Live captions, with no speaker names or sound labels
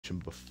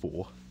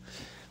before.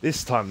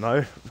 This time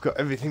though, we've got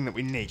everything that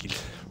we need,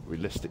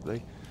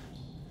 realistically.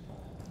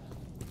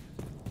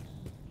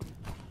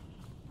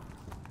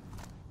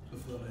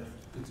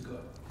 Good to go.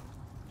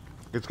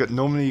 It's got,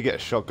 normally you get a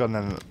shotgun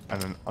and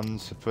an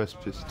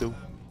unsuppressed pistol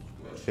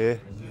here,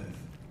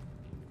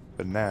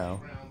 but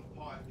now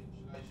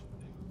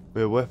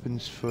we're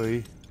weapons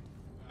free.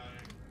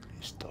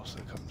 This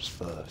Dossa comes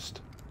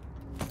first.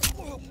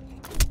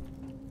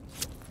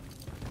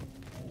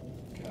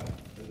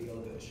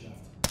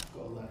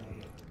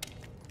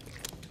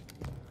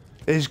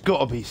 There's got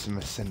to be some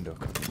ascender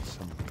coming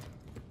somewhere.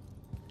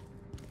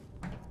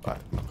 Right.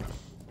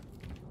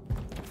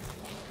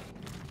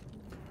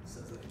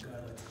 Sounds like a guy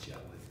I'd like to chat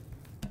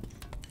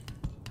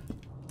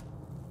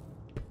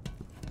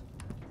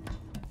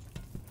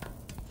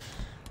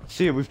with.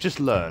 See, we've just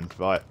learned,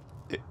 right?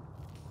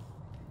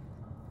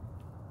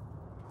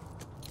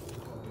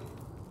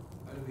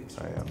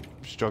 I am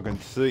struggling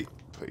to see.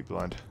 Pretty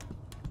blind.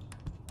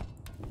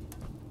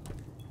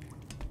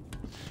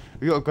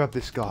 We gotta grab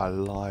this guy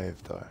alive,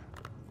 though.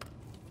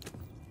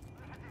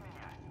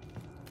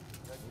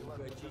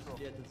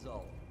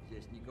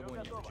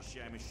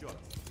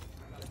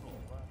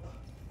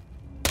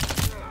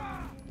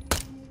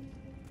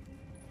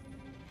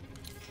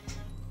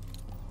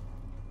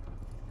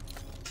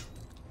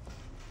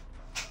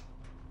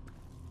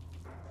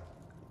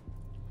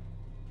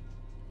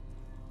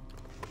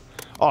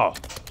 Oh,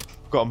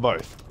 got them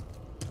both.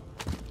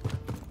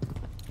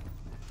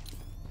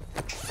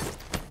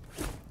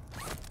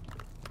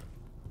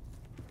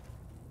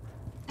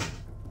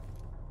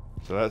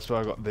 So that's why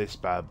I got this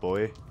bad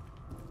boy.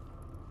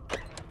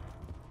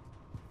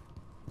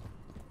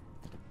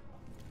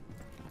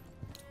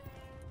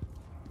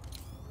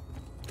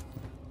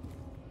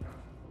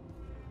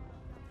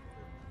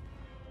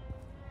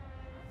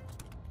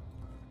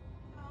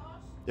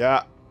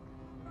 Yeah.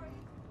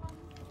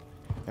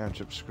 Yeah,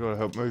 just gotta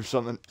help move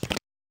something.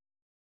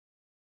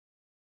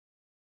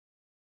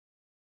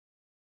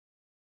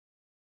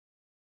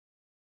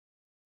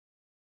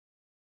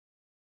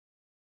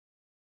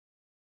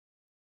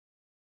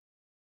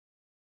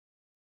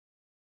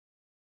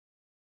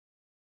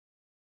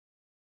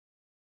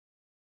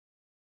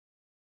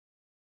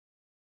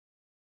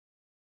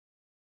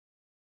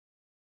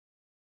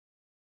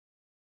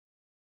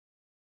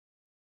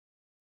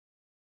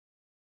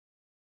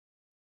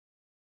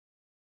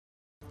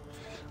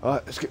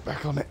 Alright, let's get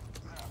back on it.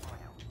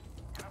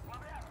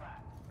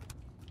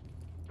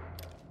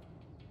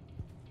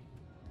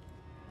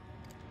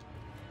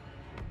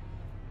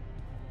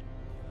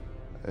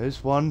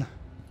 There's one.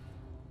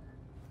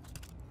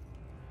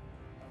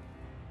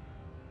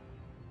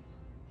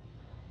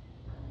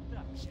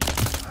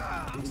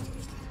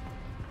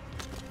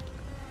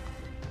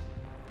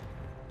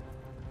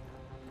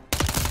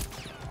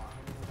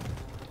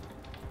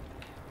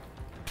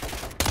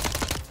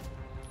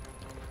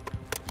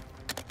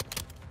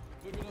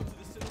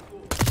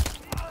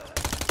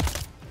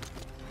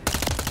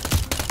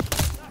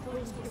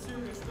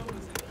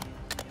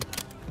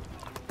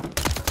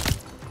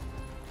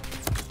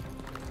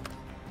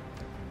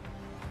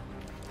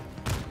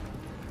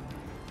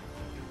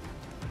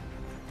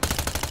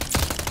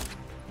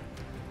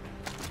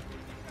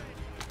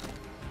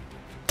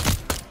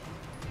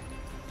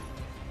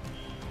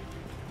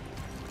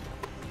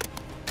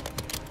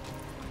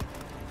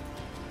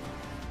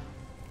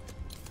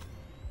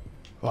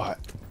 Right.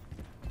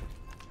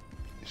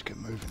 Let's get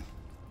moving.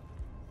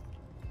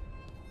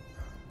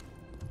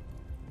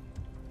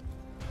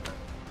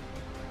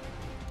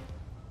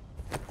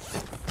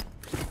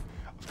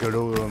 I've got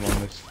all of them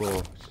on this floor,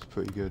 which is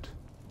pretty good.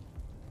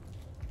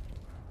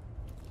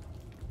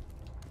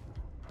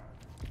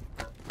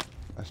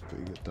 That's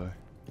pretty good though.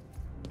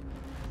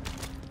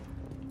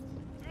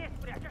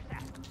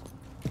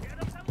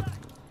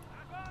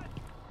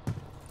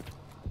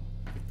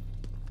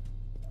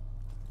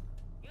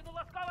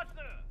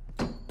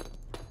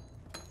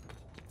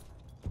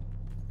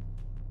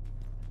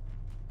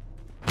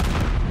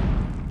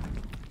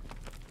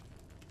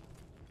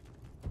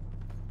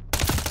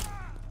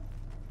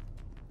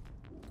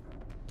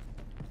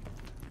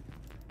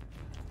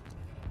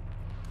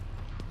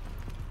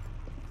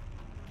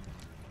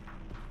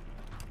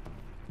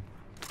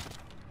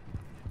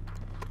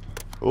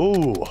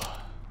 Ooh.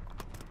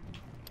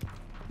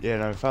 Yeah,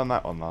 no, I found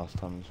that one last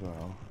time as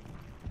well.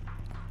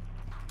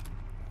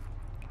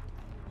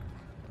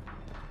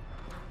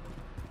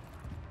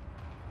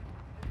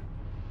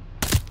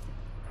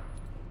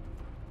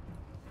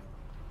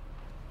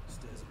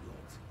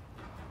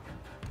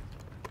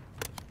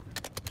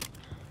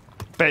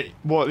 Bet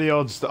what are the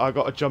odds that I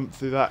got to jump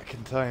through that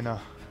container?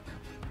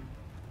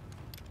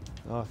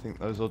 I think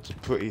those odds are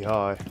pretty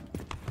high.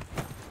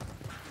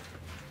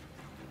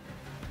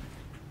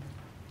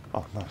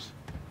 Oh, nice.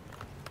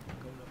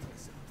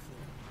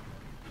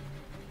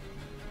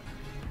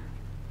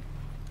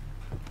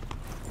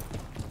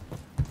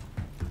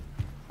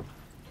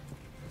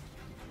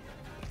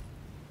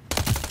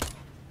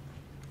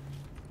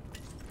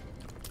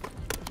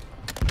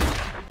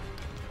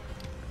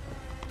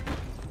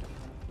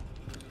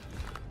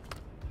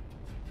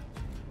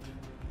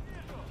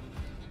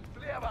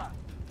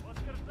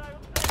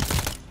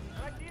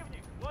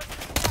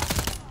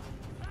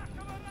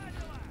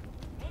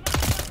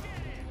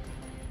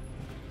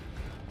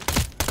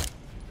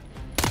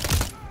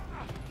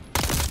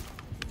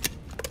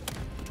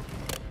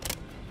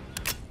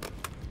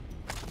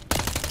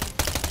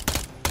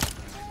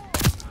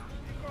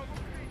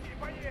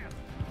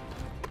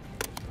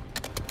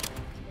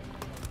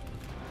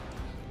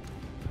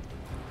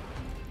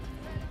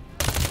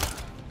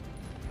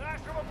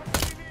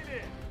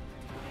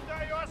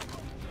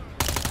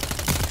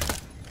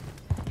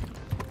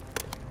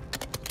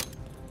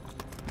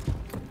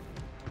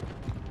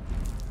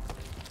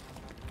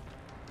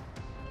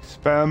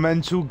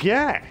 Experimental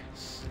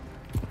gas.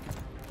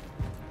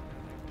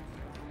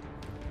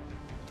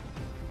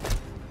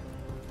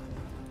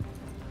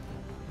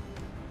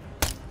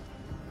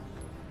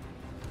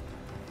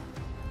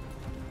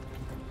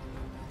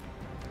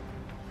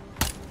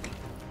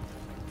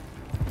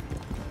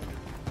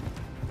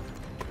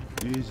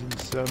 Using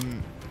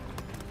some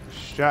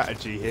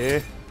strategy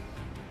here.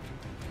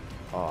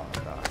 Oh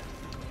no.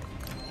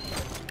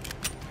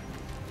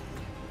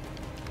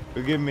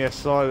 They're giving me a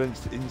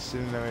silenced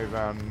incendiary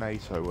round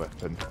NATO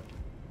weapon.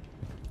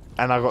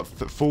 And I got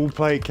full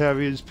plate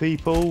carriers,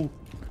 people.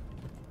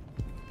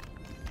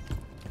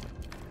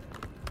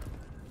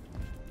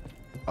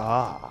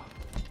 Ah.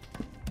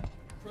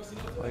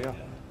 Oh yeah.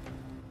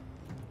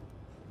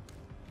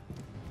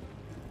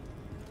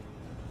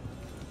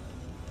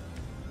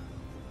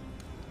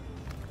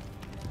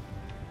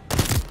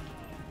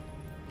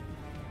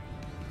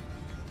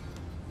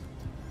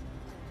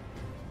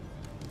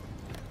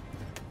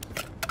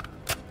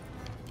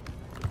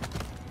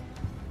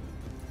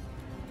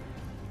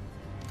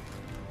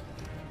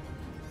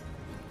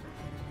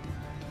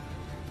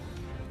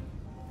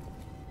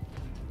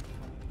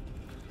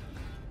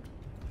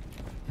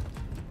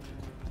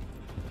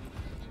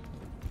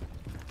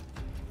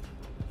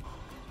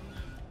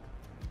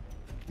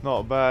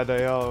 Not a bad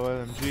AR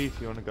LMG if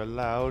you want to go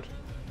loud.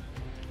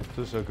 It's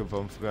also a good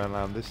one for going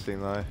loud this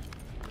thing though.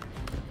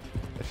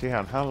 Actually,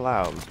 how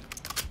loud?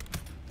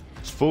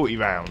 It's 40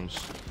 rounds.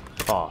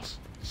 Pass.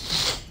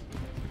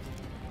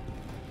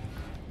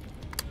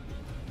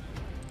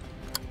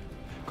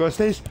 Go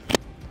upstairs.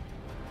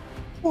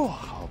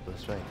 Oh,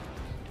 bless me.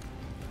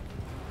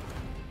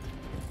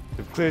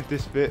 They've cleared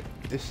this bit.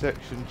 This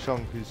section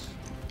chunk is.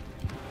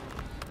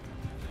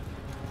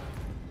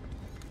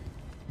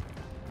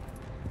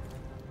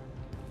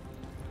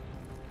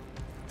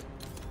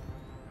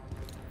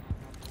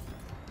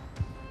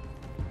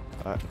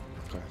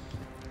 Okay.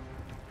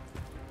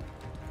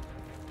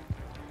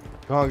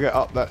 Can't get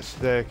up that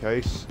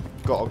staircase.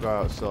 Gotta go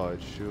outside,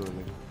 surely.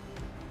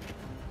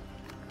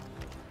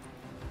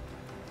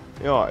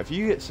 You know what, if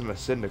you get some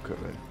ascend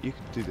equipment, you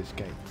can do this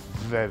game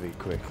very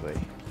quickly.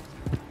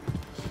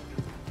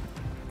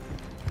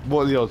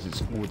 What are the odds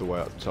it's all the way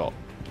up top?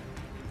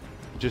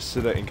 Just so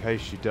that in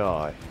case you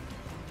die.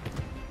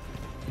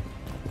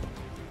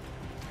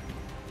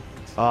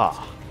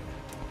 Ah.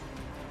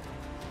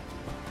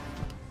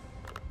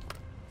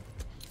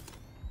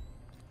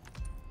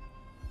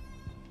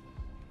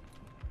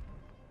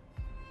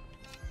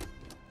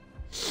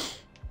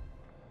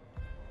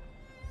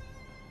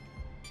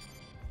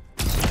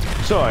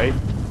 Sorry.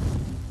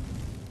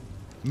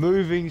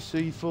 Moving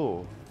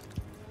C4.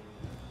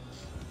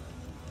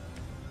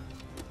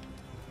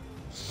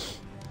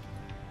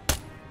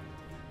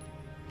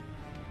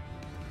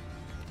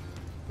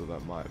 Thought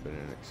that might have been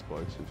an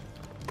explosive.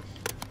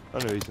 I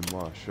know reason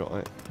why I shot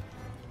it.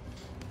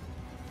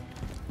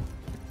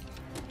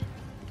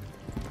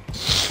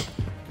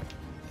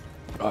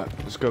 Right,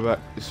 let's go back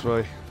this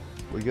way.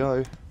 We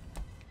go.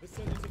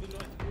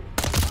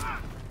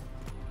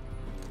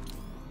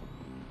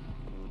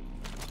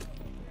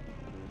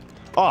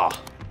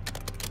 Ah!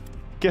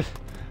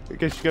 I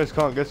guess you guys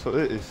can't guess what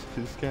it is.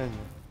 It's can you?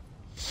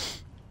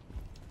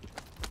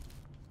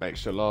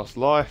 Makes your last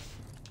life.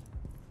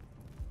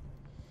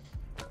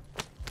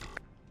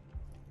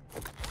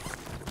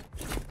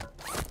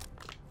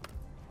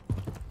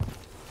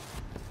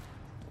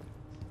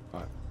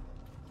 Right.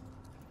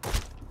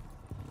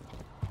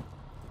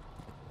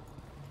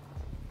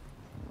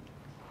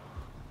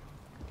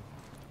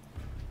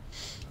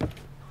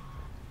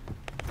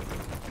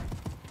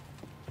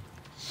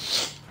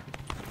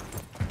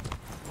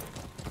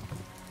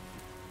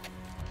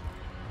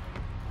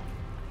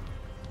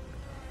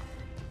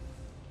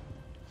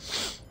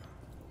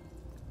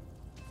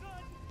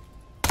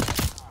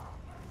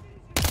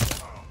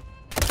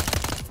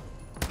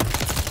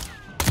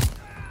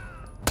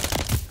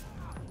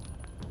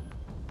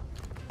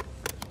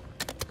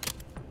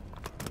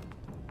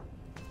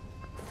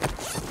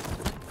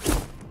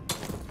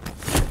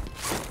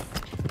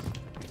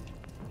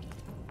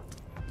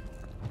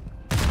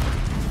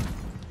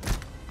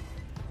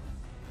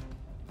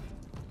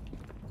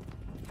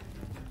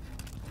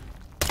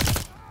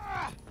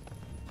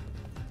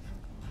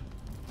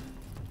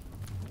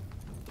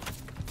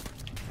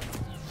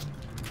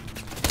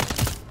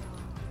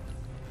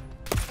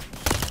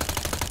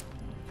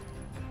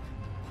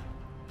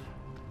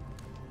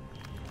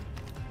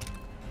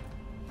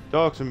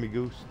 Talk to me,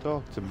 Goose.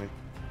 Talk to me.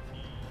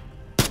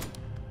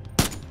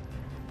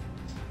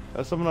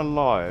 Is someone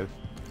alive?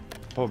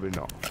 Probably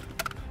not.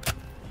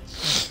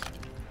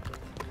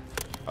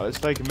 Right, let's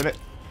take a minute.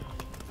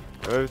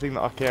 Do everything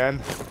that I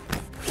can.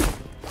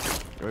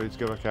 Ready to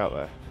go back out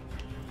there.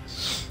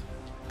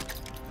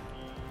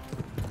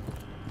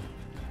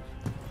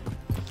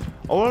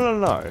 I want to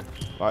know.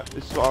 Like,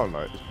 this is what I don't know.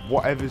 It's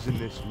whatever's in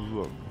this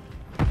room.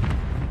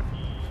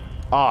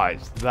 Ah,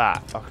 it's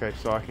that. Okay,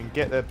 so I can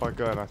get there by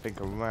going, I think,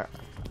 around.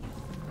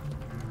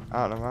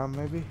 Out and around,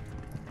 maybe?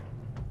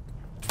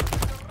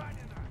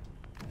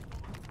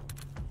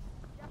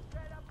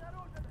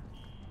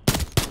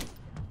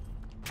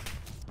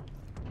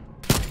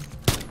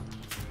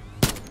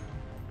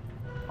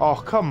 Oh,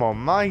 come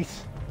on, mate.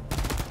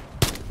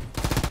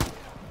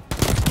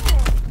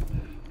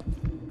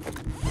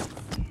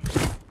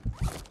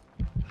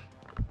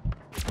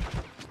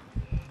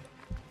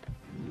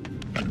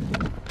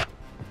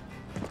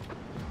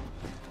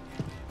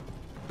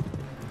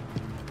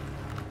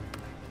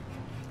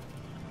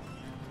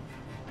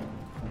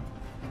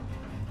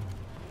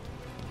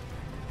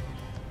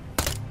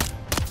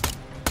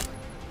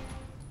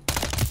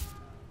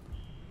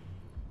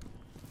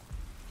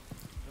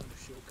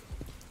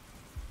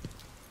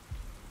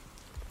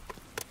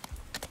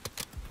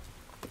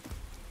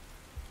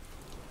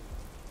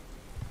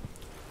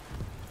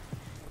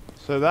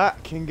 So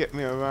that can get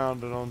me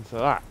around and onto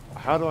that.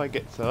 How do I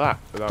get to that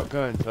without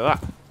going to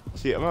that?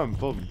 See, I'm having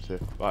problems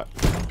here. Right.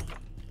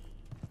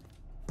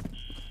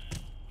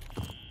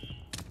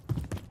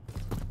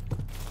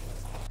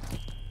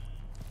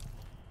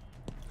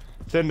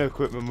 Send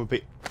equipment will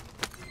be...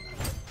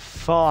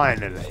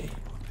 Finally.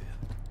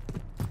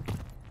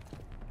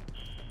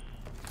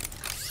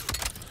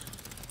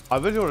 I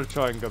really want to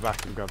try and go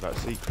back and grab that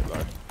secret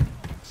though.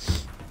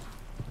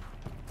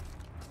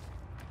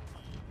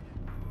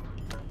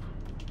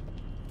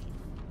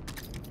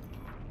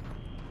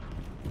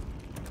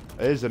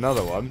 Here's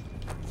another one.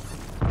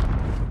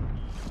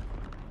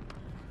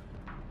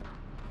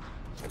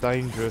 It's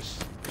dangerous.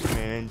 Give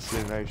me an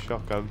instant no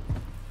shotgun.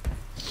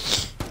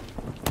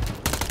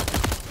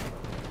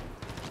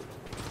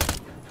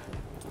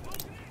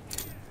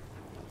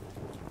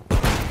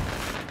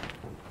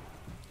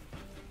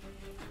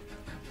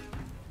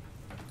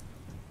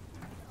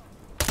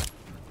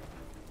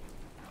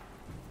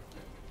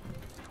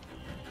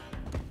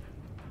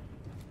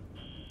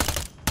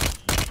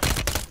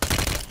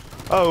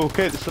 Oh,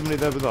 okay, there's somebody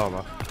there with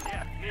armor.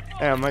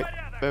 Hang on, mate.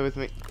 Bear with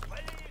me.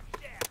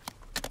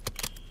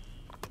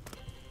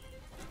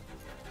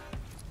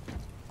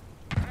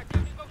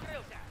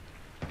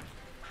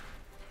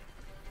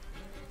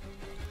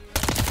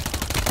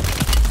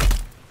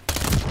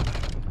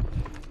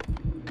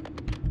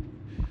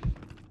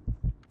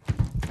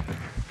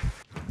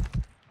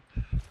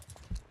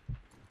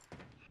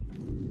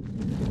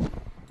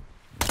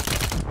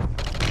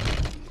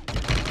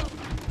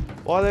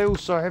 Why are they all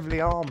so heavily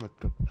armoured?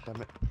 God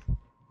damn it.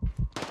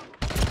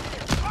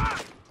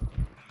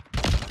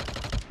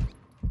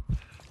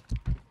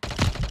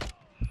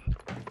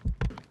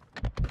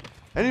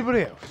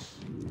 Anybody else?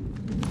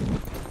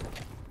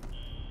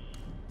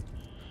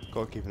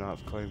 Gotta keep an eye out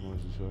for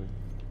claymores as well.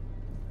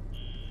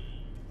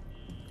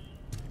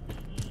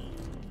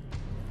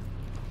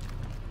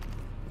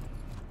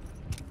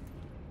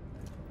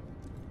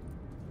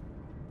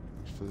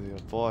 For the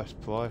advice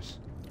price.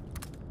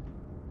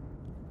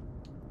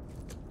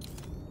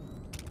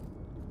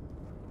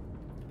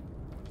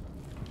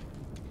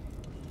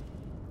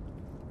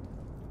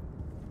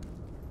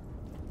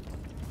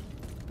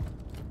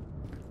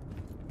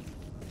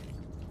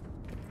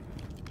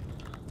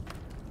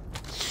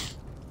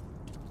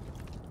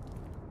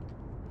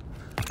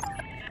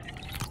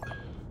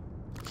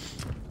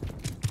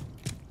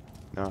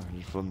 No,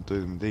 just run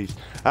through them with these.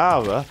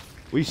 However,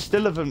 we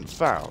still haven't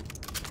found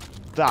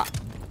that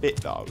bit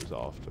that I was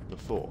after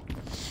before.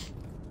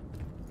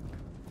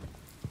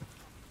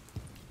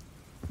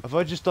 Have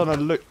I just done a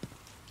look?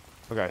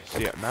 Okay, so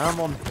yeah, now I'm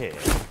on here.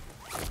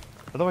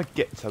 How do I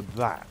get to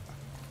that?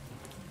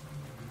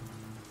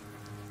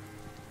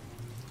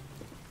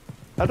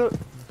 How do...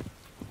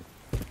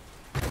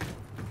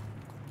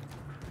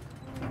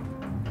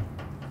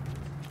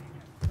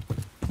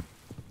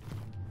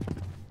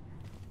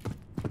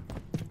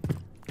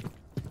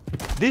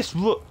 This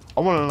look, I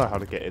want to know how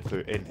to get it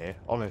through in here,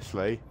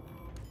 honestly.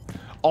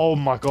 Oh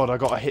my god, I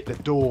gotta hit the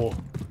door.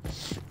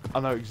 I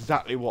know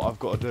exactly what I've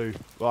got to do.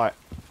 Right.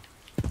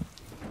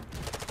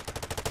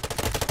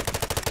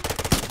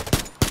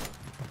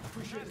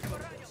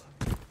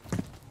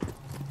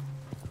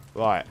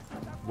 Right.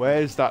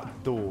 Where's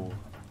that door?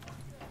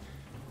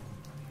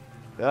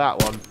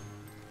 That one.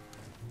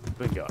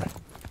 Bingo.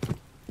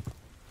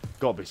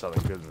 Gotta be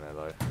something good in there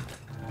though.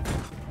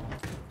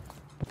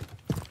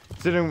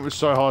 Considering it was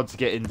so hard to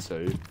get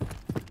into,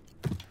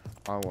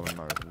 I want to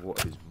know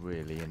what is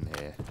really in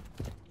here.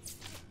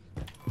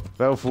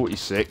 Bell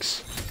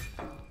 46.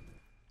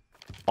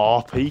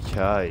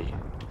 RPK.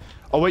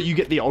 Oh wait, you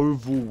get the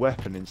overall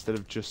weapon instead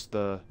of just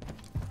the...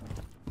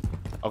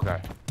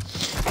 Okay.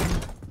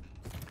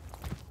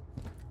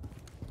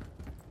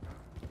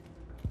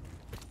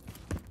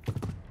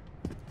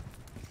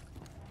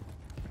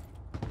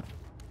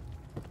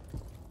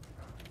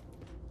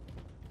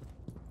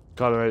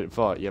 Kind of ready to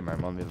fight. Yeah, man,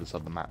 I'm on the other side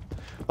of the map.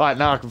 Right,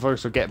 now I can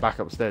focus on getting back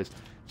upstairs.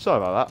 Sorry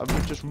about that. I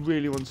just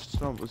really wanted to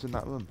know what was in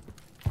that room.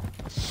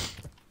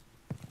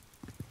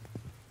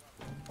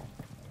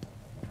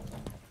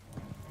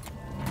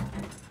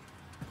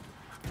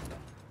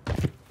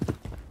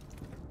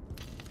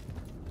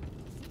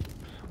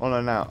 Oh no,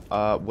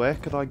 now, where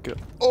could I go?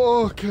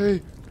 Oh, okay.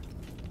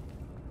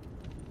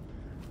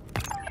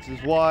 This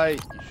is why you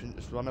shouldn't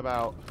just run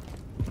about.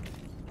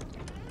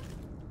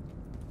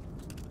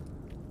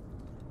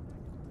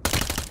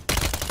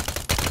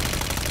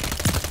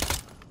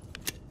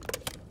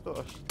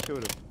 thought I should kill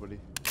everybody.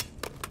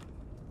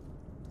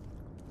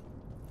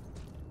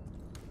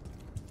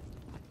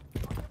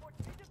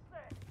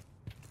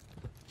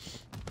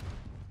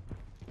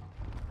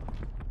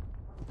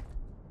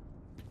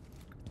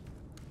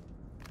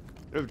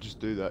 Whoever just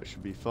do that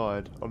should be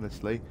fired,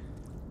 honestly.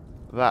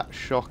 That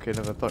shocking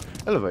of a thought.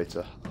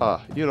 Elevator.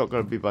 Ah, you're not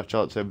going to be by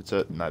chance able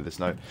to... No, there's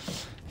no...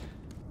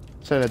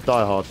 It's in a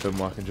Die Hard film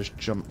where I can just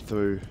jump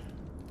through.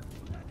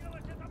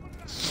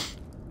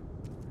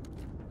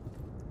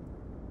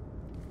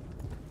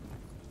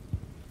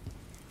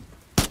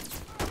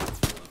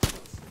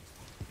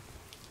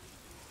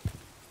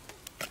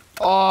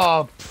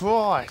 Oh,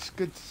 Price,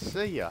 good to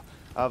see ya.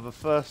 But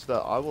first,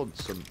 I want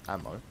some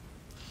ammo.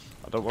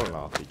 I don't want an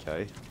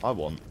RPK. I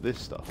want this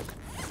stuff.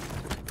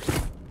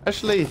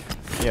 Actually,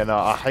 yeah, no,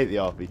 I hate the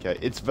RPK.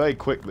 It's very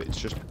quick, but it's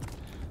just...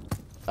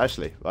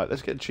 Actually, right,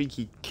 let's get a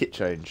cheeky kit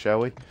change, shall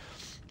we?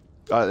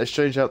 Right, let's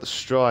change out the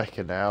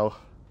striker now.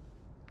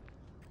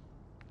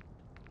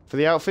 For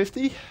the out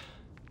 50?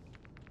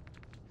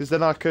 Because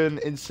then I can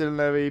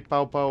incendiary,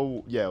 pow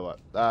pow... Yeah, right,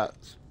 that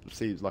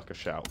seems like a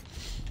shout.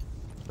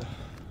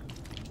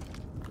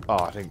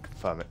 Oh, I didn't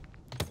confirm it.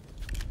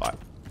 Right.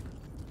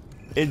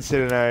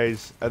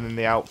 Incendiaries, and then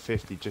the out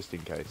 50 just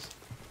in case.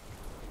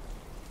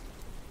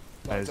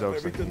 Let's have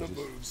everything that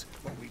moves,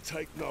 but we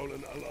take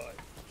Nolan alive.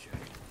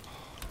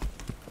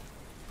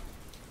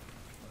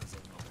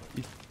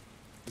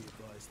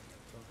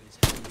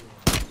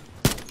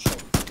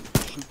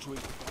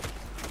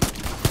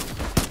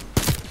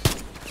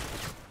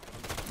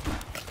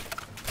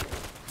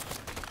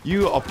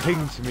 You are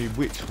ping to me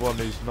which one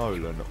is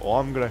Nolan, or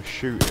I'm gonna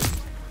shoot him.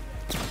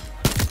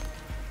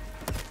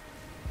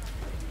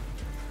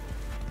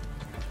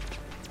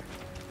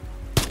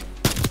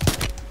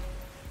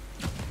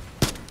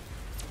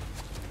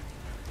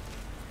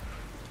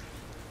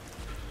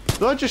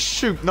 Did I just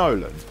shoot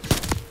Nolan?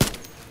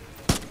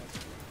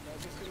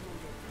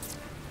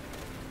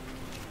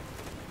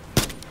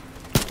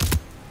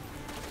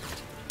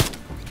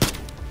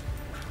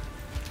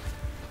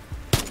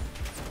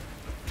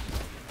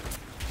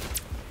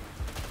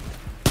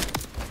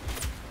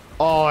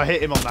 Oh, I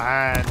hit him on the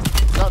hand.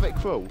 Is that a bit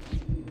cruel?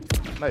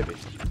 Maybe.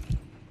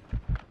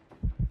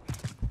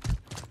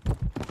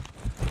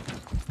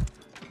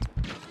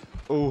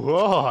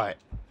 Alright.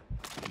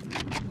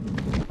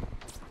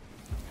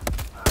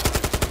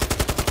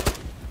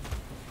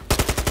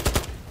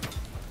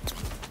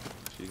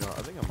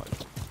 I think I might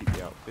just keep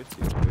the out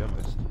 50 to be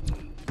honest.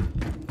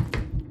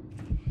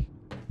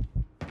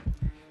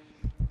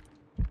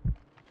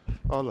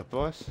 Oh look,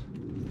 Bryce.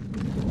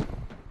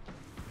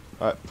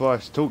 Alright,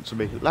 Bryce, talk to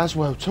me.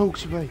 Laswell, talk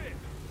to me.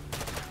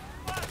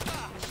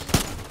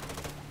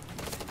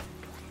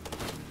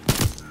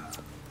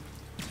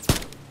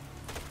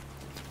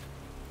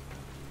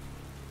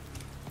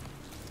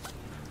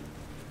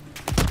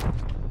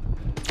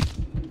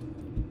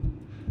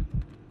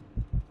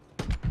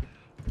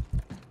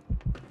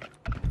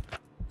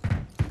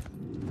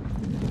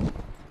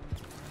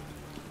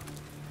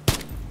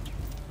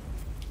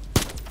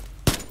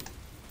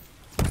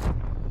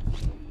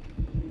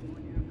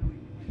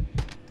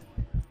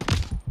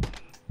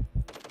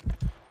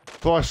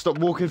 Bryce, stop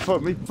walking in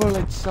front of me,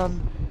 bullets,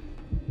 son.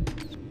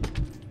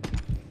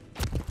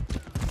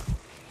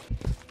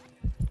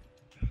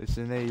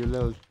 Listen here, you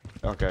little...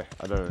 Okay,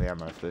 I don't have the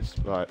ammo for this.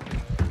 Right.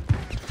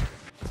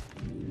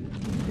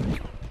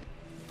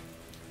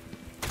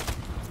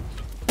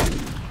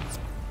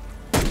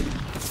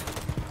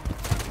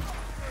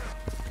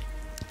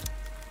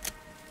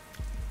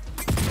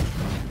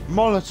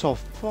 Molotov,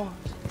 fuck.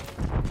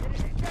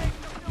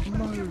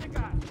 Move.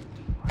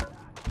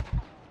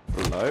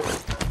 Hello.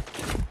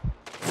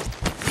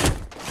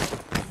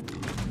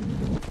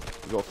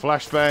 We've got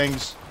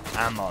flashbangs,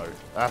 ammo.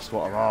 That's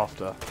what I'm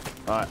after.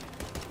 Right.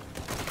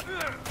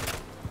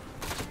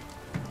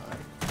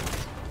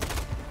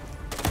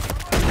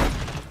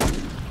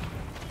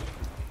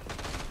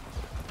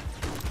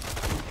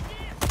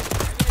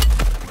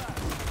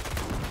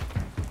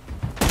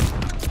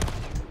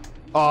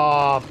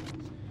 Ah,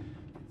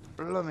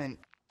 blooming.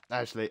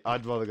 Actually,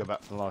 I'd rather go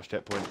back to the last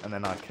checkpoint and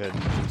then I can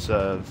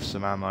conserve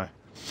some ammo.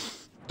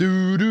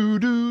 Do do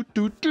do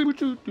do do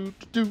do do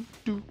do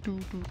do do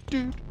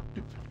do.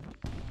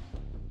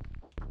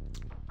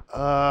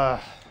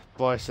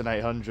 Bison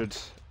 800,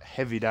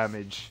 heavy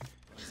damage,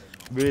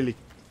 really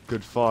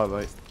good fire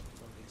rate.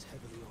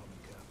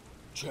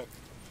 Check.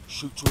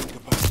 Shoot to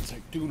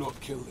incapacitate. Do not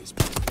kill this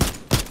man.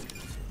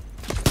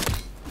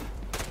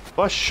 If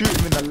I shoot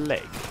him in the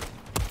leg,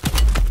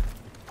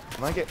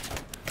 can I get...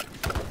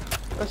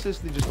 I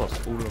seriously just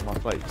lost all of my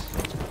plates.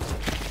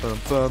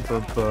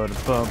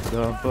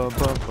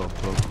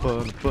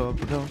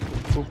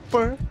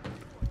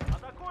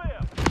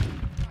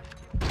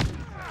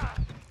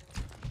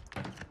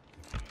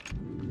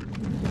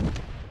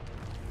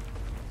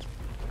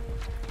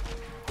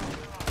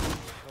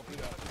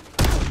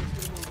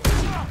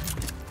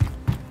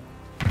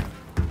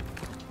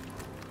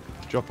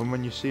 Drop them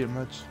when you see them,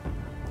 lads.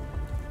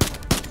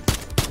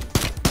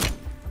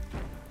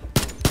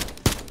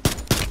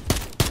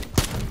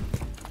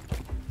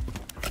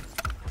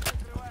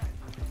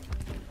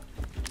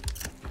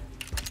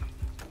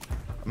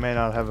 May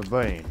not have a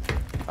brain,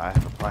 but I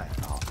have a plan.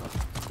 Arthur.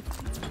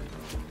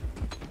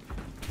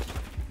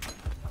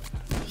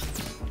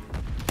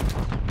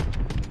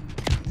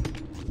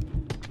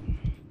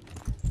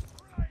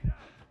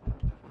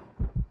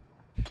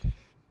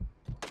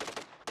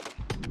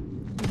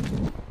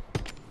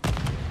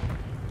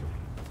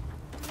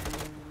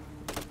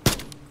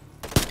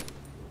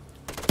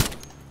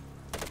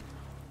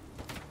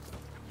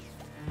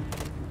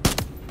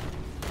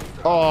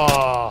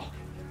 Oh!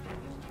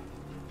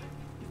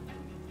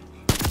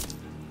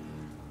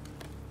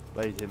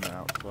 Laid him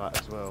out for that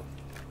as well.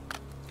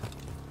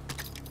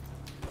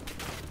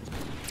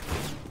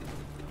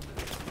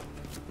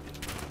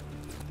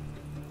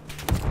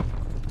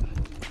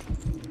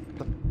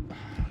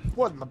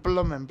 What in the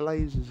blooming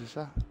blazes is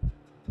that?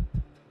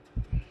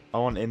 I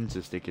want him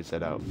to stick his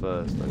head out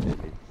first,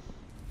 ideally.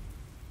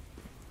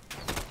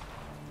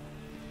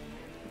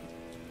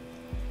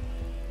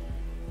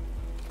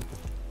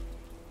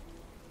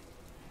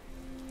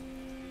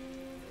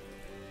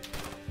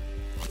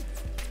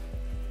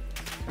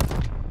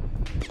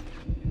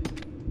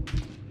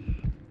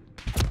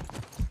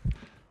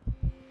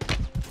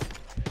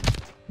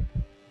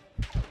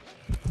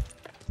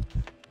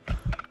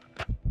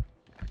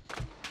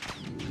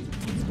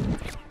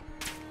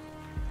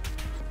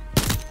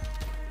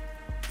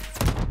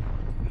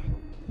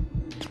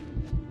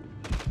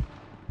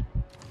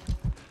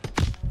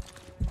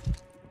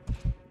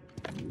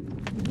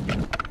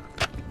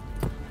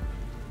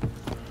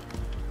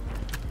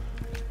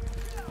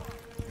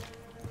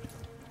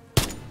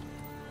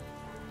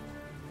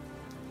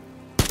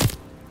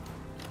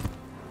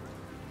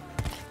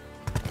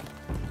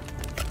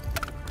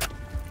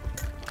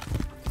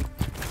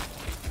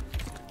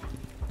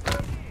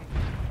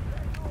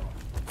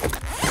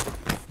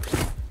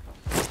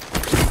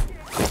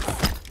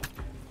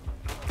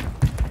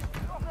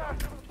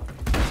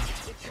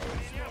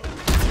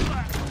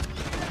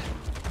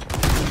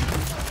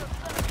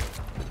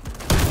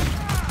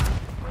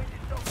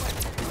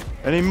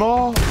 Any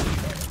more?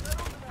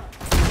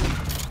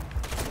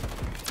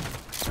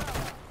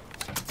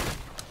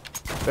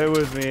 Bear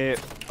with me,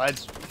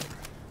 lads.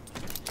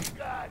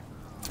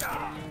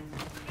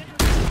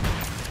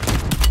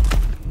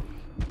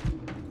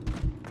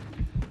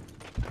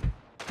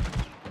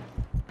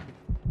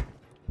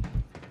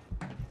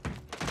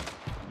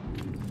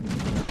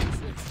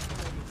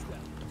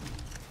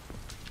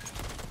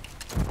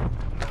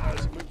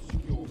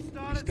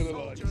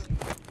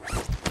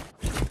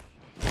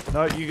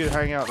 No, you can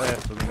hang out there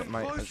for a minute,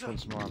 mate. I just want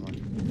some ammo.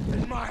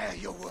 Admire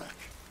your work.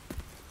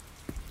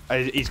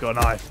 He's got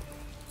a knife.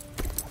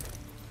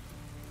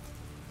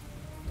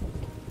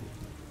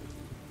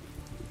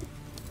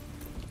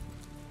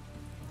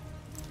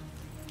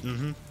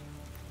 Mm-hmm.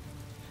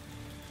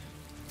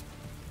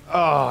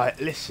 Oh,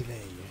 listen here,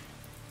 you.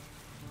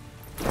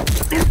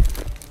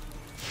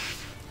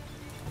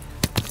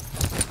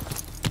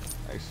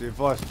 Actually,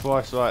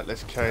 advice, right,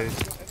 let's carry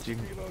this.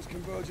 Kilos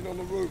converging on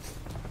the roof.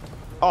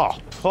 Oh,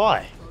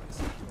 pie.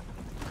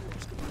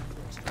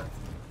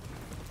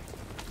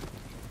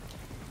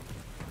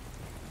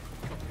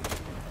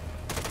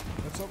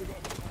 That's how we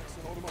got to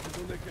hold them up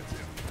until they get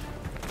here.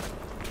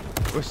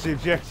 What's the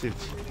objective?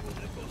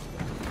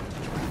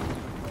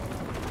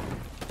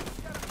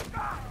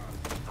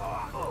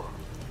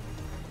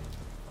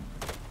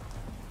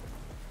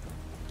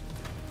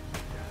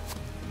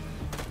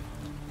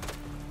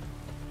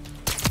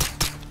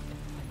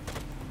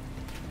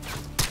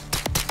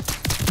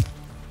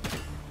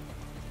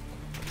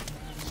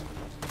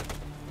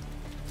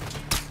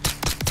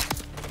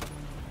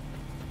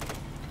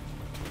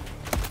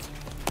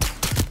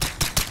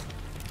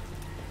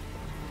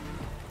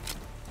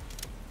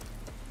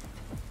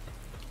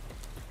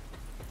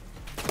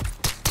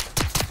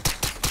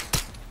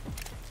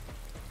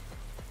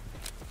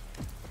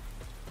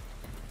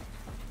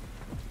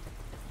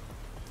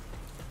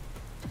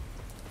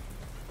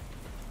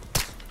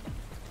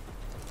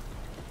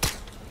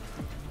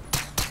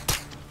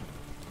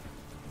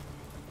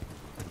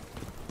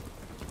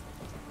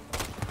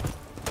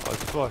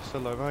 Christ,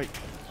 hello, mate.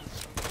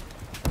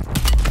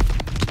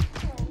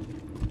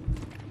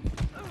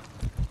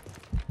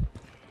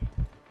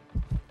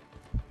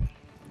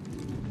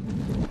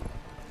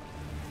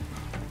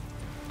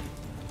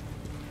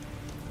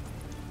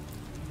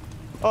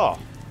 Oh,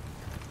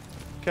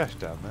 cash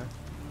down there.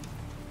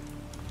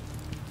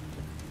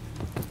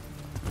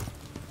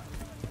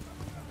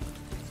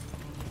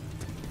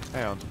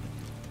 Hang on.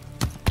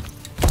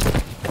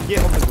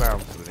 Get on the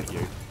ground for a minute,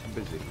 you. I'm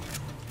busy.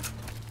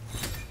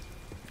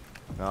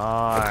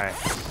 Nice.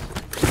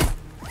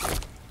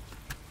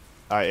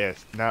 Alright,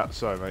 yes. Now,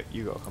 sorry, mate.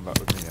 You gotta come back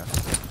with me now.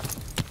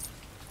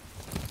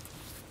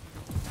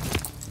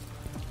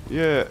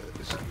 Yeah.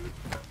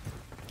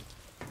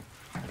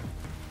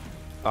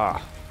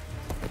 Ah.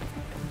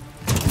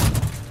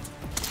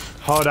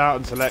 Hold out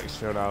until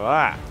exfil now.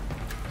 That.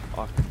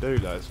 I can do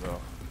that as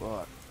well.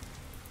 Right.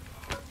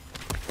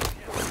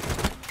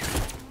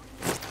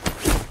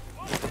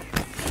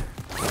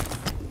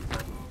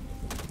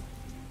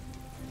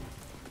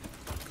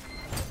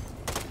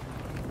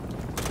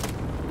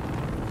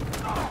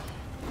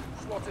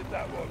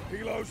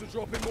 Helos are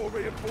dropping more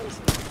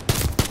reinforcements.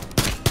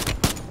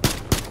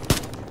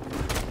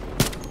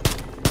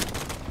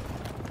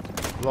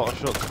 A lot of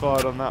shots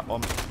fired on that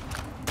one.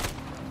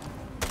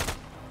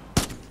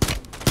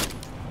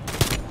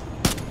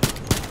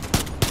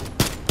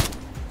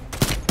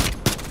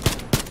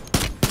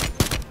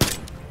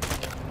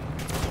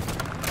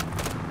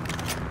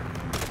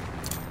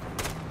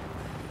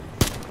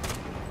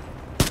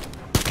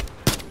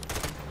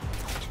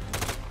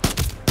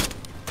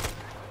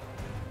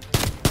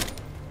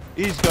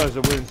 These guys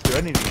are willing to do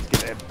anything to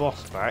get their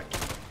boss back,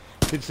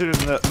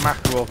 considering that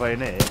Makarov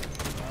ain't here.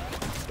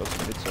 Got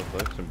some bits up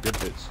though, some good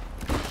bits.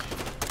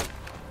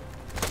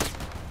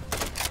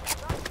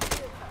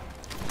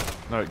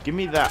 No, give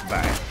me that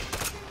back.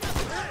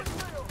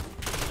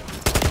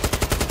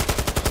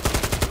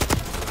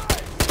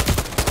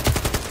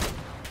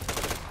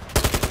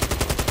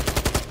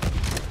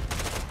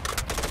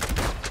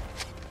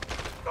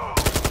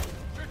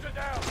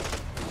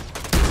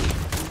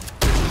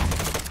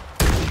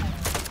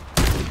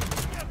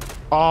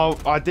 Oh,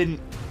 I didn't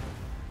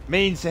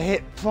mean to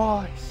hit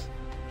twice.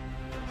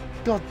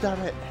 God damn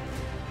it.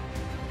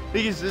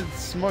 Because it's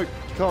smoke,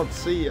 you can't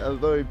see it,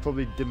 although he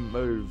probably didn't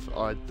move.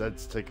 I had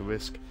to take a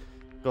risk.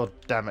 God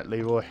damn it,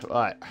 Leroy.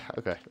 Right,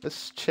 okay,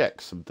 let's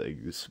check some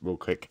things real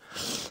quick.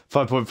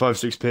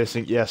 5.56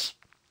 piercing, yes.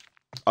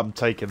 I'm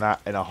taking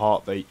that in a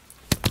heartbeat.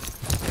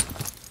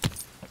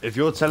 If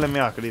you're telling me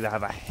I could either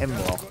have a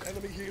hemlock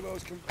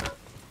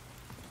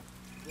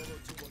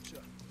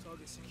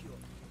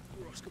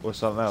or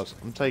something else,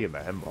 I'm taking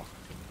the hemlock.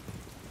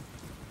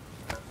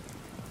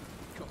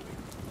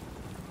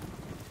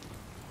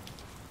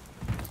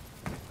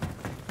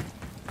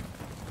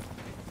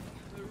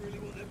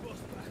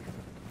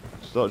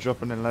 Start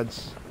dropping in,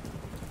 lads.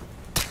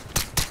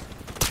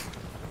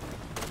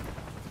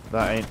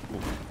 That ain't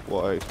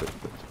what I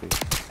expected it to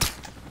be.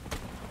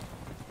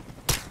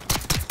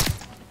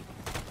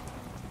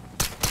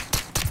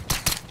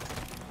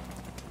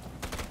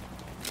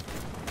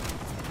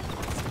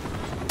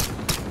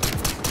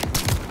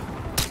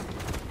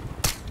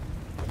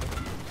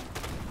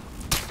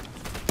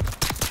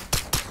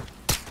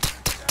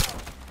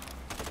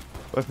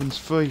 Weapons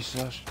free,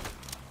 Sash.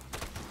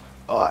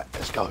 Alright,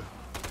 let's go.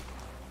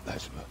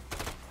 Let's go.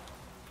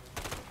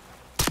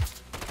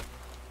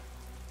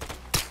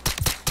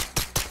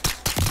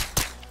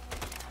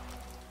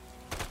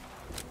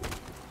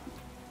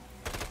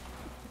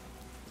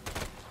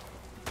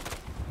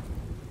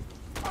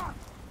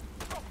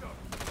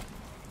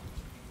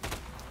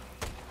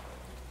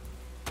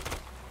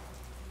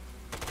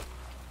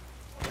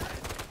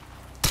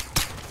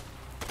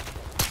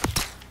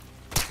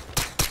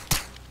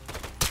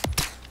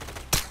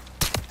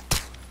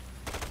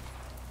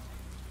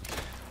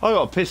 I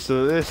got a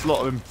pistol. This lot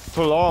of them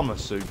full armor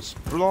suits.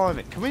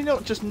 Blimey, can we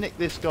not just nick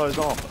this guy's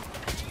armor?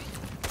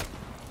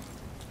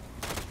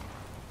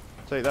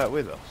 Take that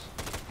with us.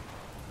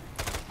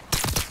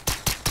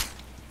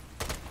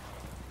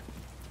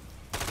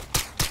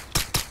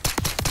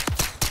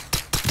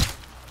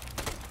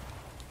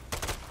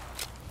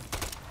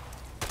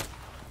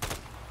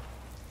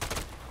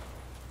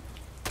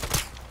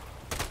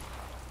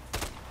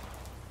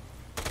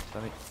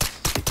 Danny,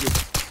 stick your...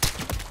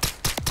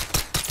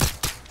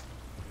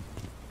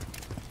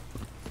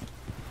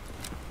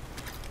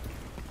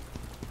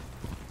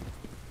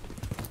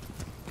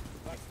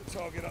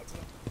 Target up to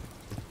them.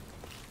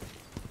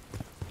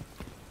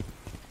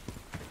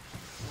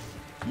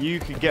 You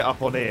can get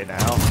up on here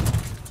now.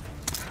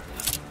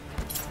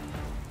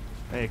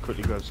 Hey,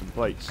 quickly grab some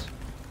plates.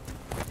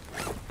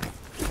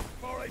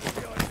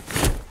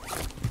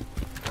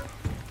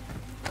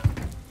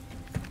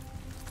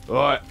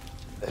 Alright,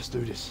 let's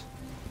do this.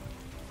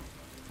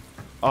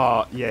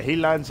 Ah, yeah, he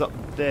lands up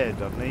there,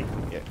 doesn't he?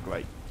 Yeah,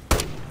 great.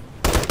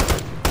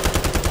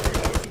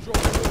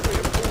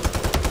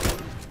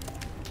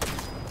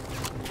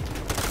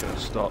 Gonna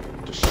start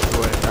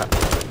destroying that.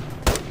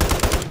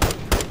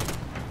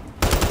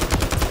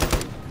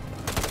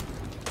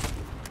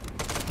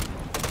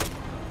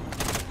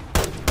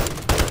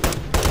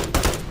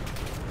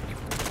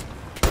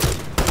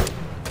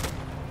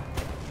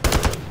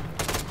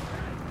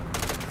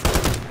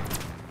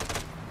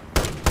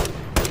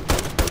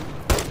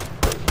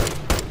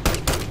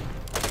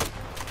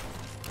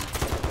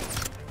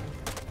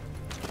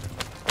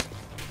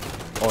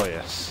 Oh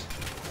yes.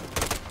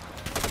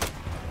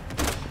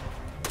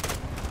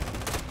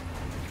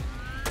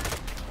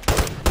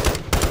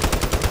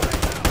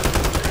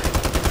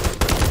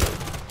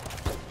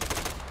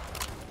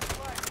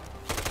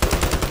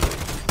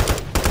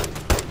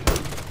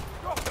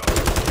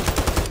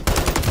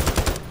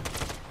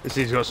 This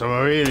has got some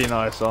really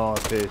nice armor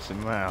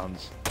piercing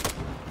rounds.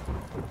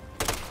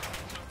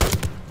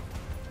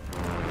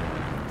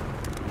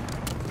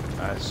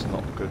 That's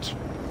not good.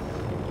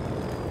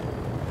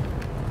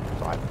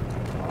 Right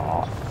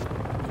off.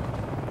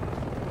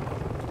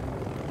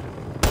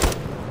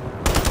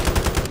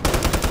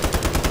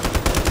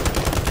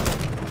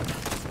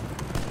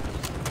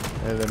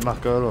 Yeah, then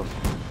Makarov.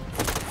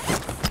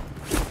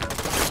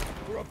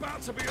 We're about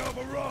about to be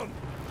overrun.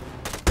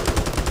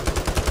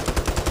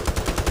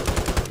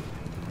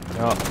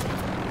 Yeah.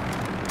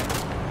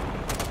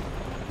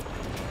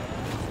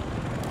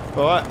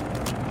 Alright.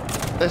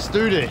 Let's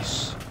do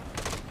this.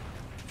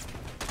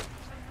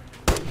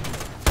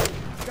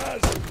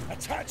 Guys,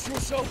 attach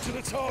yourself to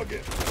the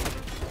target.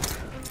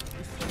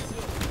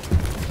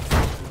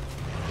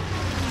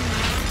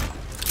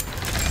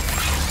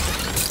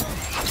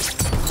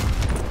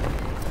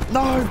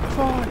 No,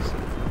 Christ!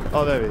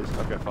 Oh, there he is.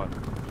 Okay, fine.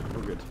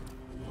 We're good.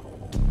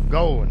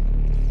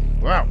 Going.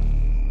 Wow.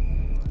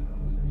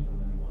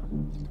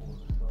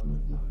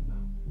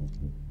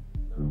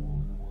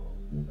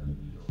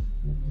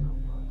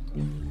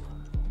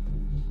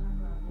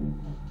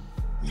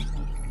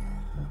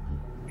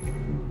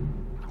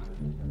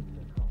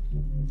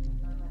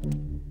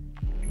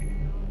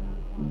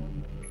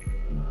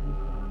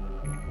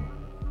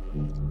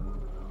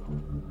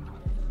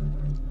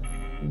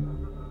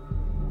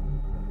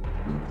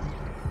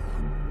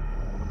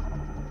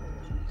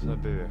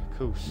 Siberia, of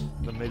course,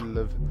 the middle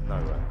of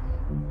nowhere.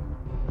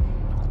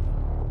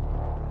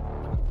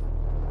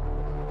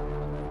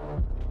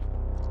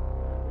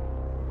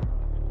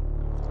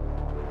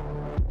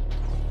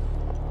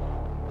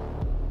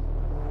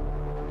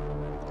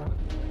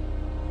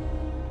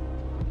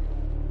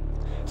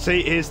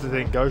 See, here's the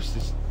thing, Ghost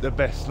is the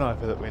best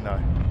sniper that we know.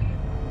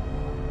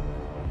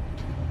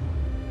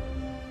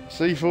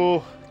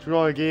 C4,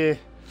 dry gear,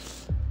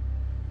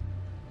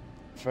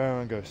 Pharaoh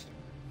and Ghost.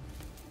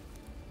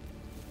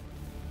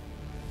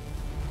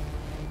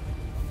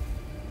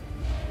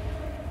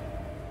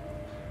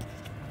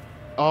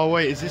 Oh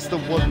wait, is this the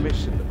one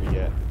mission that we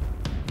get?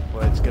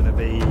 Where it's gonna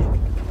be...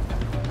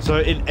 So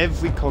in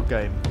every COD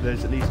game,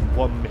 there's at least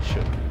one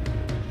mission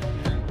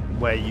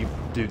where you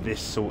do this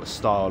sort of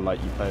style,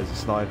 like you play as a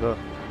sniper.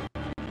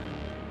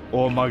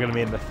 Or am I gonna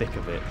be in the thick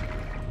of it?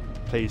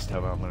 Please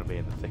tell me I'm gonna be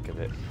in the thick of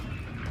it.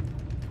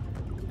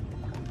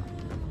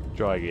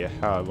 Dry gear,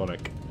 how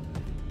ironic.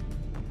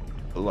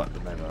 I like the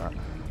name of that.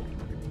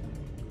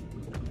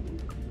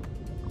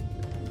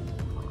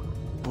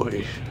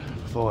 Boy,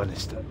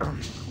 finest.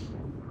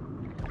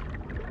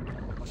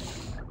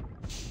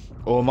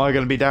 Or am I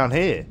going to be down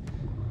here?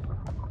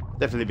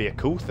 Definitely be a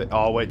cool thing.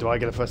 Oh wait, do I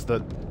get to press the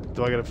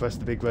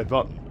big red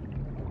button?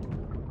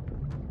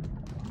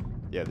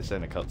 Yeah, this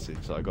ain't a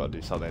cutscene, so I got to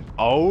do something.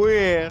 Oh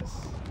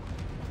yes.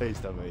 Please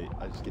tell me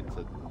I just get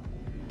to.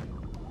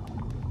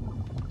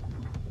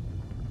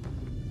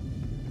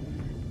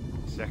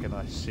 Second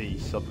I see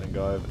something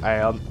go over.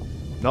 Hang on.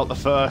 Not the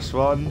first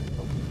one.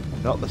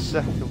 Not the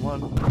second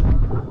one.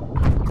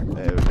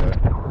 There we go.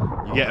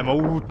 You get them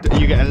all.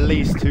 You get at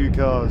least 2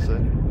 cars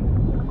then.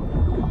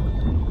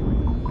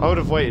 I would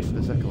have waited for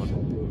the second one.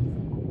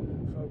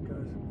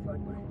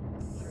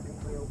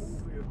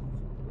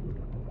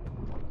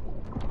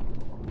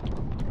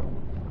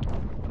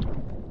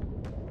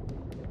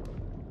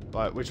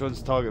 Right, which one's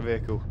the target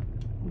vehicle?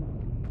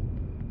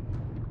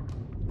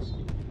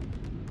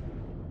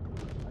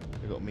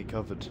 They got me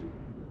covered.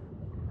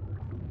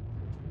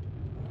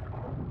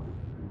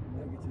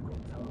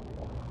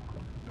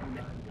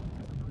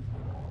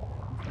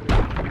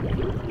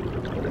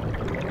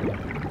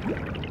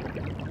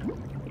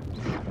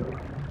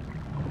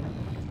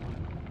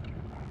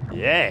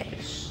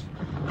 Yes.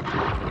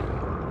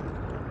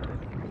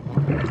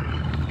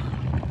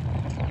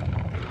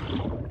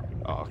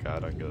 Oh, okay, I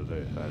don't gotta do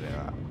it.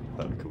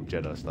 That would be cool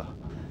Jedi stuff.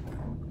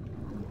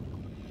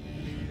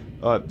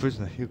 Alright,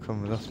 prisoner, you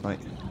come with us, mate.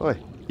 Oi,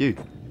 you.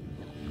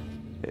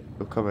 Yeah,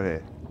 you'll come in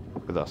here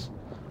with us.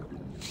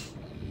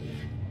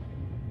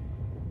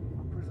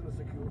 Prisoner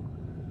secure.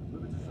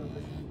 Limit to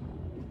service.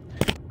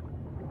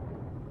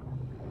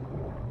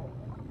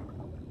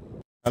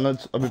 And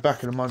I'll be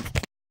back in a month.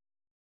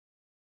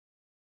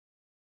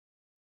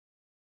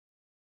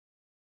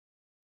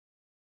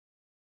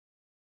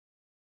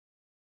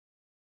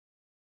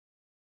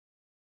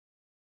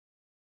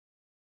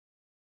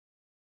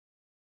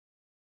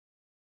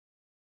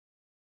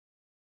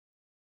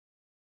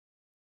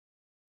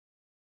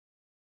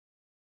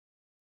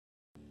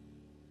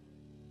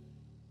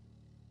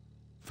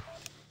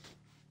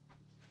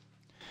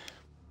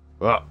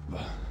 Well.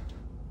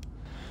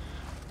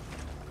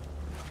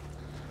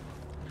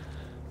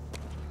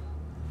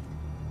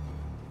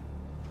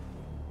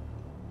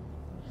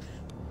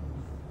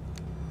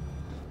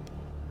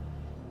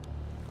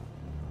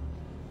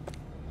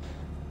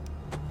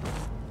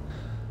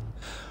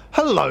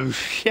 Hello,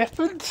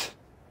 Shepherd.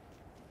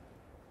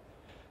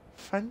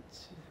 Fancy.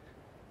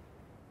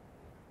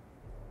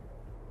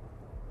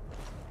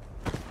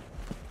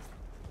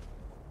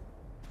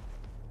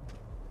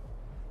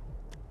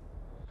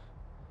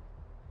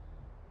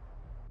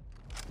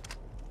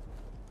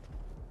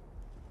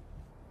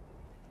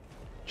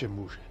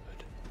 General Shepherd.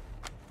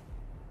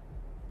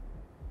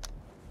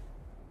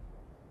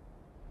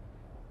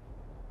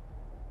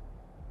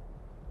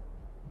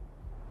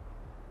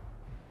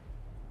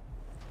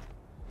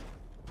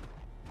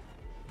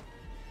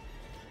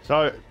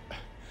 So,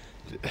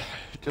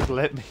 just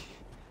let me.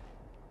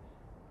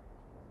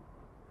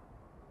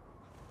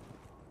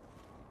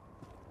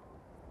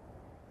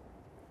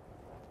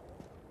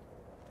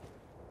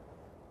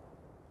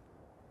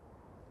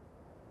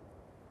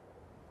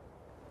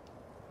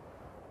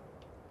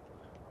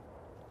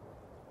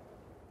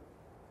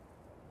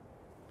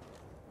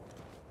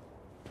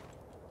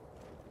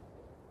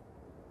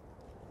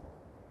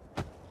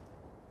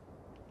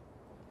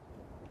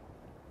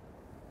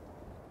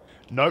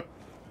 Nope.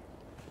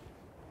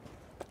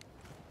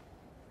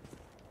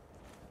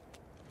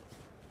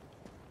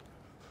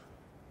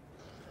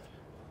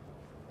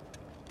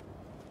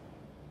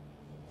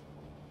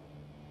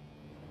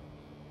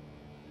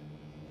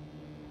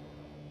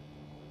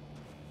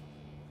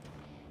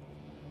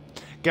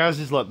 Gaz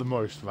is like the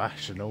most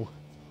rational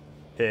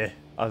here,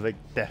 I think,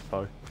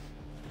 defo.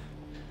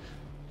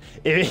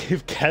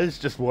 If Gaz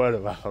just weren't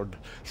around,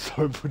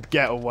 Soap would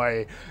get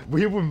away.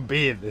 We wouldn't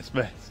be in this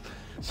mess.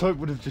 Soap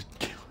would have just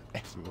killed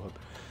everyone.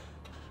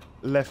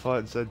 Left, right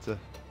and centre.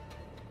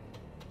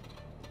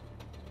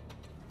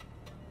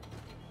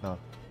 No.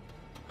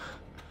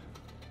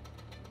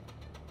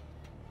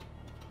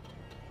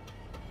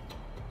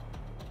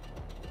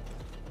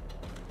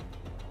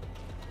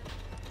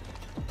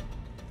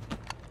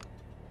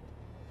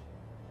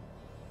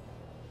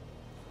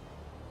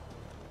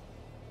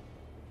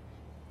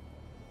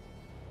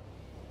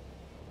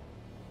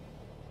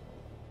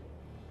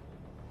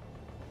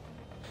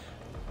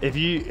 If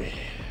you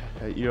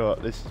know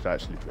what, this is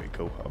actually pretty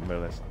cool, I'm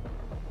honest.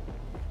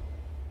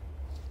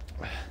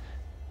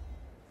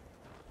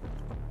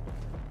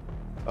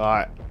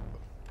 Alright,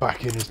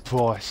 back in his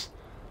price.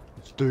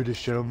 Let's do this,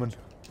 gentlemen.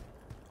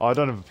 Oh, I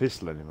don't have a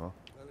pistol anymore.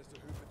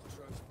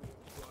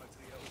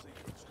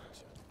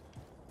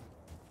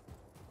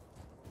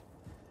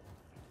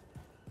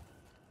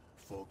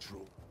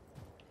 Foxtrot.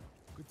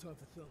 Good time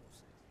for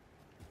thermals.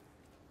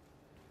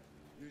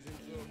 Using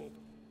thermal.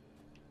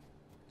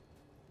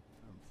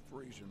 I'm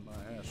freezing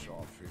my ass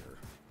off here.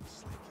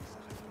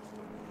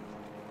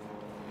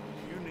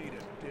 You need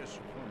a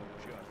discipline of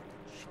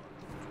judgment, son.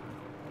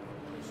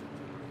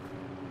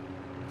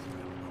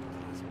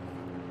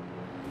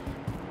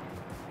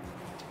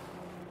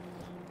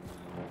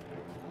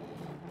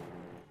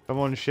 Come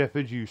on,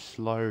 Shepherd, you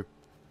slow.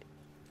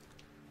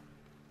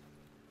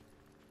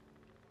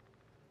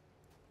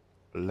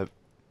 Got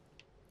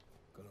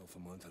off a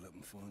mine to let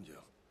them find you.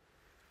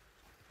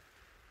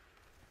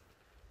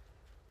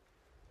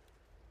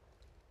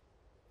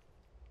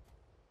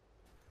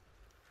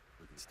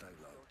 We can stay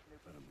low,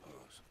 let them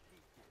pass.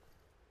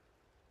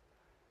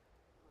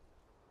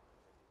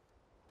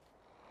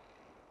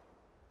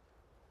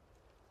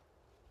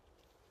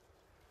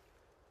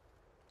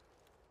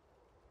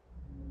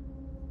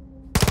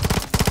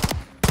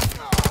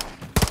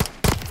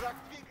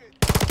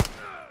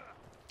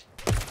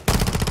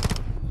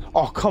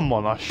 Oh, come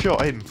on, I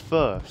shot him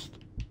first.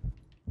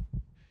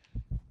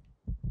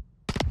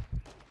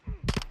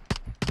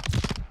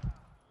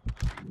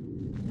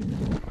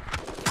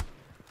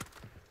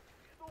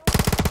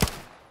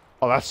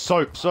 Oh, that's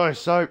Soap. Sorry,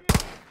 Soap.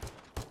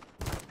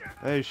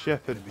 Hey,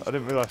 Shepherd. I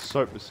didn't realise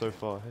Soap was so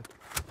far ahead.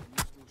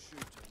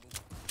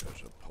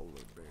 There's a polar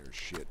bear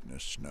shit in the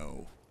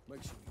snow.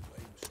 Make sure you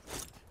aim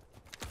straight.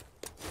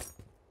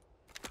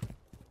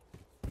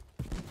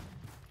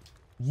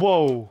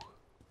 Whoa.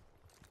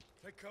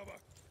 Take cover.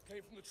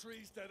 Came from the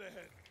trees dead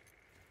ahead.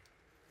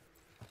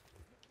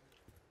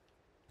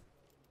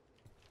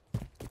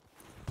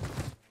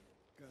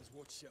 Guys,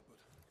 watch Shepherd.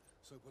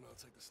 Soap and I'll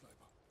take the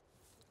sniper.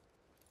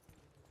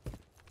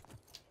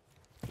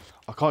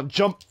 I can't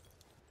jump.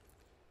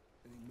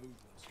 Any movement,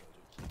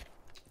 Sergeant?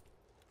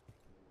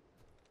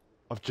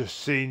 I've just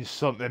seen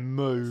something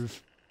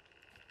move.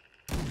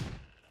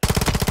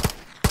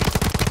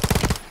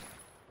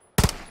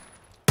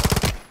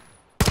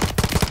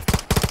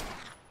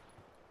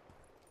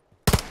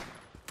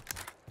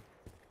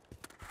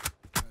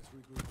 Guys,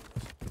 regroup with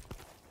us.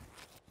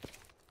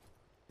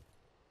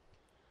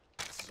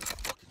 This is a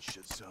fucking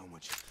shit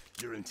sandwich.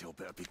 Your intel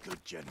better be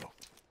good, General.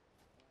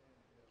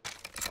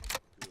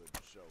 Good,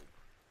 so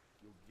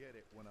you'll get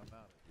it when I'm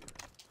out of here.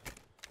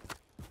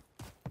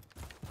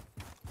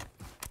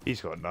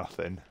 He's got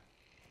nothing.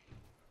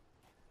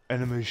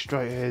 Enemy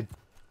straight ahead.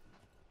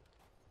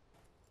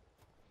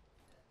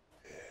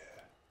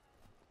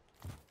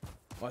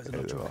 Eyes on There the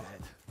they truck are.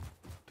 ahead.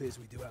 Appears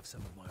we do have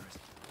some admirers.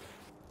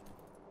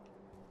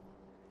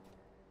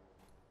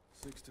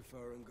 6 to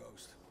Fire and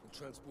Ghost. The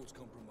transport's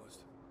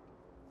compromised.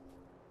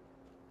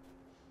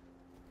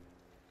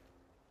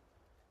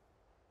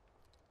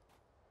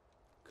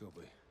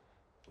 Copy.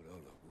 With our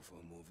luck, we'll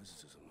find more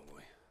visitors on the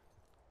way.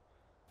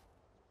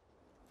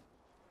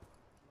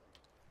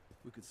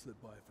 We could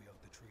slip by if we hug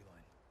the tree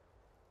line.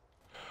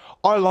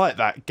 I like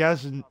that.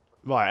 Gaz and...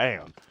 Right, hang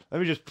on.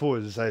 Let me just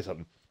pause and say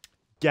something.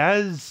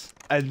 Gaz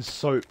and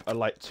Soap are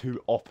like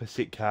two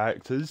opposite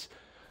characters.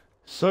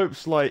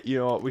 Soap's like, you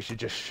know what, we should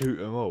just shoot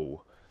them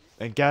all.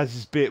 And Gaz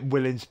is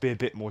willing to be a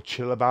bit more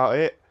chill about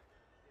it.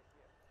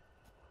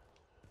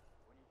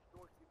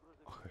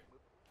 Okay.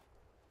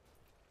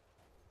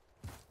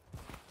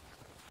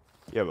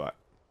 Yeah, right.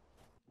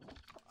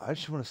 I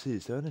actually want to see,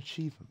 is there an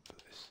achievement for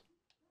this?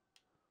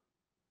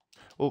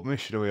 What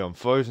mission are we on?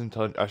 Frozen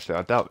Tundra. Actually,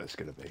 I doubt there's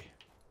going to be.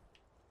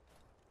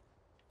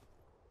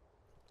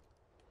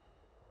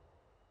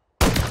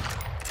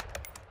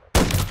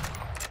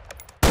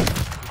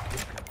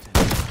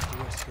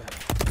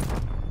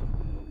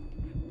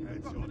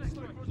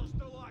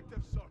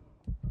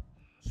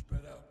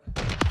 Spread out.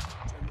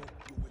 General,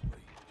 you're with me.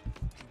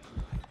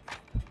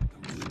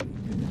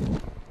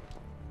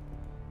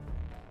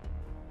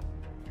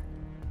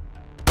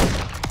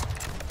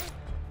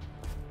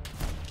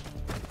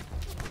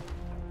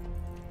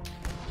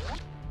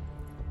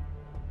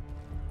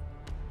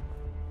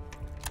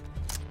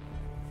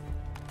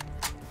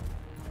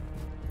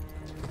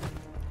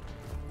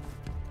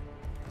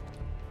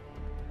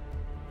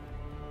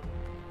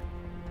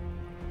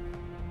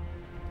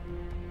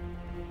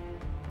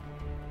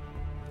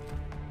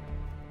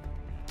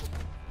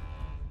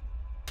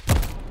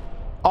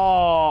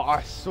 Oh,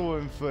 I saw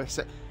him for a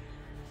sec.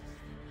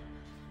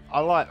 I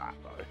like that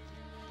though.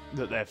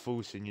 That they're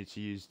forcing you to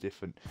use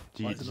different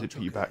to Right, zip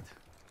you back.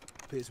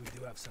 Appears we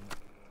do have some.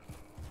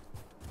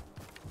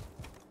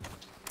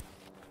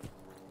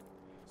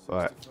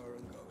 Right. Fire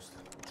and Ghost.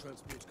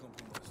 Transport's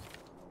compromised.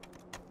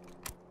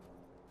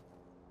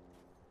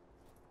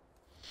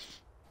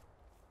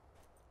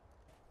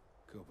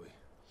 Copy.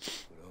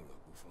 With our luck,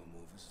 we'll find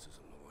more visitors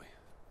on the way.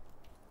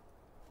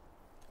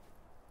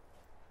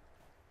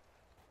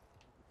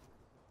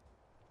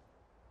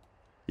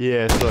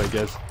 Yeah, sorry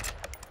guys.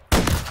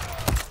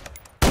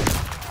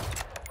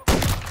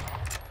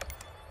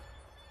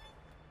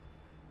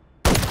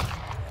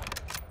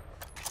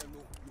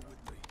 General, you're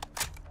with me.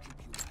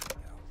 Keep your head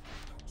down.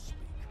 Don't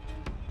speak.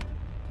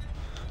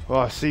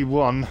 Well, I see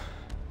one,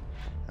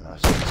 and I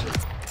see two.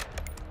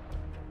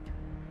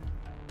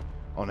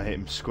 I want to hit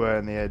him square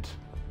in the head.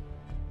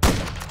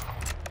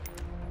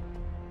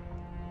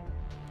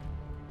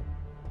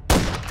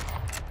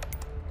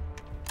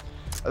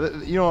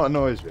 You know what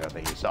annoys me, I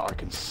think, is that I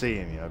can see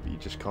him, you know, but you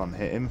just can't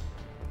hit him.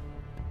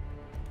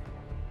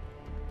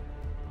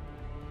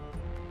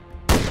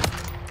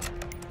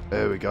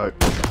 There we go.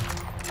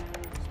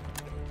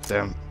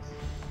 Down.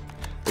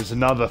 There's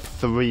another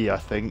 3, I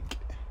think.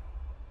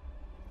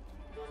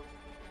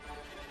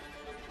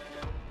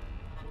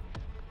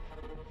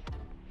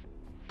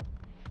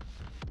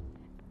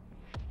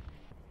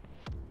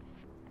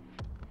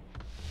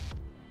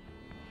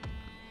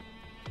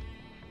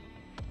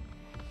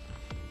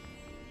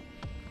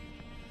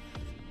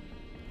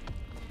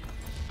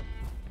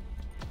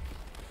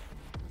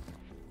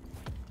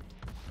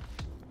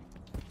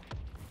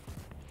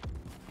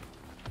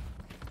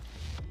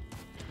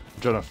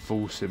 Trying to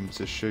force him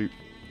to shoot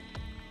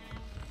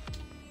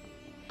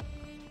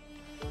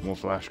more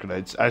flash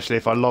grenades. Actually,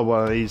 if I lob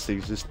one of these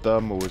things, this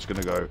thermal is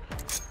going to go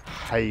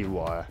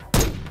haywire.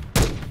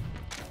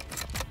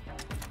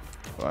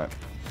 Right.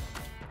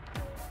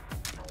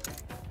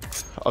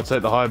 I'll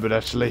take the hybrid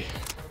actually.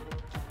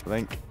 I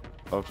think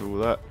after all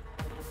that.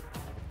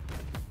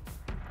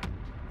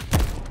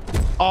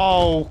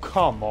 Oh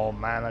come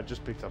on, man! I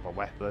just picked up a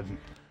weapon.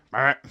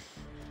 Right.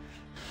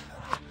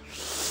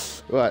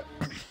 Right.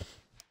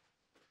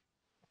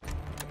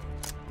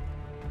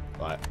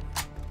 Right.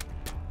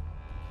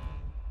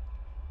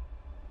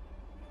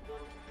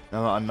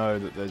 Now that I know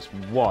that there's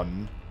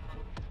one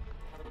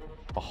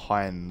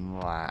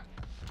behind that.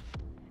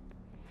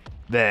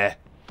 There.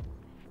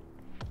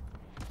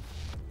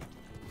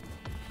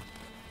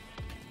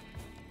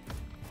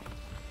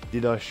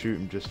 Did I shoot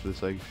him just for the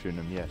sake of shooting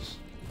him? Yes.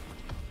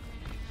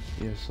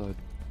 Yes, I...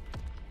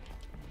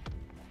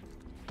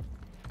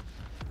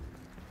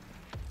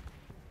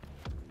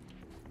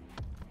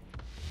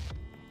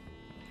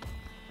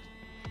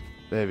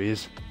 There he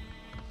is.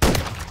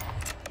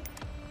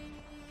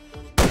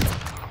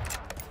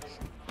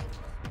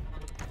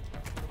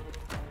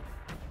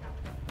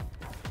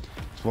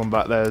 There's one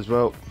back there as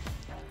well.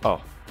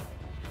 Oh.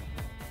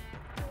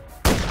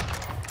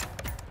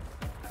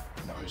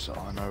 No, so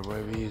I know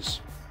where he is.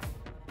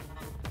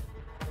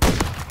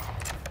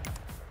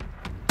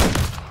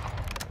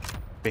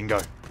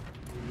 Bingo.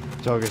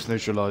 Target's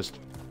neutralized.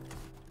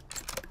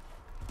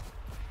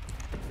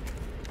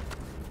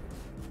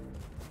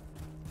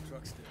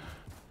 Truck's there.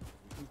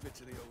 Move it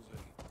to the OZ.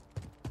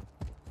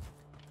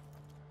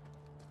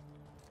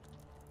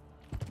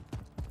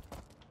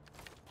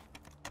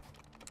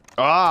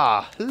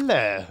 Ah,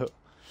 hello.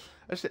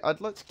 Actually, I'd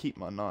like to keep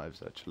my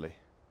knives, actually.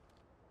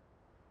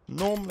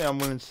 Normally I'm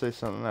willing to say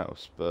something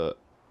else, but...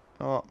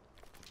 Oh.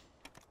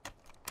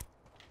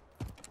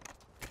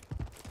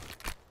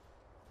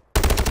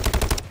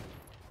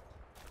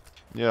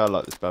 Yeah, I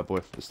like this bad boy.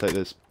 Let's take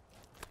this.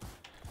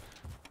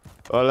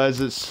 Well,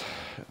 lads, it's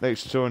an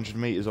extra 200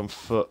 meters on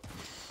foot.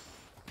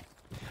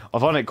 I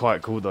find it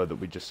quite cool, though, that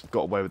we just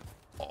got away with...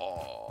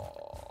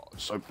 Oh,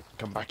 Soap,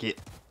 come back here.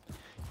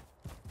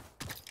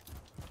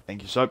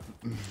 Thank you, Soap.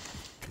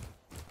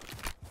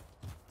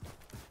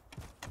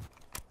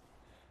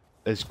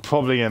 There's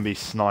probably going to be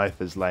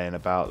snipers laying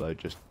about, though,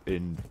 just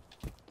in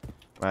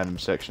random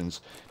sections.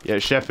 Yeah,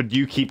 Shepard,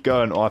 you keep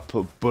going, or I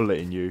put a bullet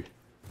in you.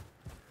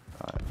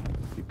 Alright,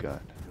 keep going.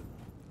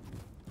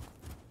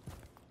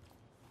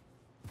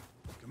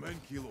 Command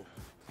Kilo.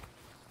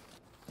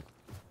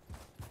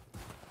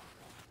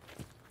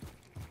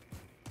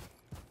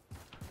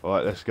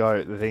 Alright, let's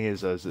go. The thing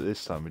is, though, is that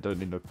this time we don't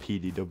need no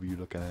PDW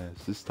looking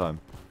ass. This time,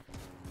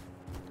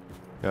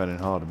 going in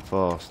hard and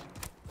fast.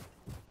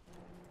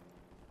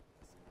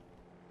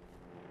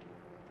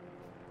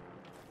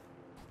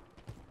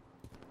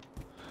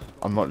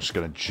 I'm not just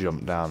going to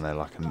jump down there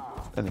like an...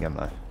 Then again,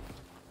 though.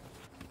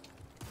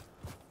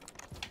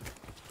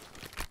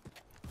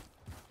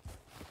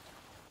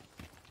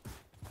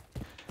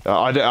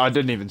 I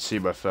didn't even see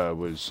where Fer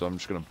was, so I'm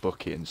just going to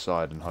book it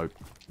inside and hope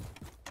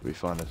we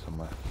find it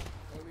somewhere.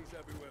 Enemies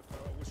everywhere,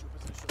 Farrell. What's your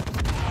position?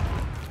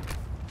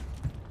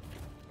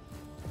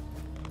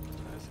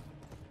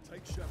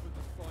 Take Shepard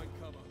to find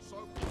cover. So,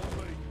 on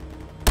me.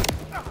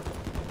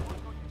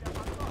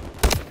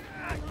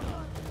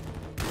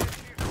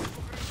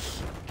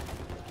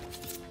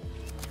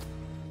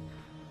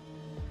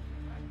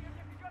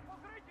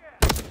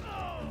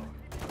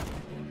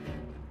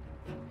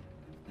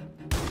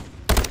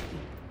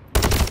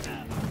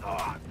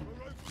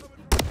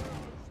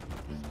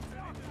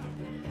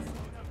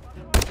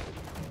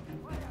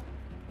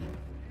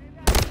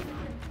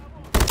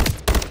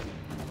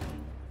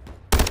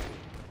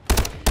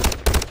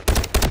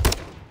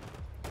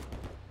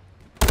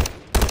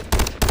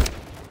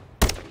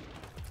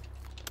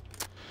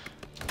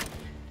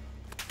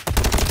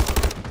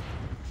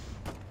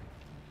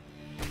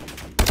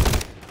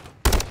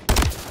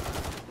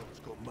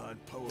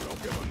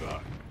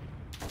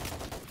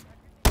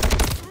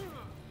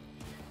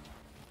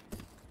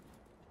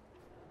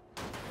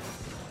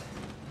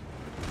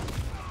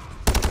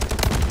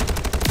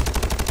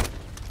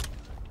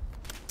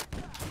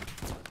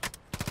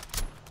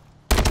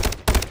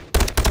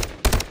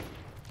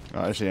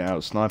 actually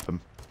out snipe him.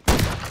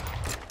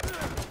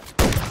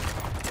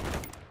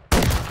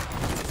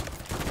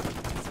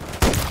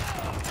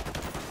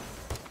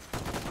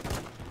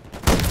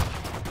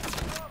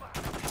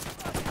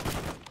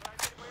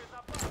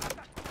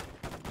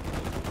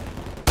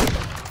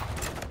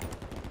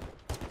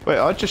 Wait,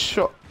 I just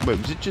shot. Wait,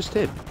 was it just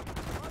him?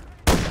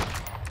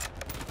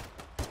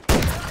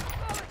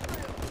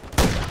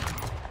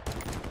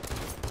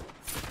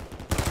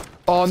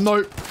 Oh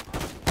no!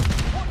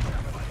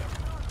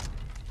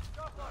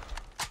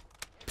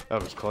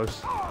 That was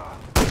close.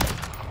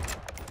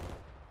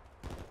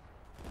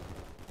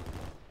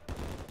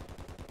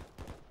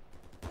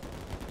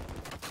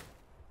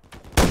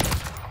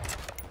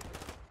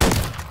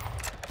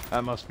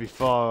 That must be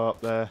far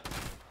up there.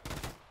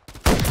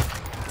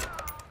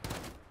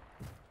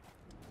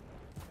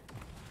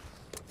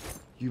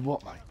 You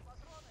what, mate?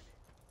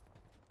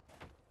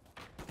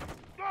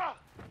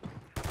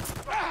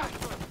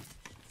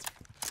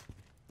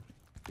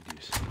 Good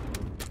use.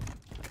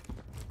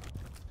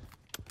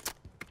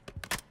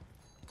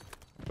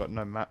 Got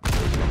no map.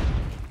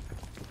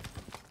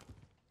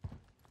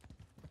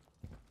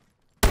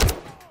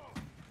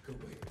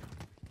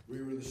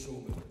 Rear of the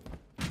sawmill.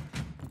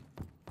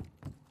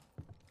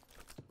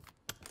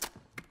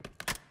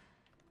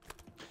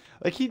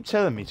 They keep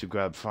telling me to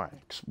grab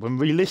Franks, when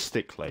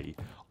realistically,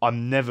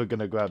 I'm never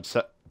gonna grab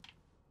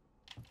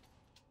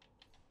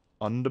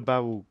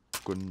underbarrel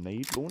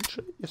grenade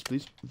launcher? Yes,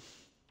 please.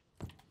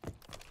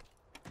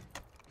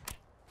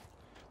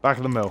 Back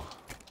of the mill.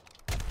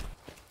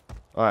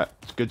 Alright,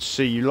 it's good to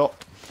see you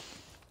lot.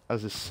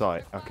 As this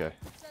site, okay.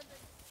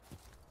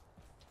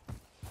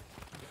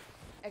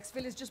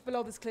 Exfil is just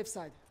below this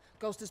cliffside.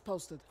 Ghost is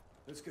posted.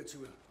 Let's get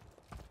to it.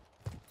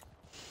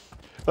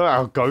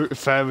 Look how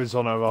Fair is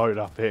on her own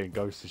up here and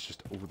Ghost is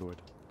just all the way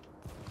down.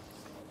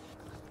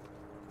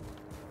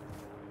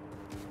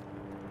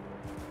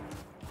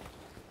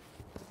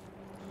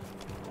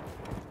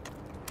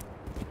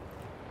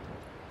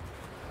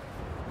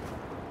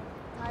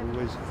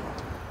 Always.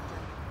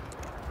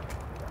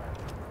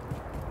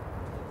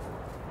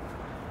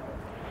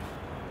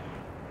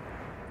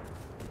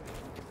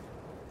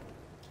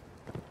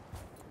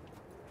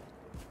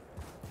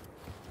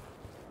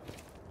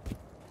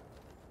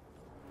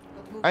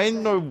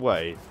 Ain't no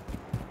way.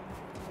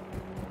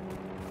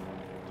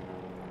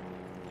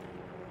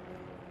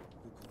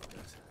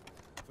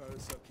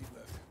 Farron's up, keep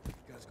left.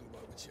 Guys go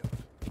right with you.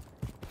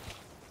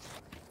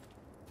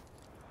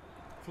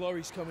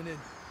 Flurry's coming in.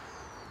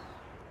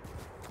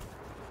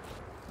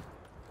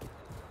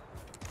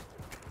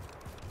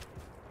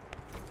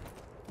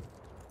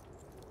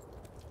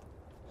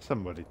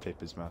 Somebody tape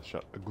his mouth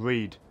shut.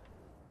 Agreed.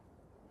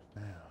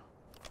 Now.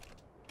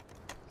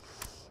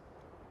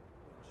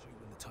 Shoot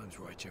when the time's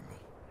right, General.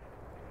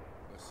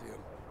 I see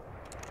him.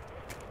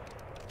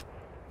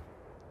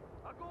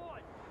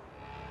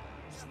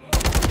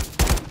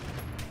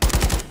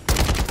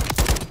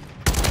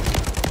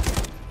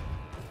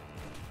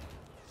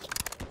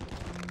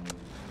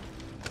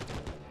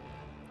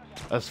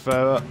 That's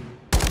fair.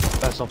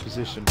 That's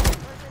opposition.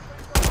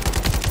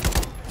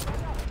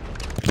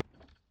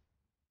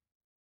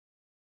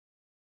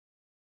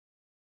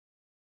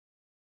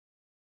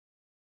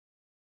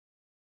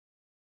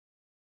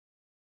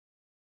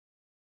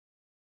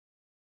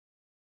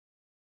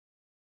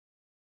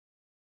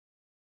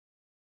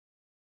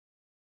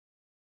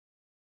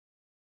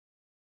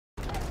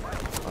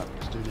 Right,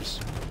 let's do this.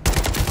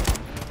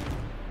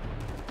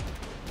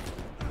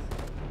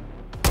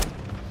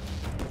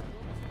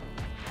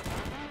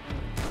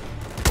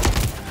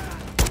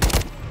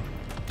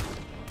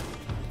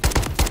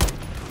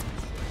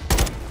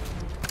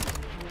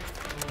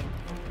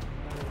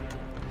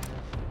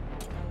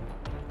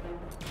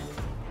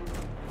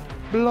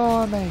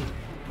 Blimey!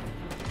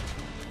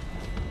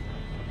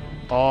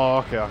 Oh,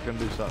 okay, I can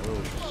do something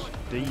real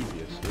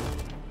devious here.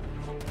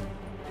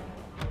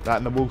 That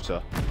in the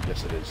water?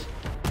 Yes, it is.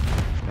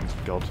 Thanks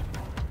God.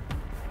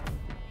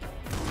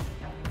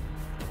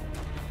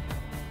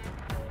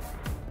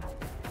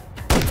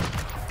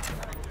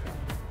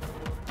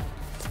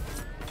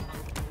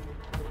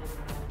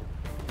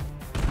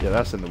 Yeah,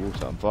 that's in the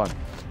water, I'm fine.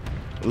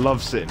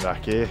 Love sitting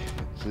back here.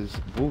 This is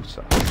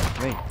water.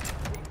 Me.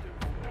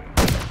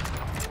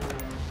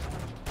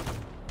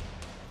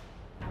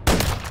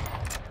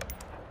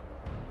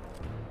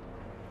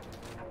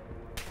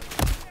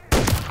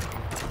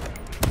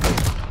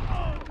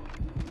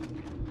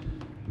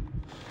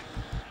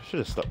 Should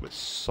have stuck with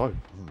soap,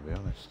 I'm gonna be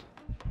honest.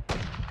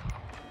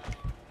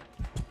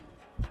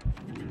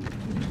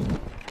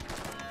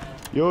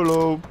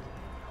 YOLO!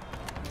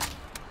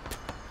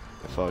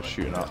 If I was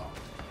shooting up.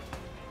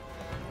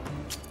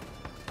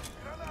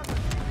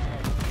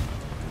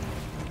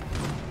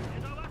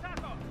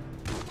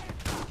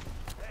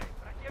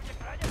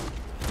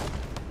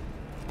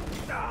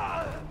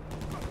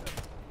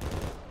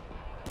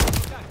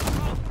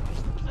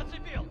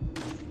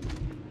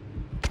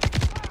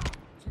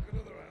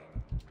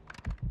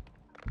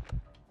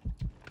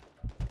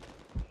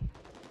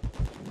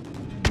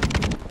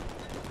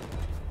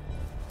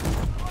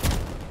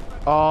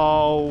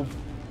 Oh.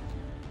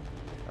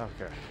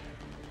 Okay.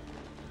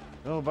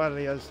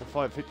 Nobody has to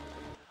fight.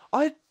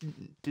 I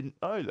didn't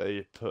know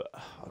they put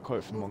a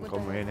quote from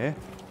Montgomery in here.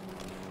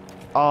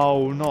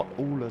 Oh, not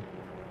all of.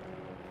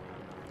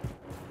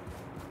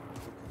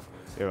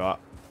 You're right.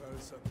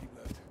 Keep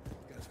left.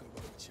 Gas go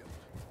by the chimney.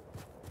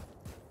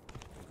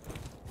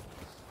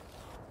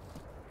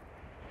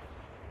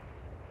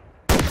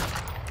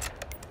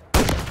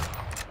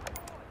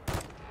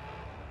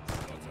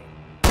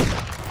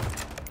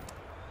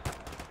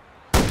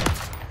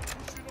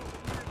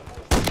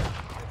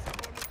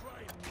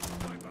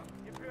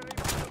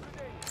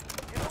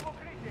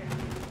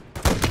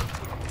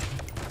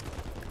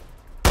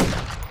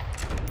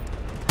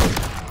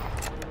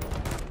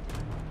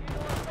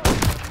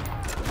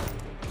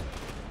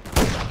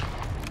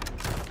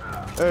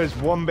 There's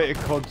one bit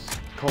of COD's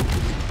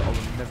confidence that I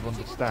will never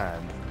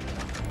understand.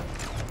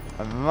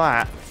 And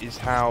that is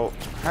how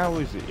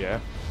is it, yeah?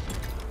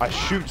 I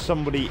shoot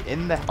somebody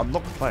in the... I'm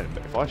not complaining,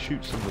 but if I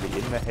shoot somebody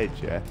in the head,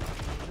 yeah?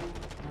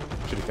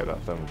 Should have kept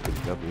that thermal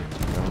PW,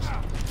 to be honest.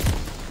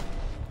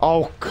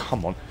 Oh,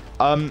 come on.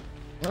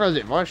 What is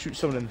it? If I shoot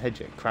someone in the head,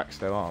 yeah, it cracks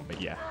their arm,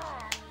 but yeah.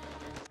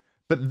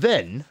 But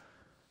then...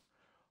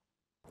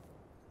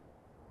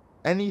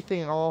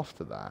 anything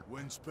after that...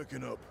 Wind's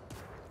picking up.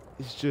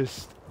 It's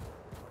just...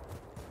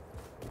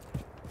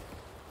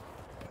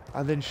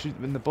 and then shoot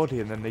them in the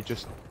body, and then they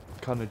just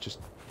kind of just...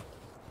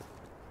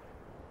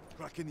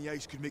 Cracking the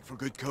ice could make for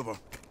good cover.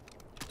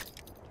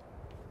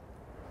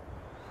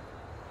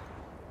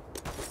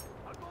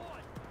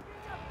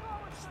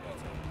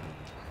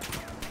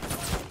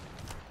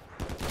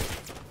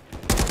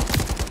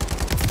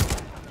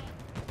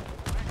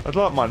 I'd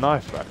like my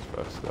knife back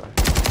first, though.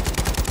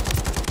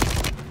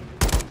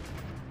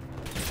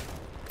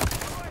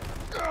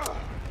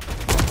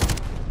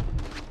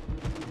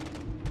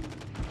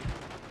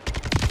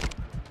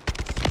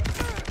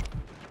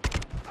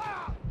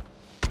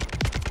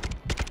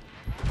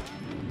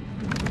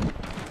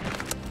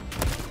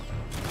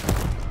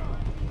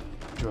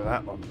 Enjoy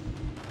that one.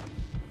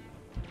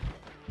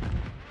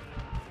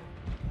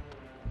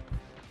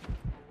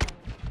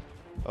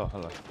 Oh,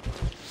 hello.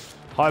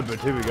 Hybrid,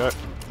 here we go.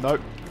 Nope.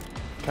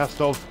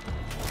 Cast off.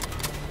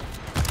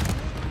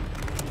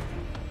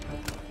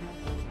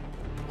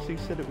 He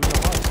said it was a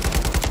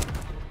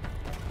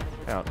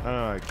hybrid.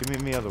 No,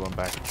 give me the other one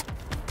back.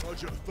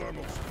 Roger,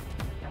 thermals.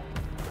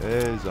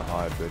 There's a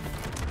hybrid.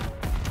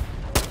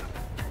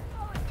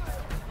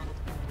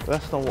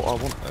 That's not what I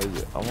want,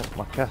 is it? I want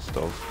my cast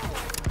off.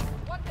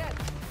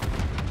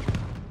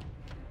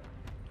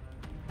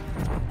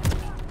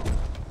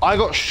 I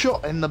got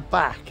shot in the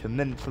back, and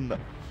then from the...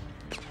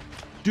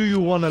 Do you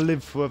want to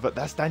live forever?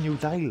 That's Daniel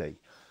Daly.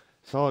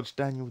 Sarge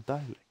Daniel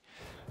Daly.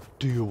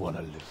 Do you want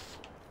to live?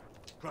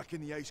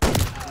 Cracking the ice could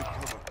make for good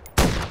cover.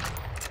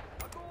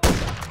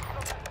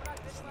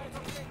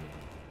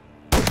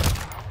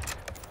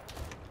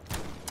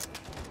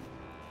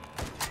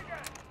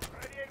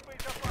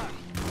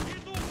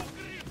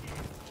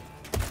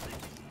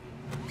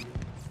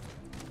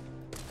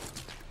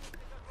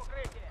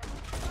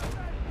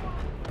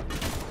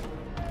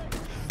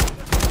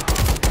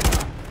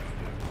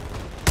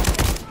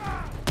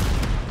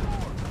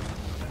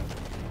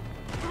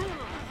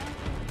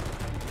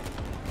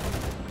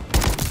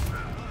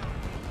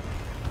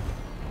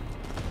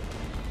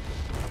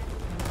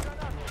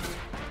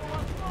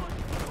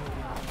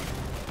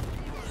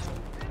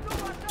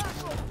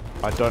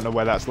 I don't know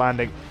where that's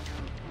landing.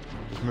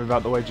 Just move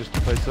out the way just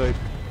to play safe.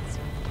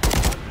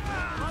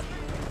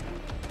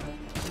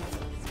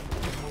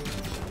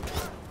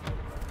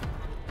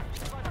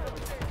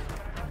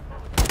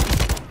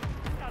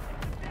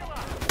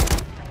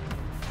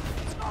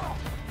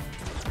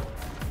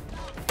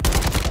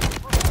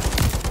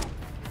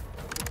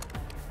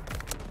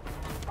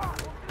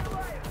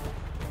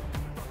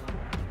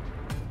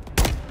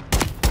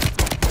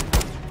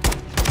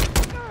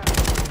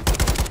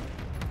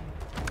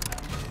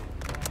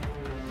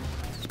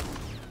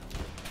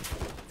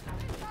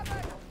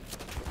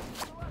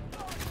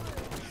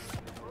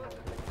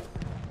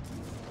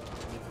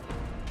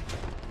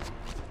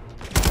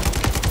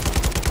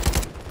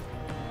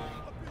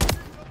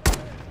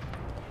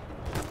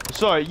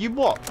 Sorry, you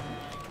what?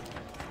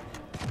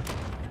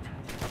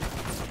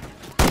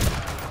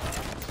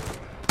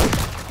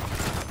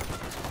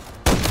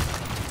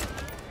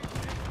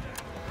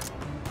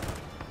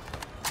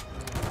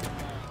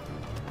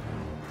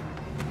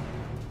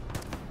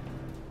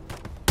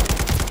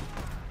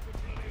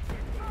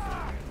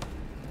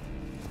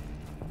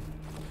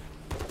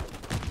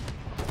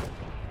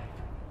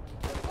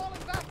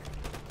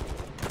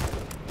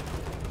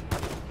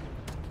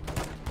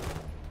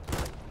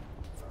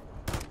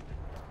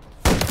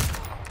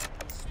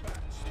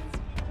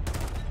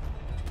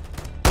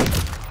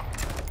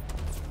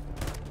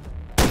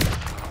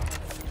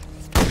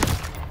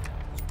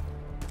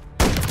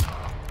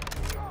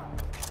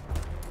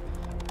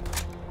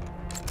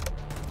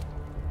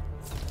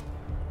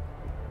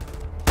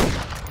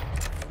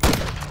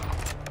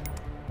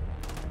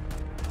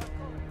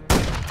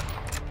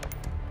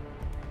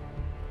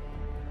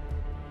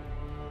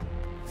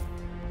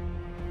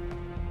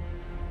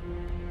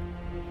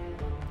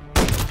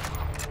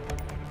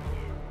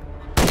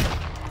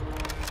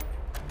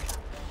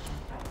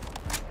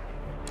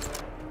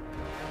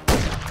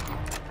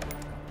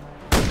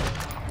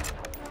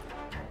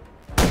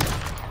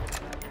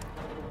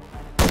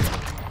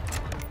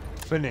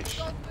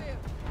 finish.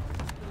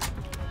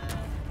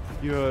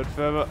 You heard,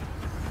 further.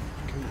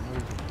 Keep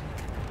moving.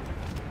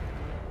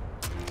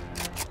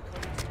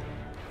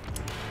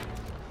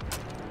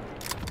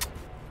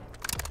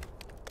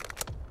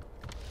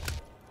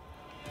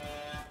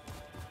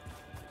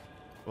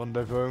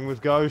 Rendezvousing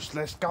with Ghost.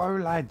 Let's go,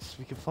 lads.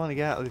 We can finally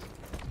get out of this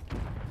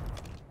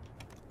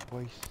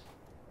place.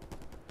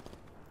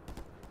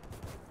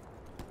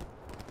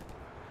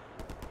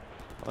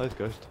 Oh, there's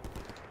Ghost.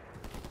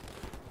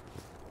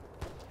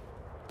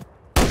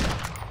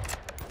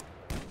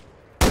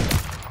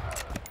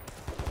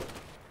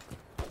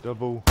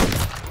 Double.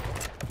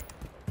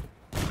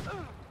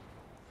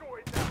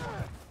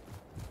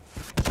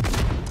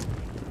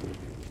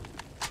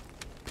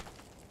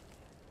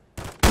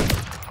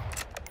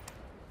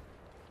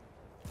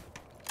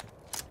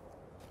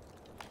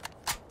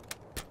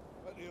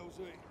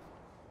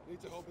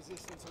 Need to hold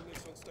resistance on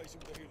this one station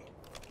with the helo.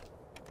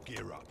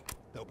 Gear up.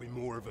 There'll be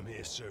more of them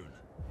here soon.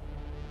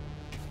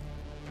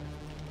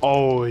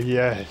 Oh,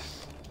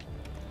 yes.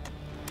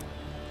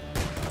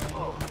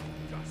 Oh,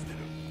 dusted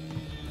them.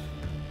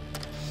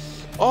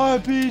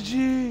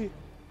 RPG!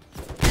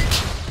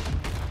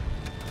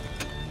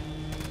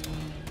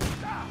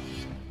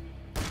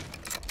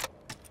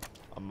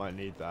 I might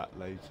need that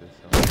later. So.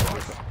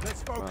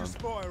 Let's focus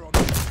fire on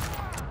them.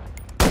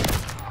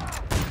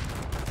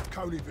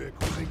 COD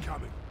vehicles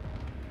incoming.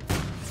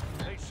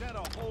 They sent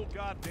a whole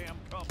goddamn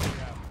company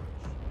after us.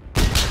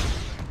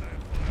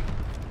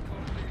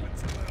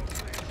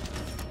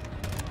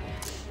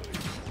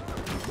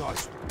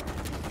 Nice.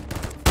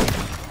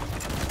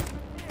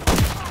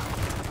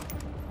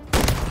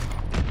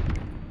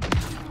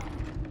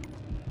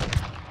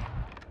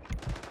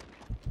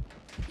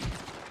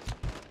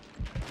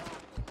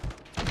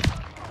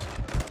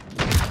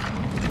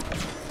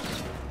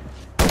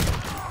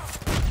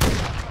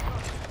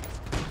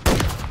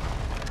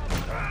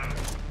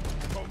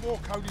 More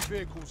COD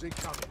vehicles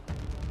incoming.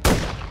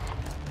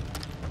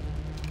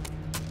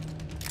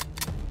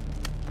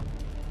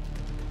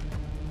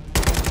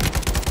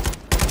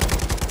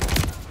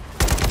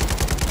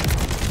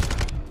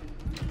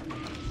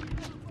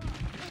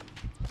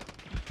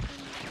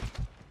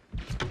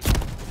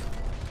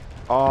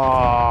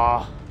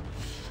 Ah,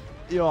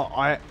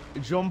 yeah,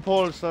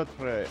 Jean-Paul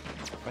Sartre.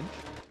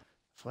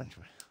 French.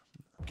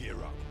 Gear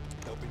up.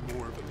 There'll be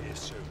more of them here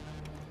soon.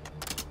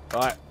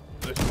 Right,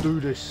 let's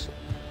do this.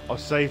 I'll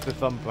save the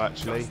thumper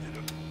actually.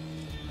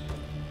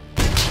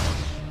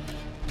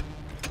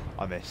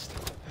 I missed.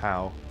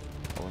 How?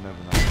 I'll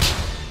never know.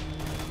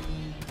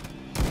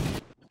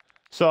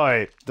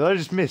 Sorry, did I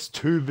just miss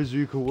 2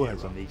 bazooka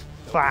words on these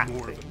fat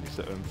things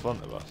that are in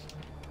front of us?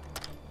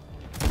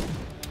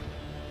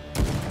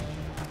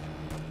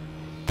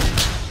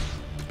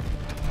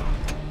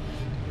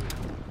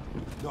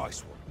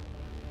 Nice one.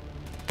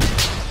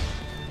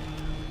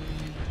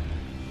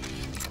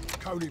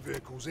 COD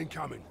vehicles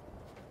incoming.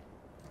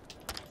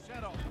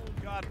 Sent a whole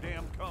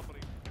goddamn company.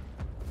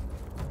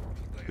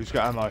 Who's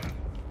got ammo? Can't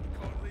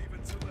leave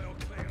until they are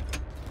clear.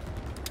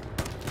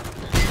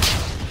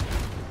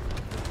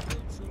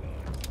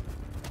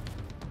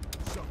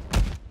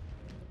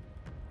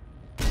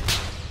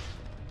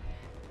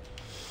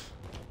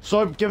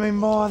 Soap, give me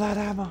more of that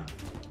ammo.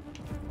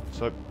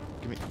 Soap,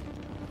 give me.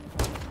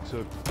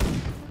 Soap.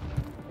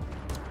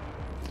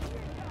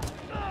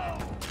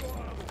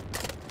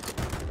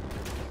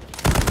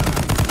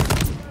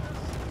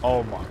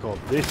 Oh my god,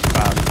 this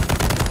fan.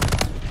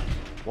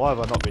 Why have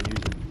I not been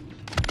using it?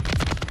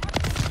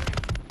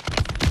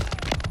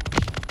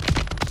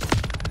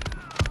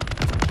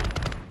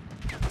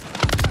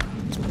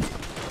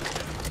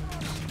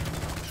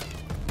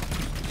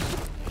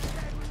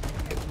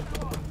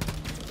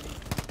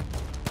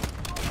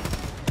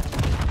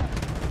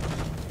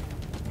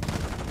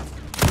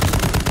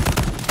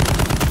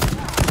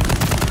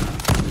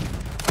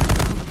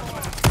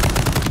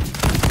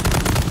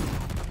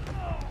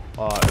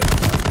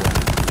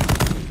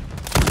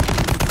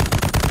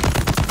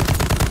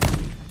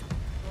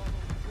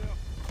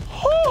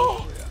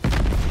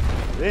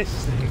 This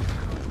thing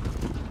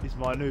is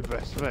my new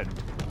best friend.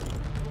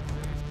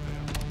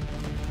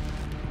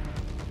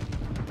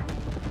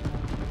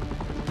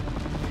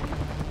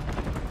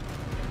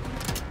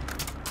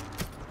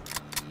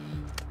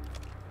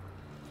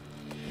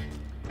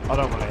 I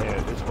don't want to hear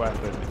it. This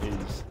weapon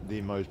is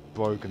the most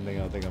broken thing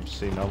I think I've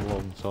seen in a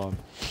long time.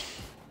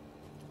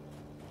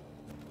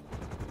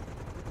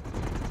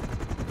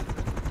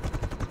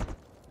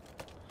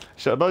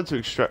 So I'd like to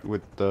extract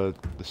with the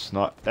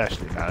snipe.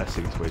 Actually, nah, that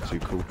thing's way too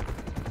cool.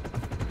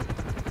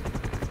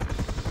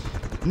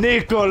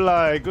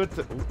 Nikolai, good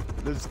to,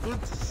 it's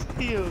good to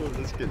see you.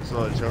 Let's get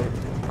inside, shall we?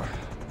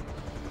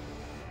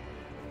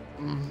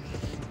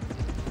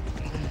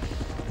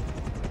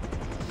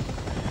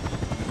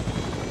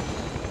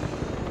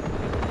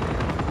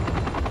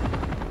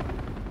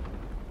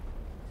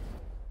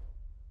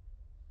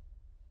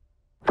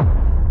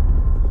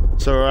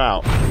 So we're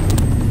out.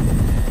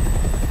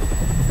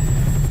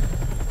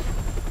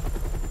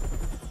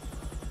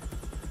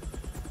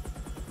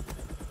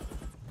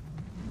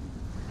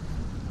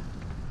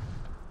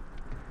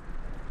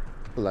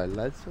 Hello,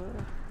 lads.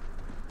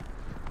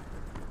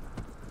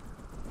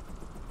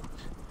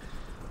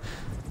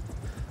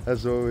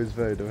 As always,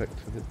 very direct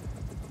with it.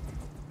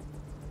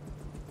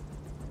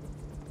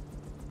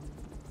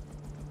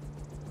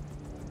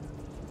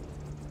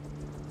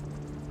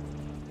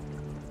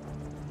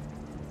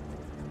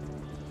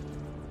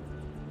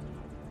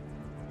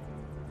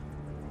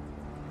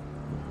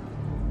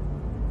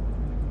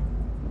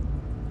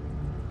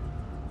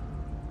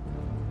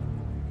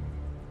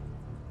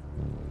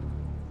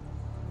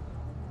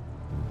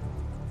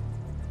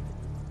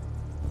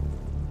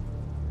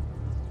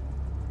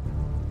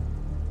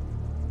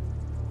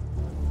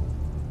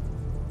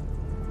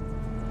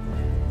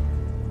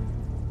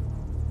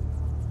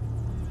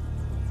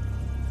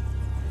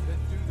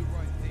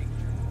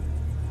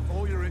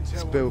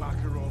 Spill.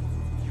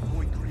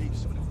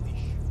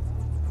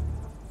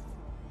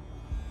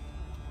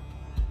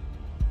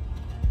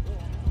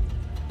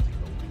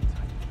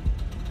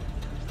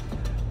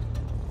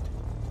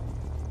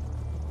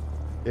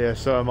 Yeah,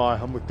 so am I.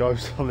 I'm with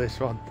Ghost on this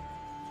one.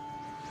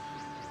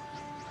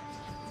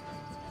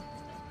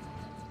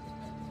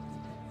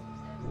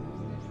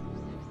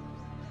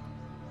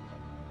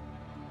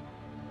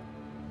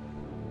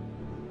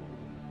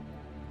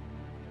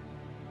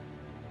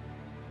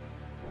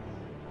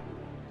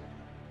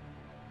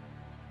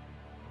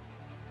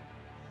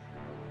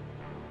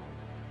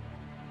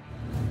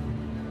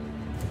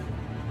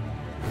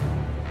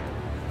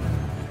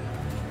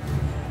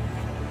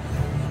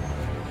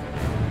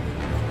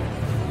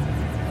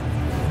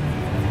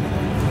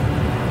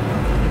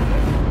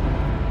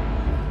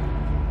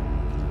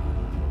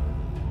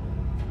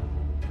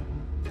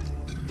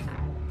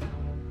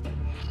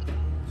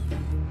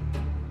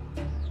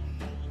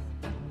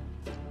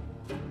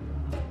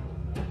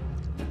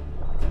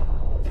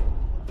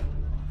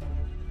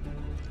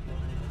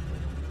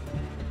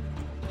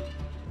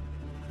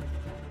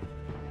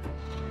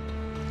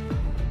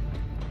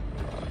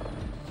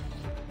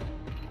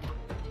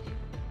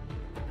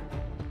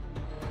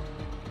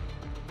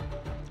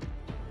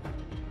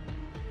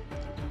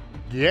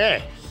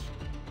 Yes!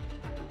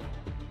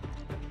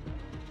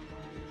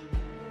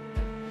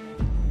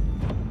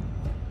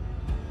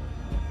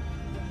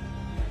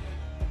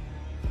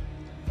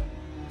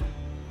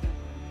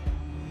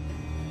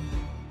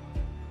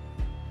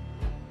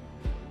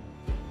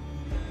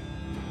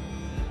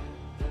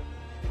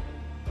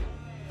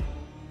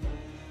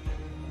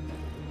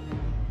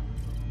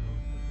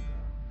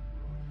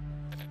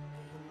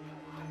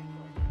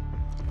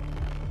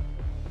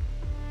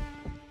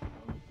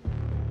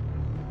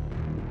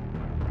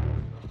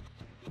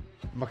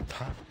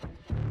 Maktab.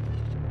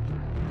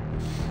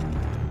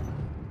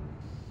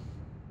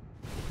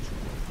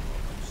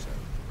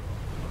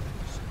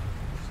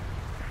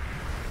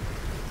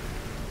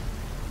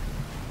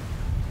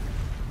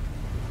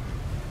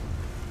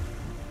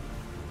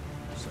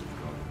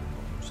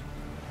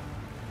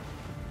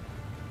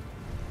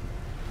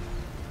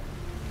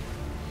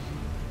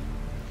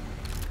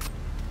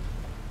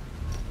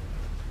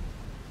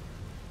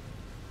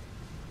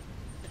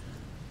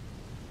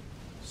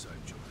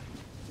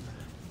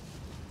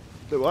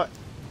 Do what?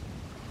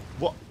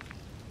 What?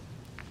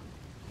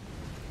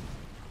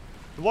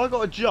 Do I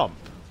got to jump?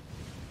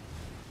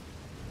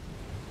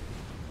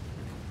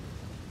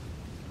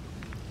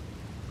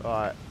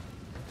 Alright.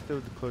 Let's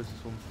do the closest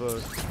one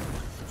first.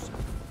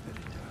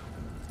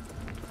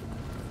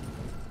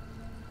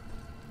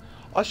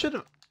 I should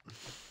have...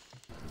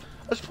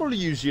 I should probably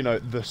use, you know,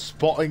 the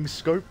spotting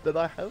scope that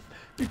I have.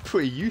 It'd be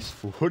pretty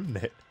useful, wouldn't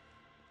it?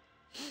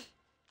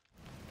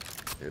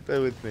 Yeah,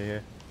 bear with me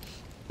here.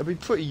 It'd be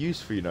pretty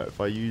useful, you know,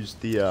 if I used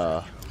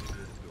the,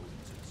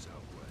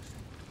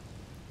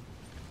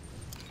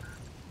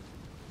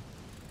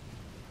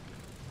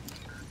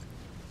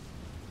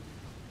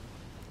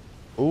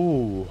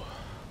 Ooh.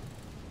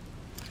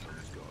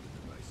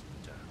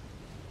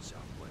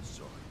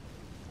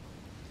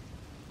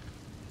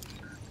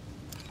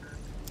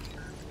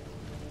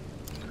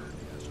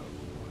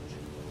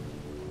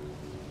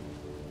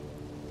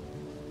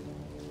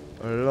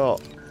 A lot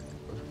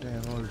of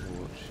damn Overwatch.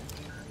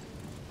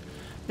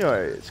 You know,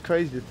 it's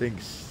crazy to think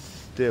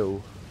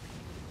still.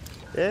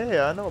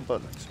 Yeah, I know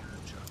about that.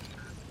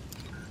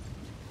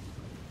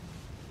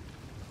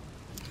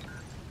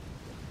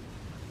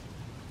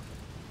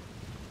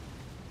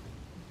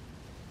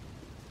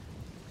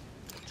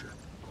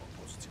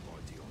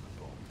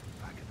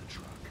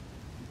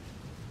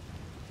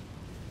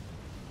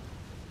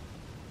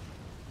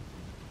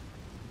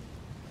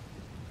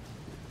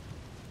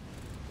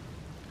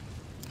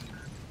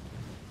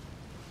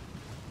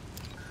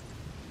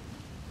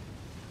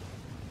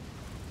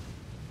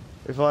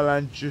 If I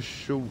land just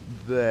short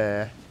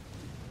there.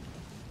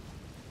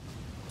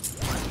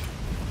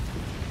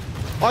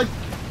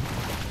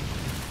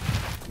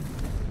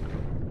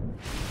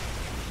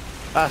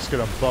 That's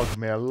gonna bug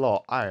me a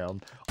lot. Hang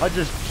on. I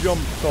just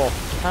jumped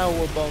off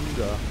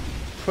Cowabunga,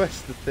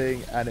 pressed the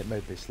thing, and it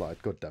made me slide.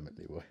 God damn it,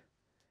 Leroy.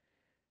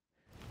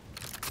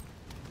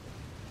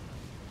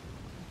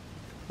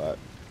 Right.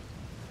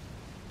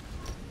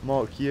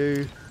 Mark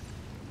you.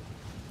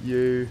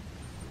 You.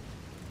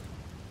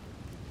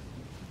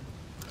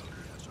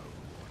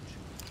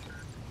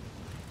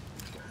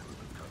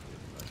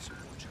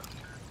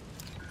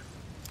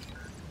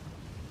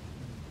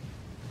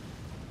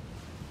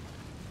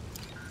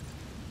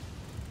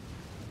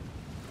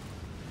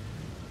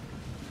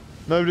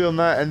 Nobody on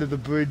that end of the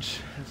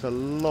bridge. There's a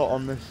lot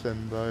on this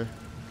end though.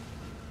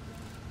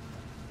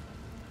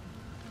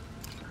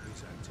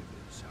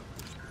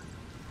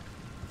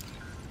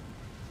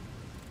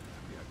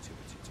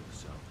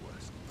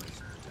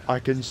 I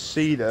can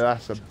see that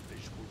that's a...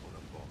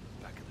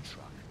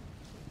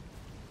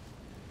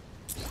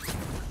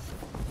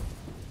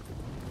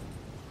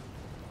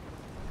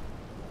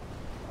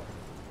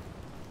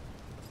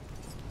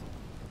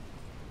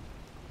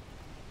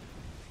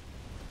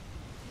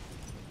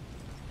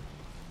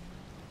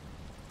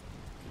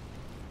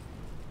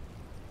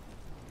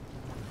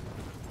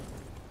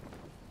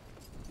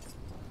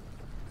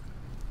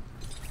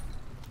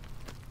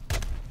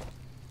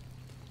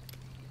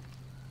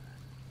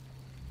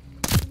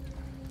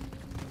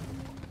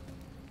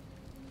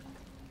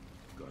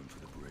 Going for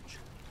the bridge.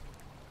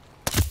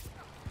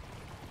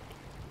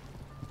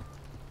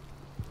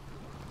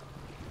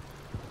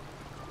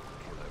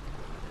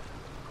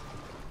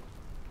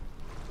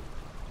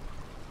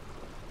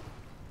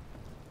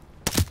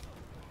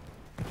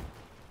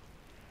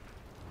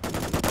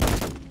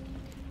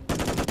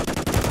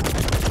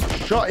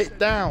 Shut it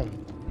down!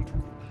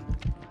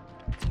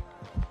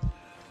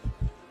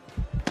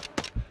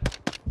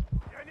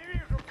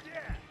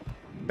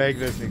 Beg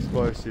there's an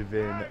explosive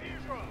in.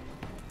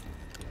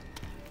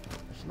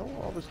 It's not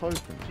what I was hoping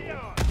for.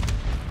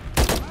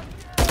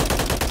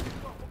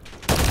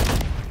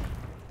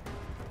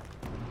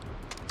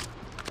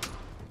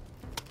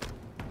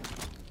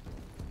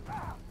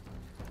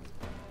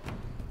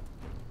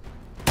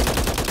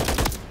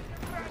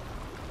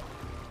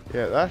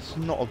 Yeah, that's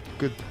not a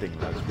good thing,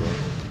 lads, bro.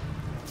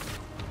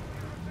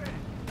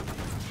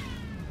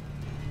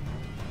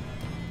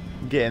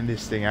 I'm getting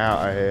this thing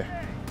out of here.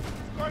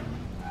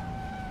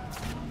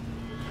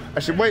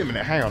 Actually, wait a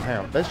minute, hang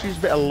on. Let's use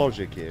a bit of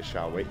logic here,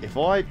 shall we? If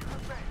I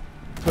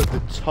put the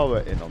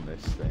turret in on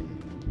this thing...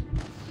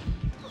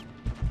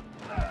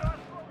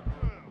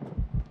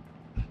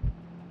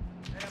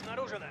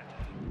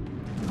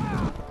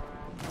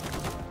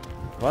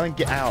 If I don't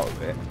get out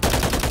of it...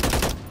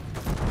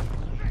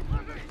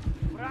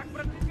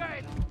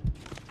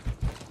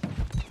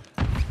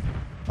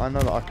 I know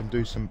that I can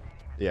do some...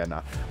 Yeah,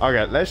 no.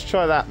 Okay, let's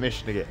try that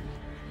mission again.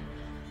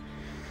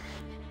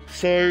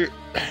 So...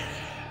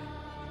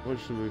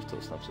 Watch the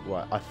rooftop snaps.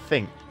 Right, I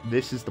think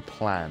this is the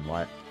plan,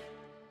 right?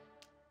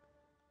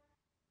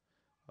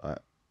 Right,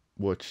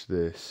 watch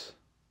this.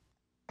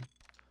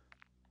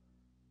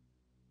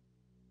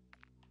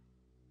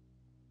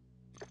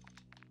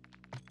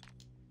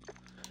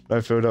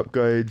 No field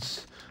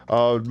upgrades.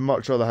 I would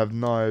much rather have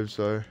knives,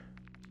 though.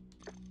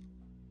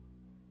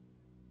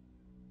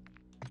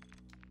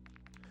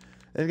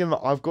 And again,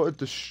 I've got to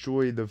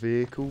destroy the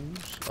vehicles.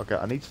 Okay,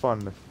 I need to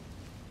find the...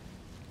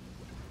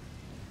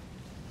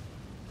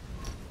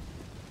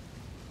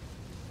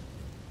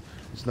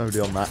 There's nobody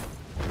on that.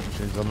 Which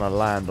means I'm gonna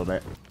land on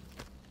it.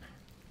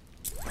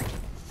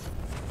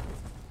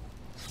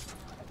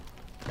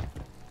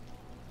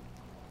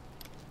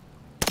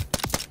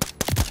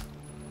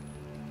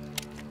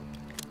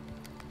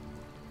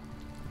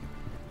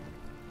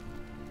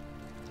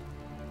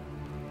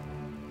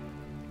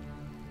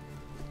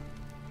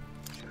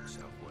 Check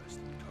southwest.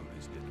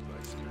 Cody's near the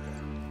base.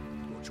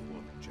 Roger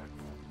one, Jack.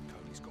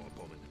 Cody's got a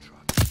bomb in the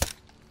truck.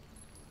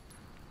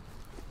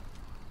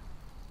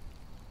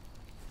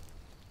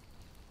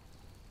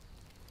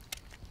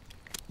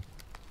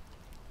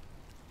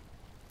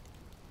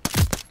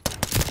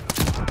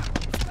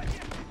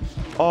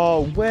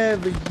 Oh, where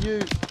are you?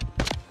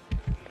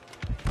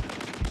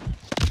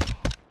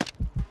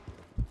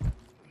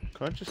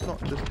 Can I just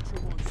not just...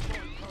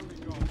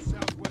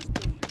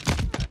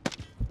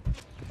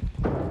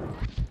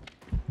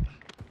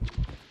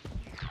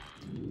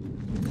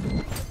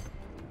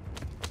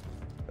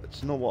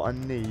 That's not what I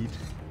need.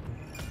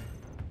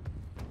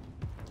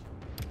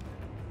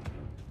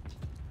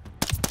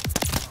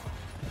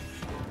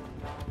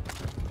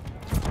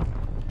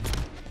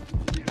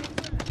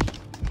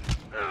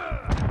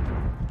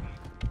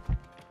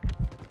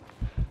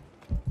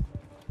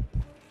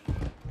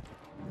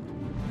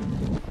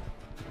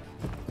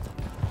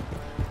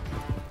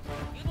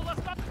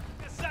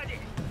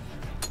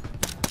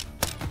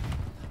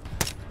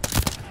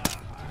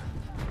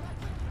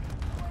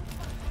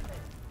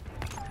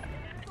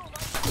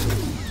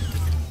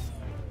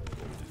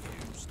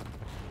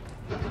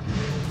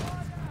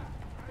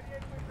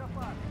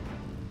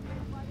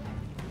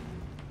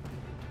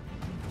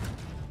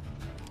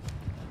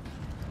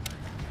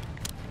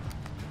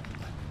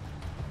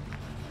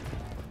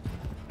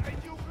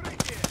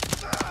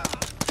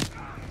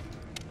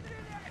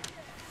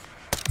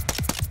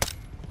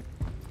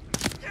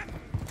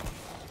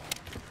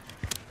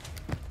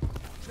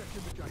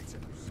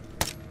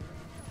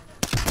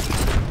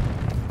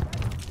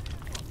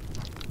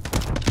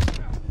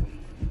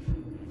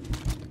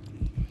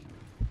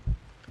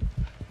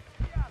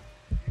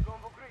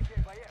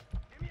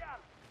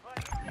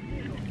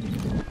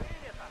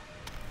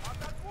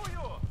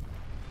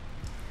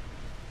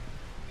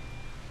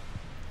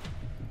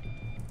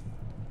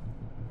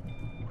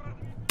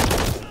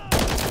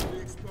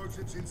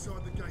 It's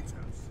inside the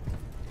gatehouse.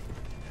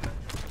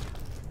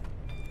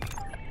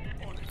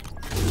 On it.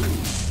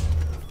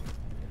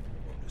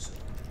 Listen,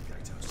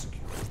 gatehouse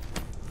secure.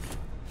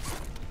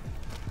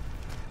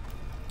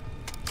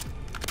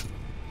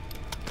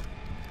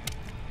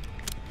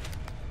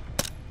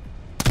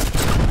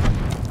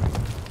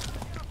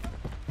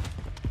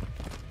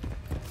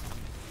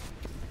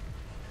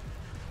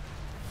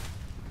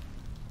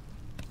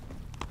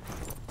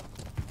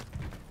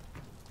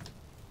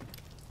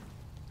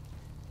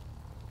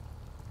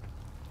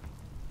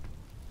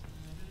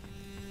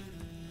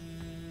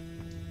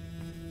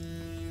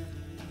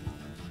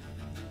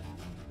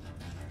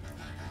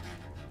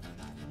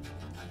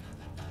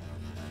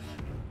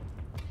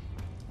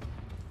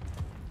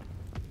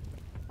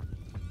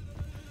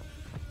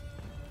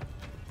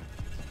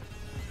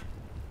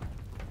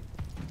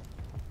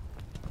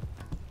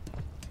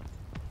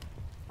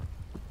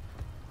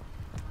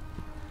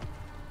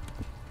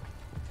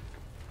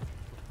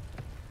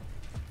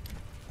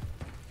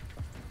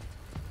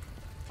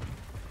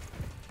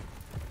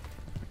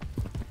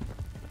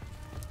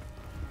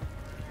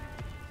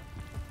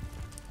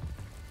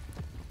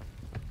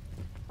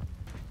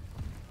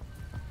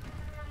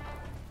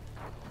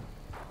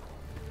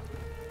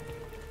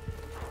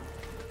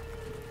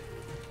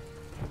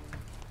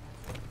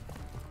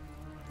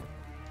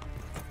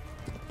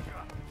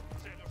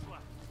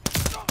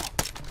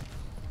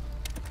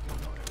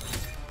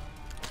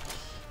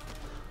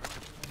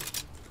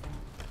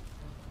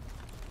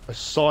 A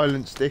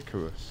silenced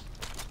Icarus.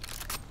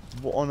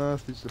 What on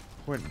earth is the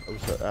point?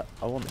 Also,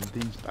 I want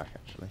these back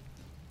actually.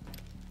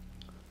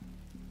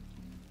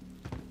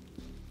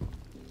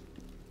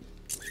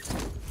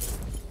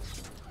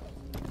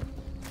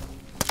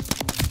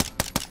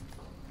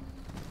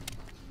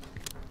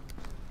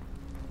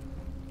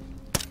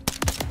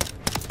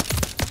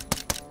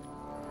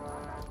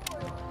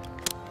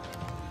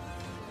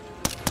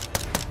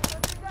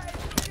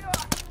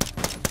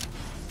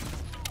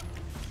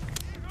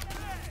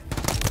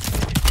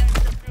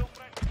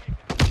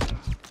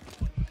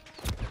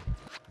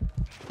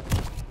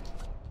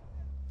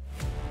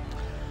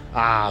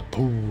 Ah,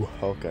 poo.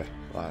 Okay,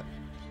 right.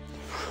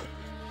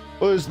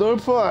 Oh, there's no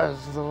prize.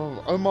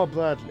 Omar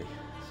Bradley.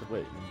 So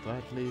wait,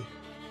 Bradley.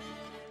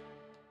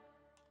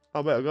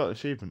 Oh wait, I got an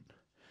achievement.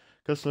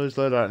 Customize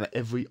loadout in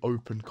every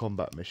open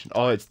combat mission.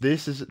 Oh, it's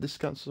this. Is it this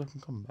counts as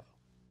open combat?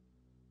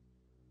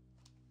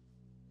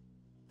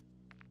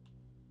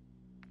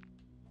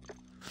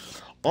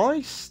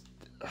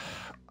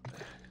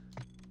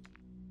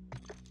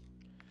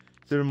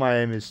 Considering my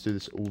aim is to do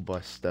this all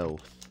by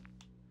stealth.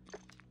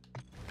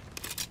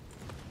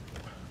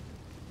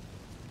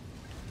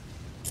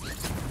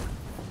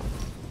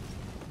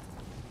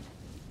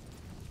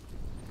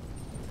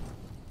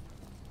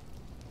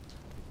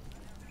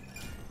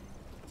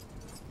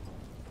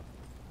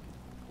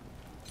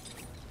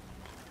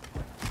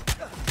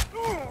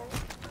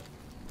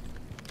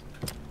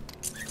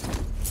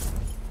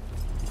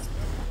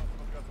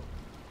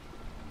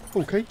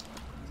 Okay.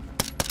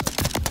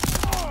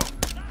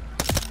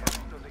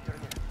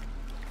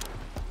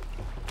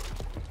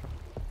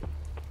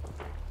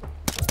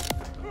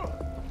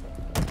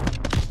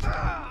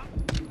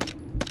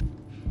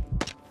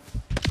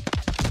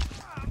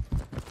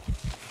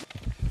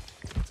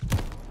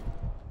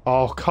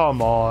 Oh,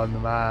 come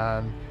on,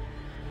 man.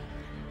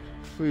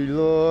 Free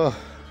law.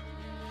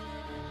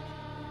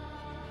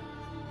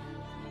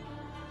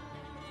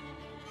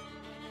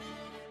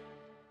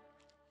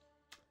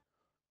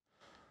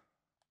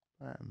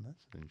 Man,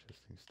 that's an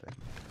interesting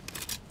statement.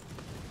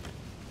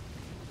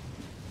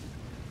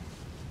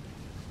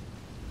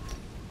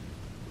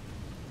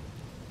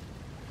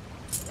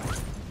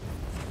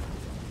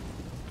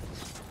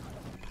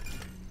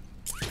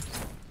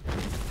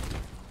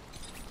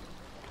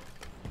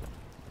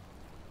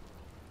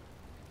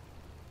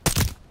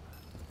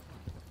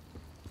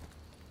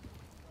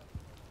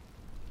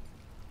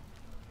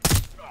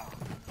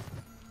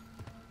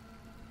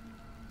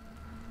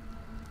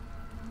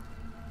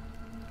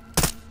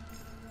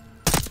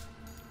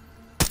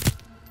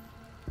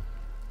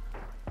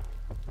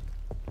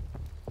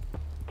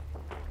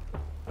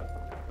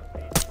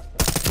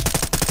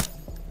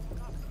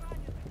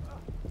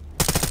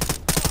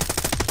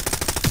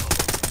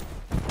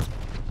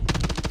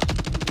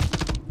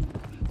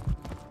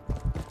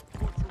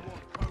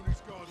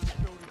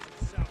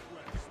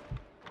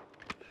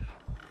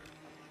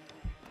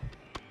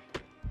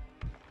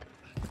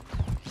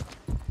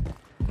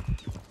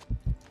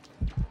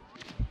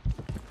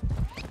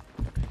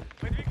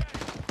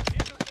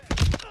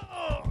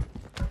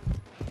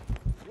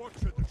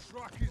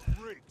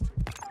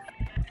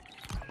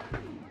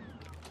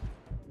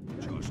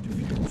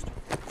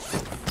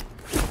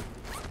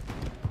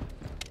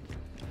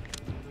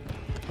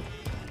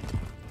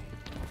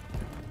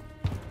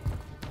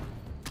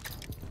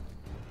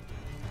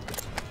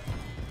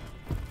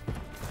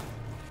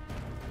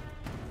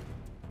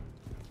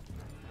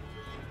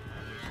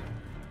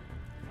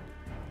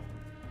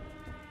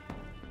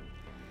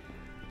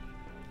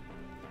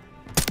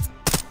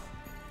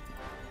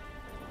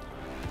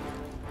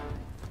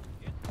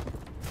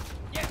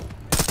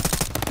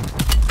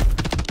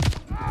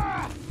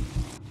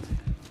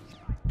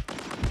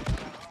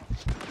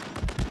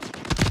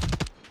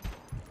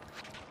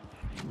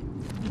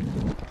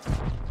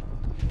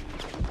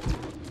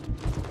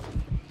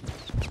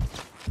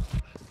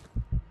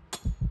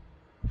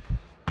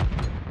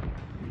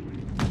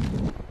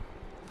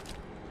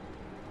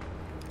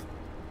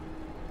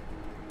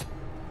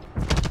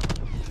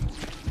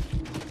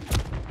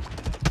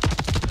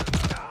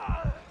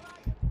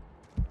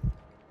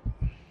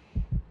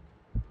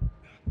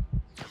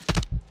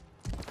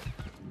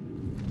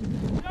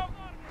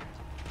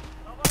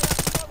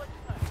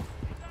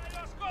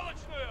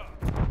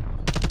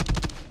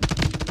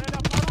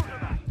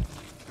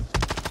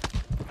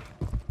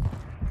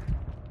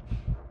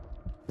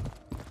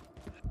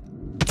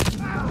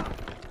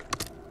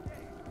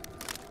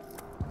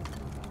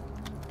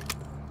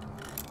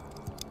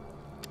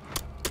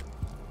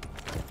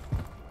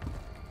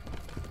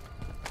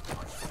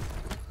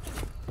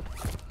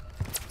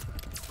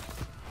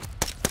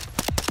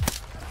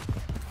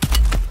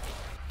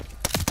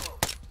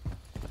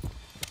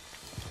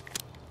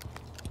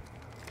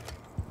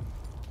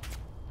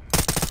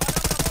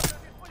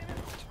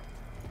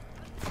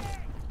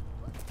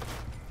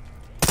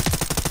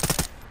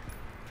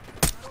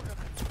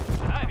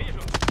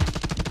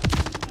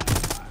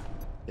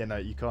 Yeah, no,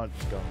 you can't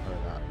just go and play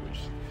that, which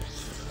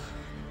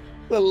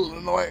a little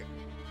annoying.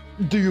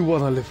 Do you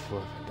want to live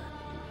forever, Daniel?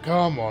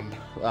 Come on.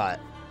 Right.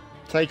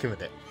 Take a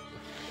minute.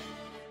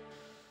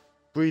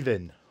 Breathe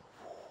in.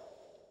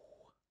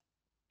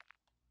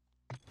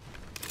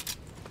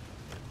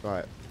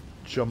 Right.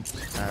 Jump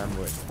and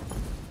we're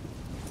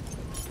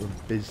in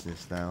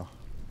business now.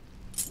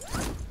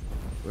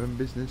 We're in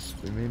business.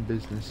 We mean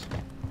business.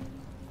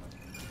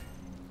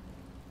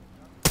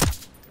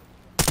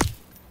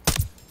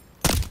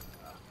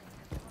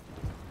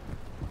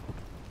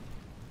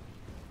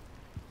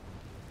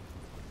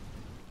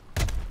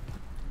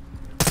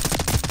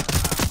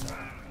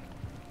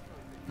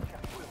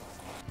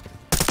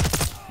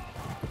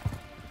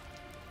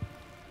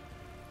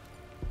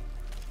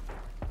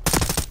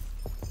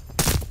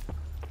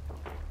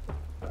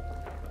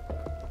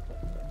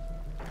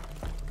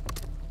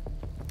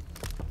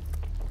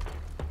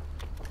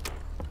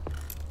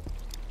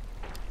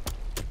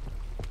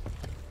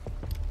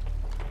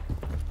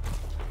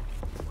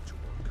 Roger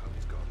 1,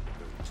 Cody's guarding the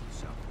building to the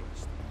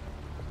southwest.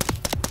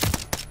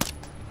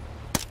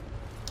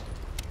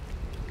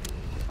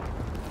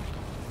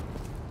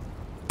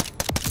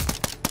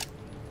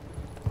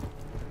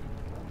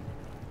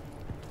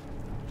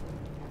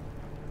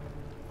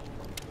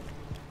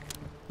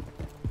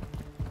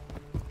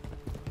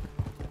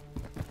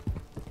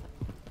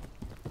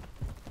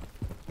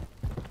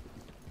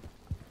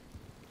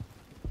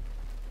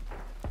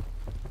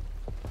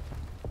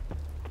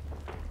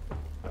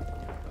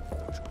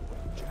 Roger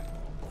 1, Jack.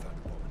 Found a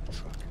bomb in the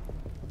truck.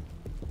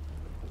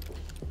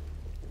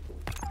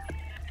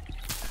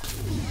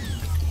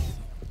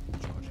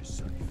 Charge is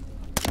safe.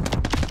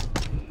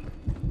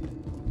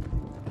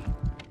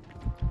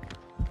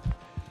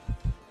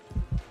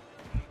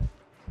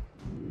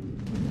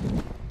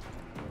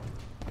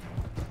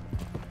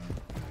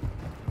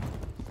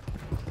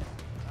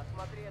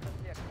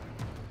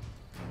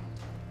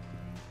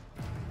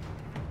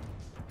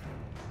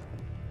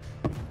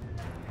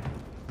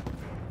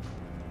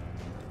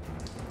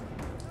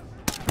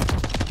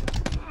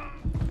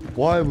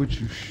 Why would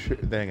you shoot?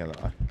 Hang on,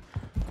 I'm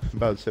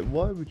about to say,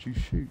 why would you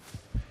shoot?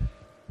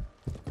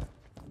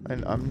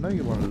 And I know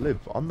you want to live.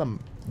 I'm the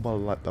well,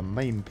 like the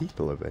main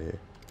people over here.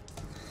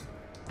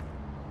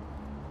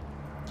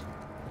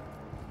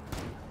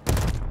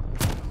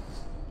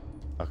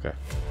 Okay,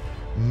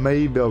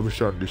 maybe I was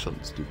trying to do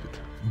something stupid,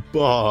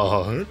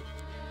 but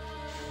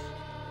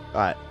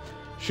alright,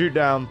 shoot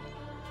down,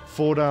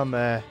 fall down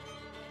there.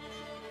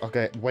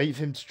 Okay, wait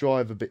for him to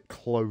drive a bit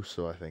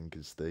closer. I think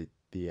is the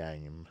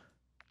aim.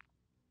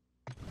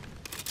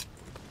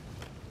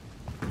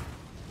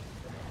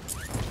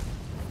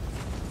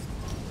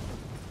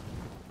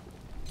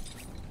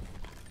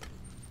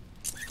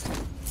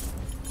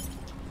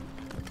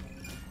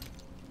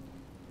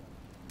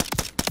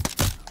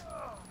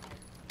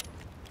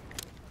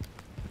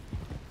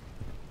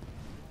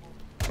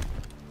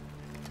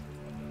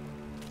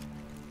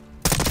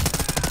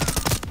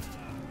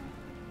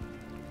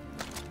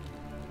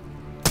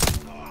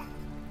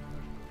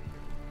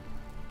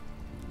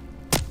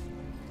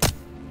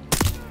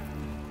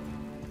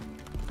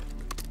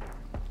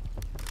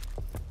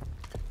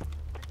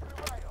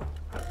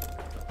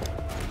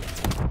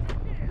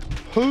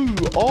 Who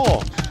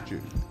asked you?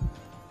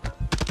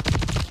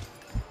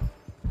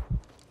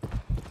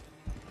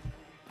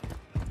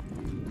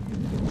 Building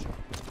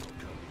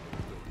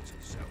to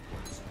the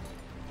southwest.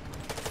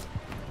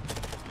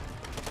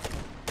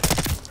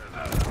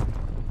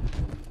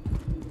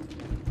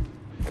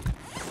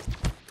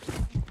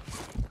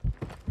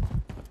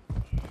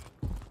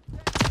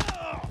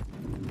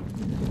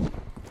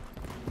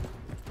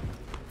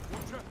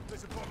 Roger,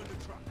 there's a bomb in the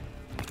truck.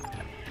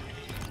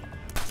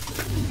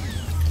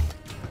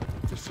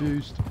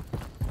 Diffused.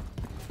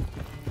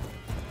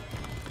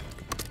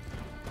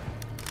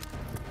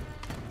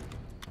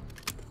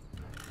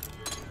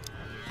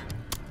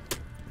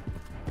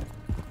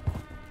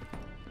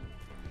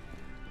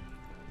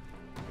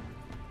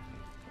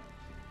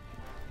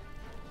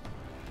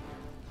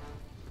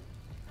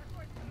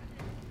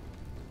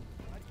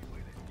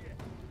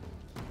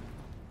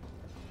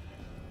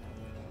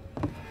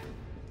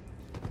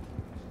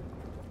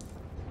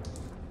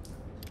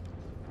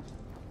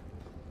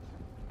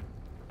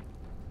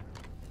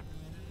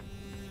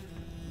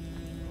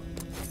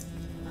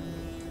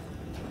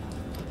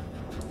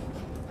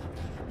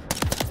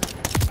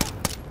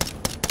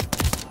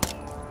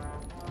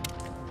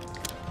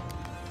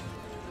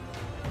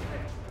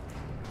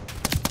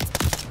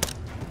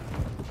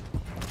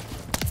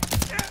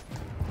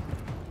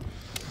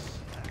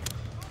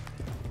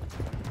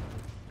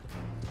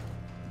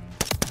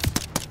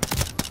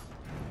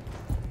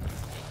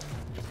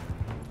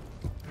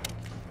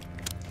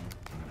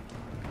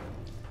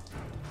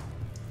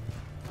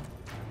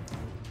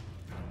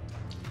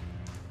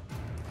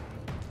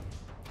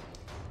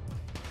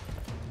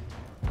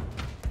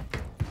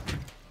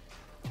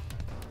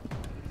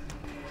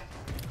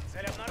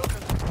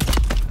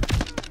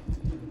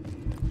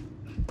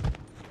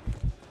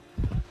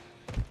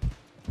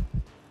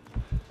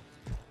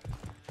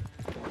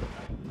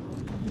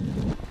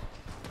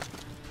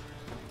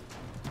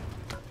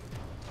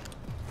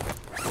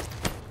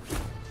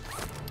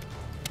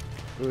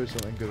 There is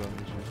something good on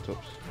these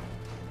rooftops.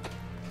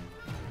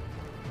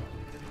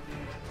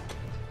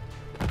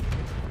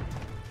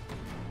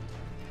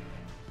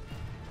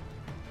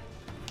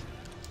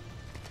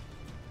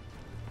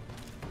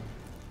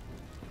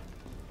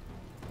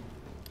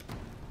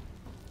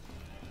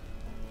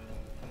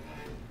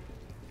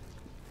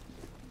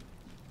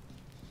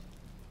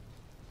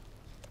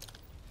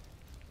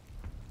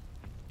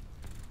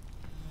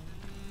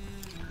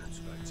 Lots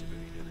of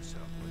activity near the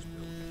southwest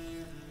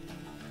building.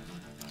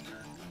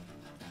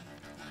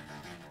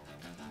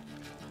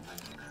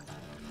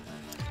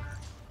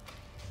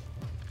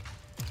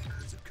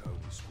 There's a COD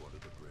squad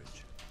at the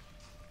bridge.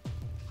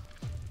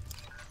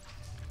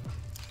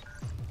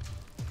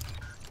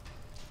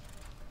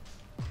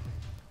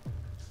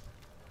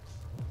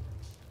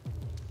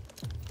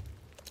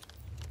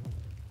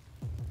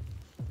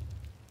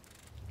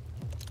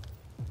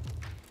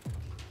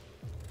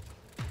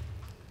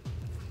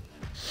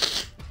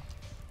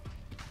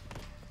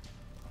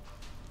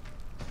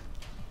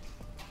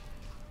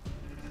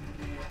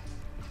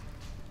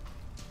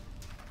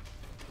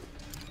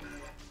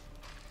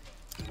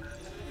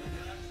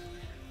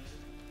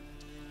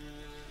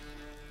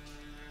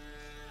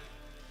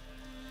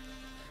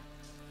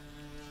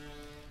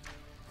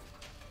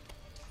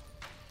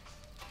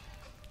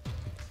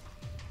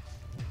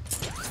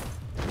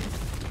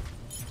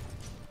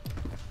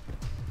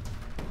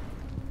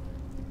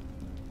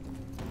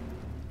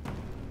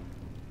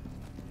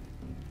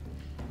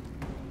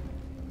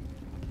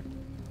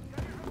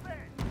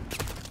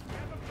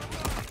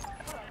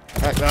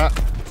 Like that.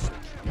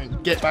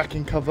 And get back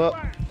in cover.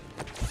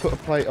 Put a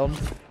plate on.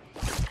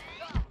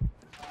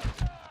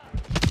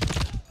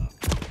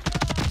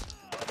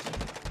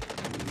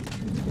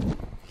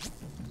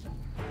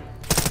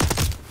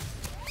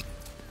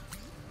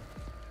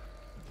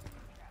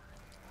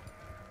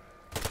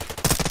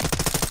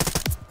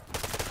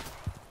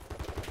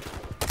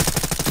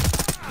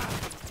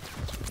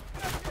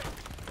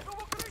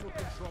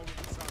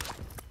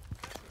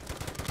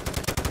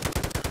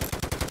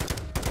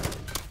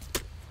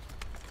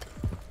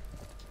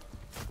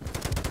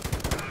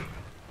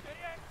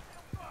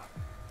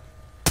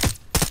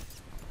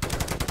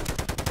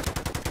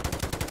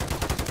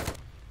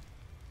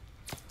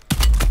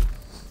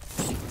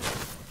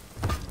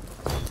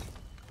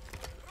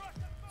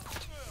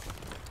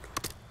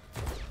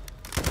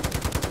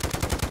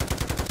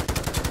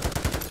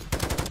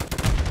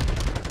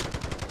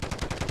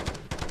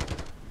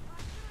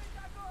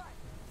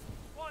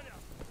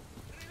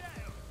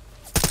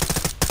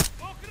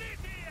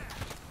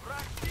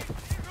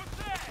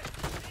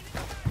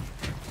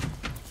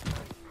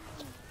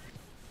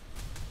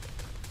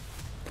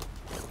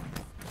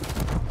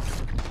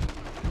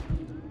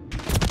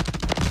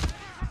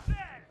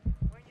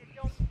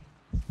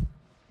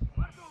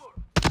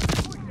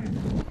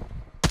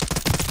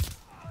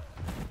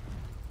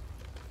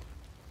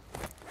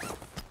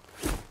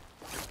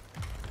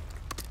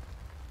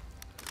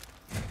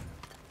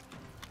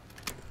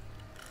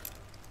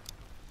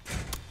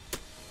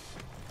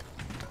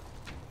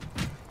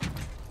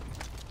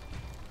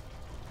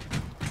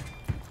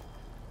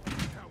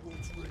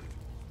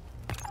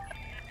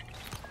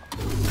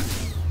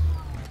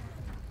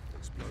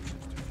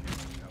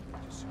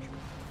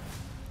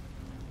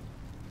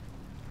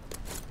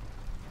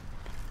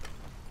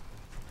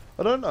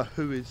 I don't know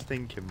who is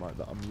thinking like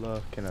that I'm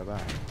lurking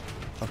about.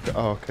 Okay,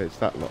 oh, okay, it's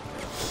that lot.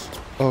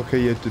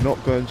 Okay, yeah, do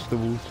not go into the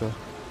water.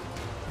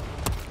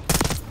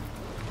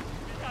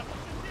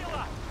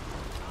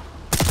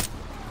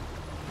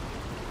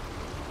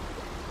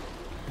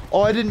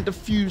 Oh, I didn't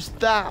defuse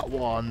that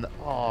one.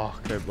 Oh,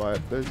 okay,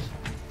 right, let's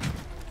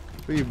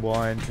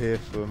rewind here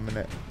for a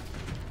minute.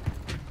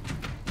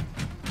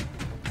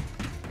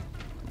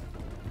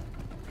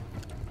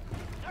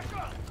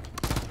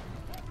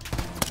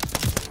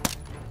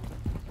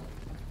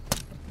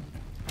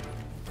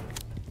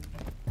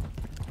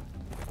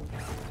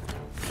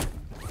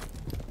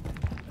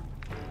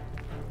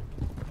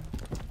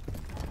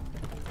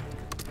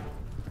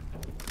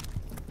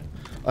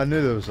 I knew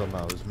there was one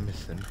I was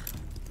missing.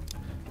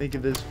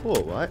 Thinking there's 4,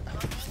 right?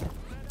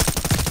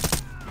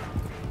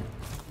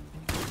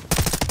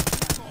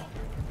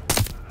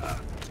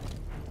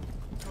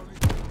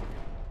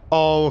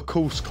 Oh, of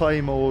course,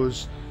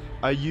 claymores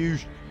are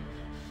used.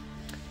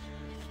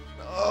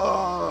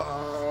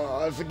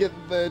 Oh, I forget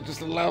they're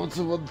just allowed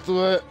to run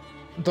through it.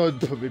 Don't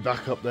put me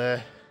back up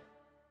there.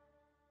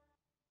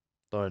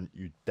 Don't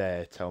you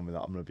dare tell me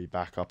that I'm going to be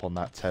back up on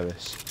that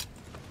terrace.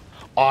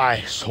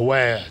 I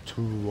swear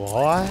to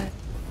I.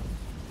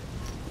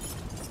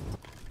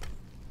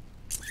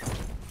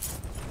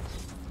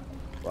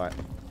 Right.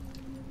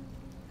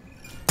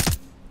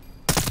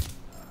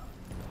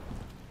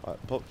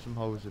 Right, pop some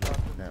holes in it.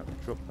 Now,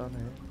 drop down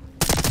here.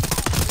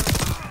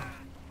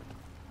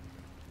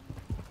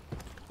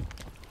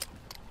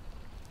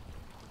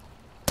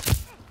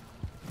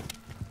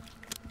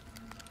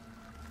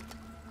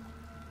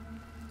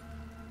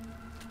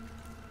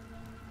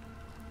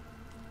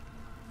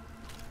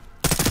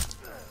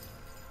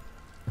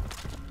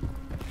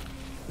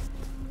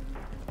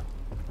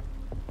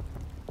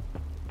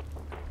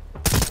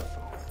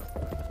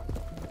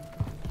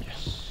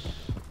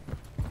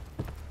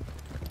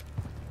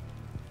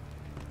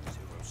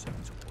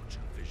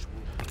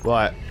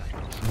 Right.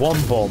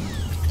 One bomb.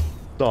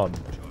 Done.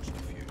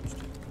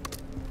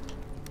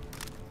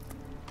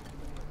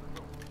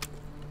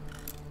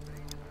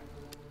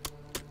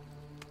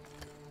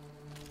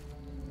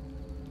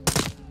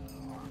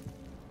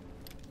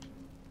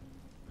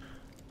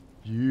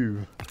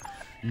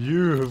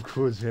 You have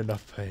caused me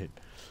enough pain.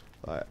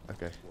 Right,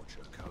 okay. Watch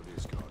a COD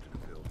is guarding a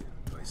building,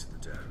 base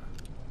of the dam.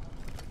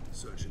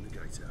 Searching the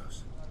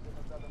gatehouse.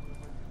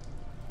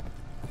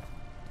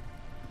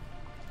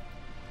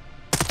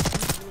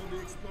 On the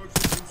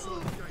explosives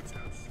inside the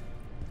gatehouse.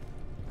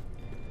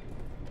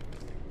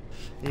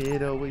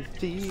 It always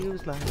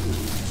feels like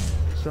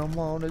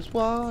someone is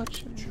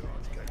watching. Charge,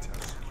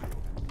 gatehouse secure.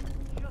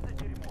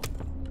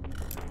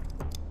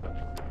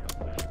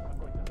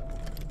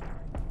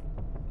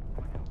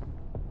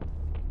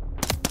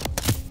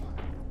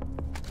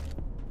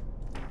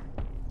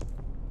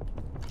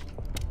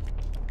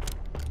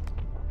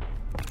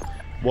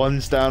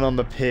 One's down on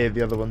the pier,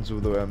 the other one's all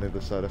the way on the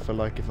other side. I feel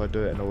like if I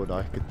do it in order,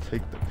 I could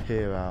take the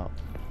pier out.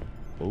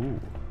 Ooh.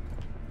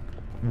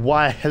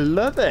 Why,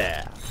 hello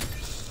there!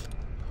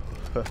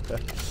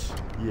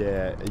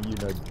 Yeah, you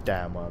know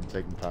damn well I'm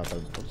taking power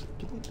bombs.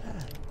 Give me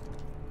that.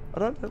 I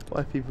don't know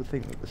why people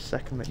think that the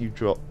second that you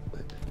drop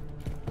it.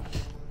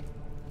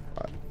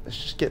 Right, let's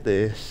just get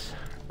this,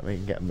 and we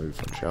can get a move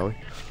on, shall we?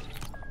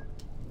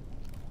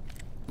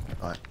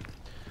 Right.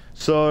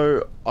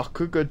 So I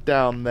could go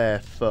down there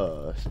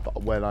first,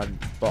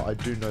 but I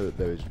do know that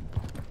there is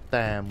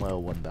damn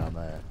well one down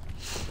there.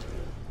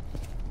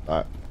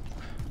 Alright.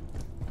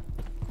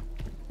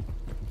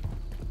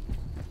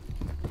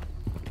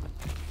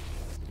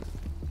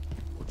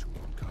 Watch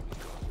one COD is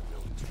guarding a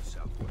building to the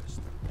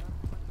southwest.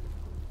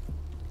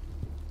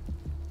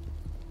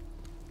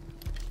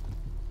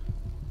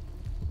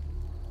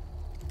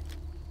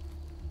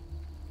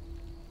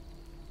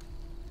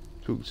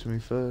 Talk to me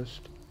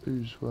first.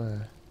 Who's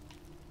where?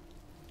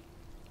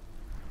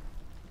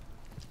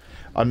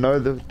 I know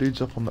the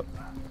dude's up on the...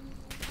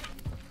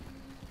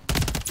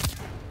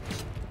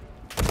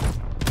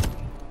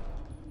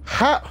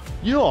 Ha!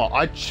 You know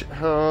what?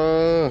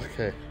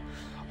 Okay.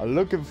 I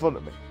look in front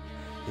of me.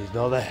 He's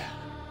not there.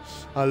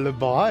 I look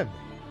behind me.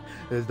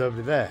 There's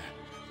nobody there.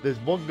 There's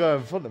one guy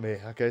in front of me.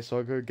 Okay, so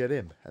I go get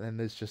him. And then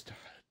there's just...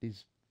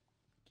 He's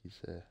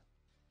there.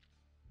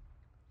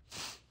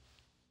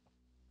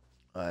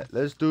 Alright,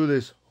 let's do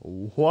this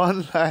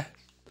one last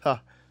time.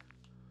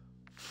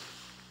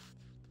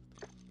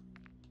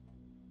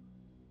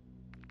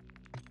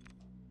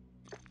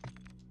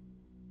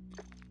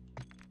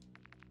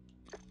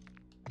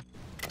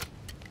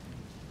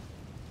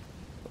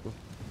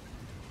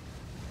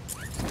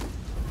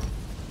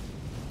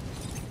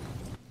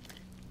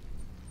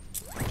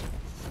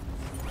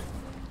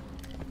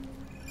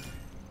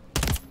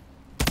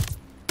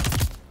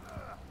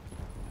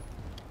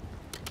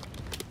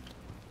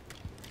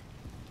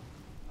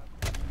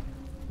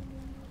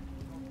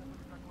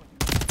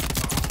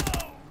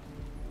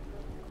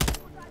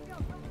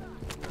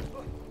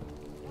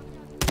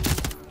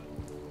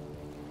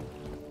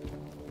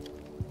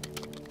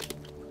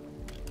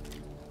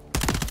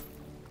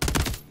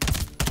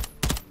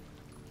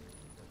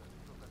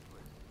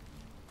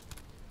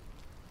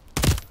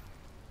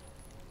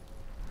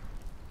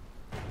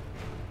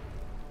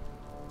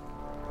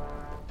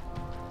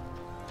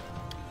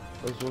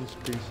 Those ones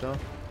piece now.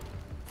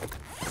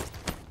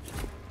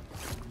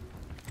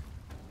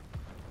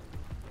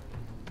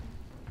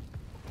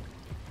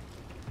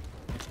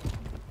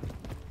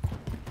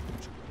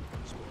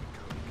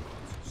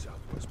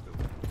 Southwest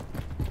building.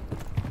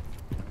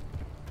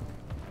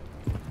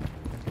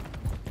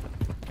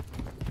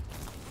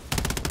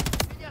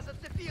 Меня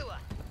зацепило!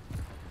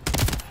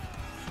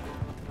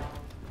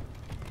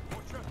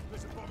 Watch out,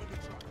 there's a bomb in the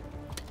truck.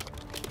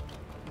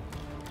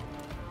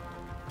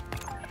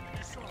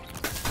 Truck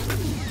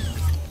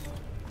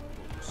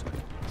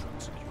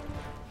secure.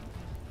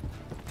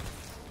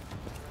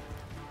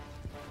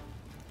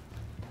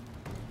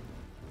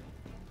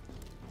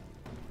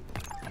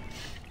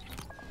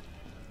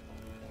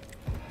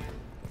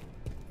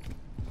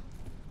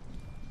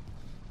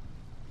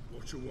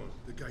 Watcher 1,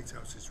 the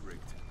gatehouse is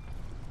rigged.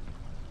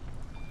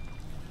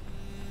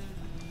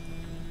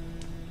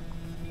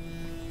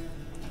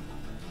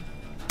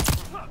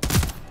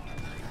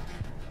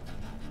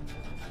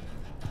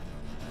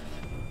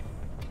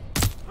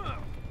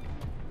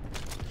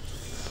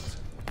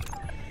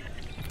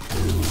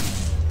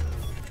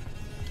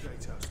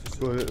 Gatehouse is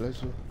Well, let's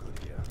go. good,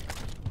 yeah.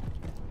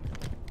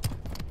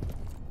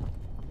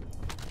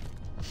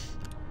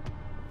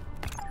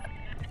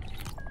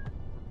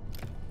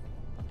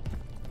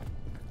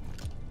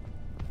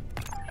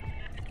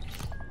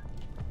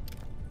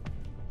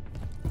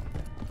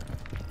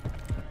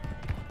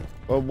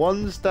 Well,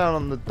 one's down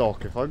on the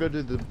dock. If I go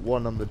to the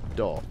one on the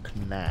dock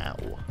now,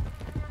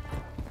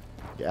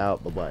 get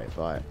out the way.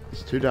 Right,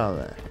 there's two down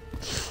there.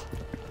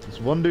 There's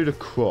one dude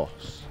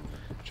across,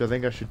 which I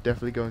think I should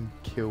definitely go and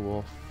kill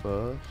off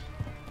first.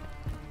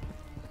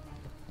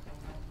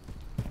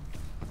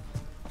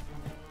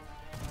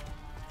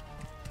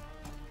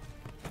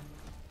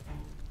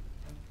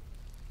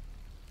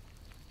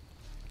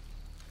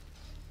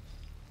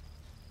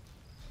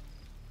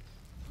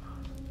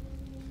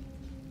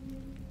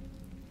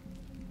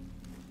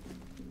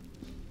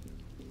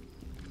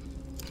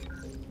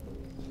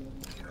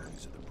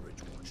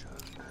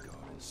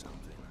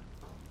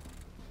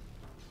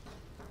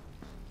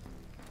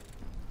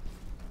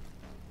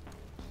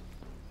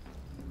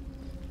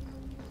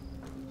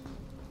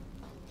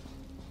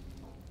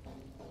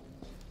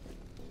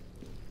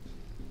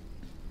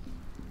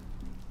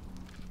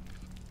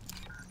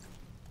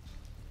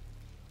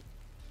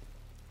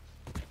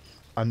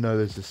 I know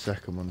there's a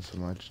second one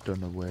somewhere, I just don't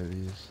know where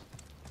he is.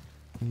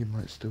 I think he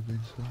might still be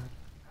inside.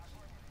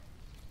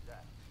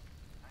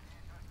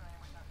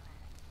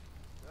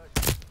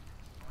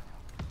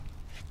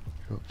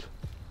 Dropped.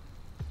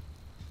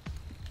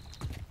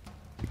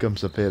 If he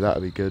comes up here,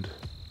 that'll be good.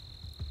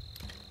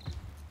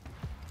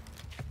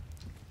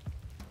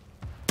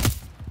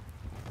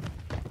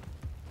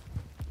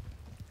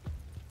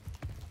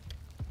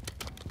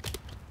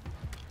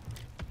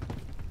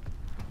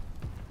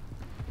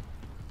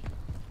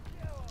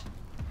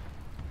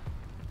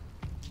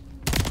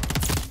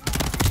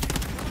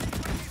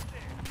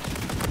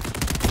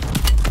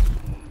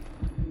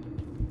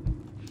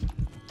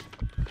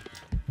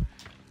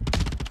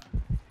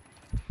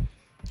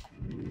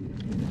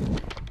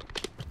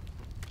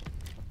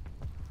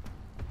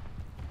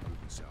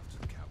 Moving south to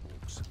the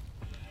catwalks.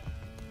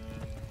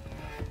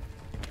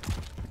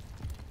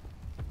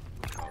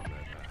 We can't let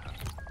that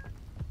happen.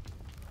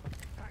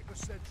 Hack the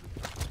sentry.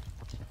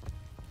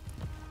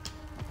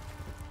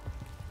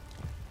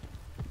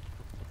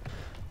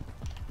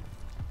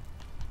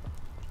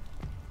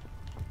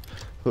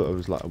 I thought it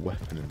was like a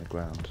weapon in the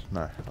ground.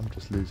 No, I'm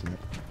just losing it.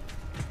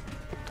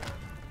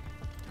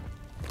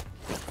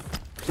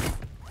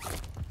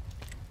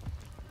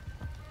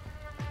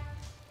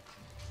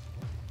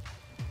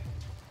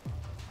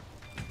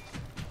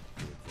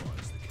 Be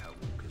advised, the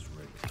catwalk is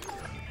ready.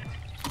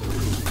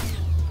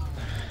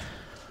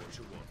 What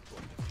you want?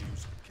 Bomb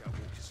defused.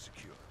 Catwalk is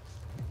secure.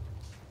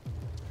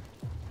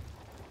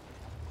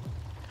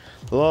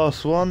 The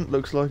last one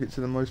looks like it's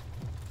in the most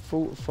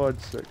fortified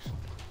section.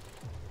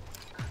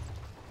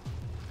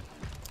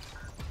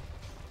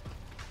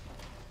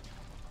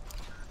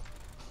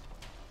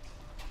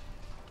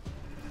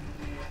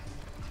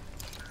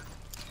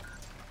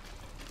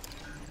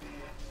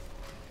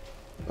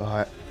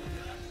 Alright,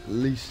 at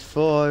least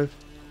 5,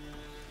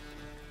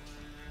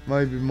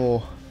 maybe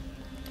more.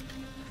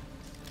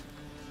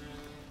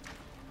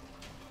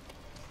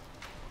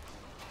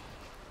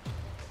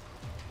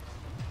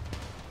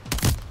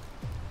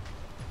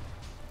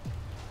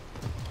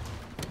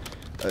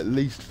 At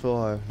least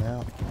 5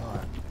 now.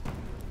 Right.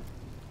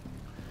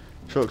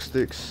 Shock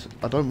sticks.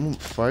 I don't want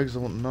frags, I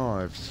want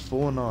knives.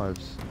 4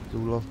 knives is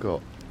all I've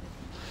got.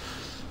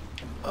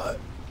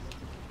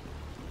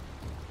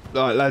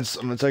 Alright lads,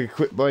 I'm going to take a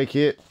quick break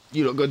here.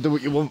 You lot go do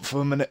what you want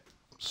for a minute.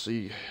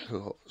 See you a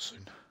lot soon.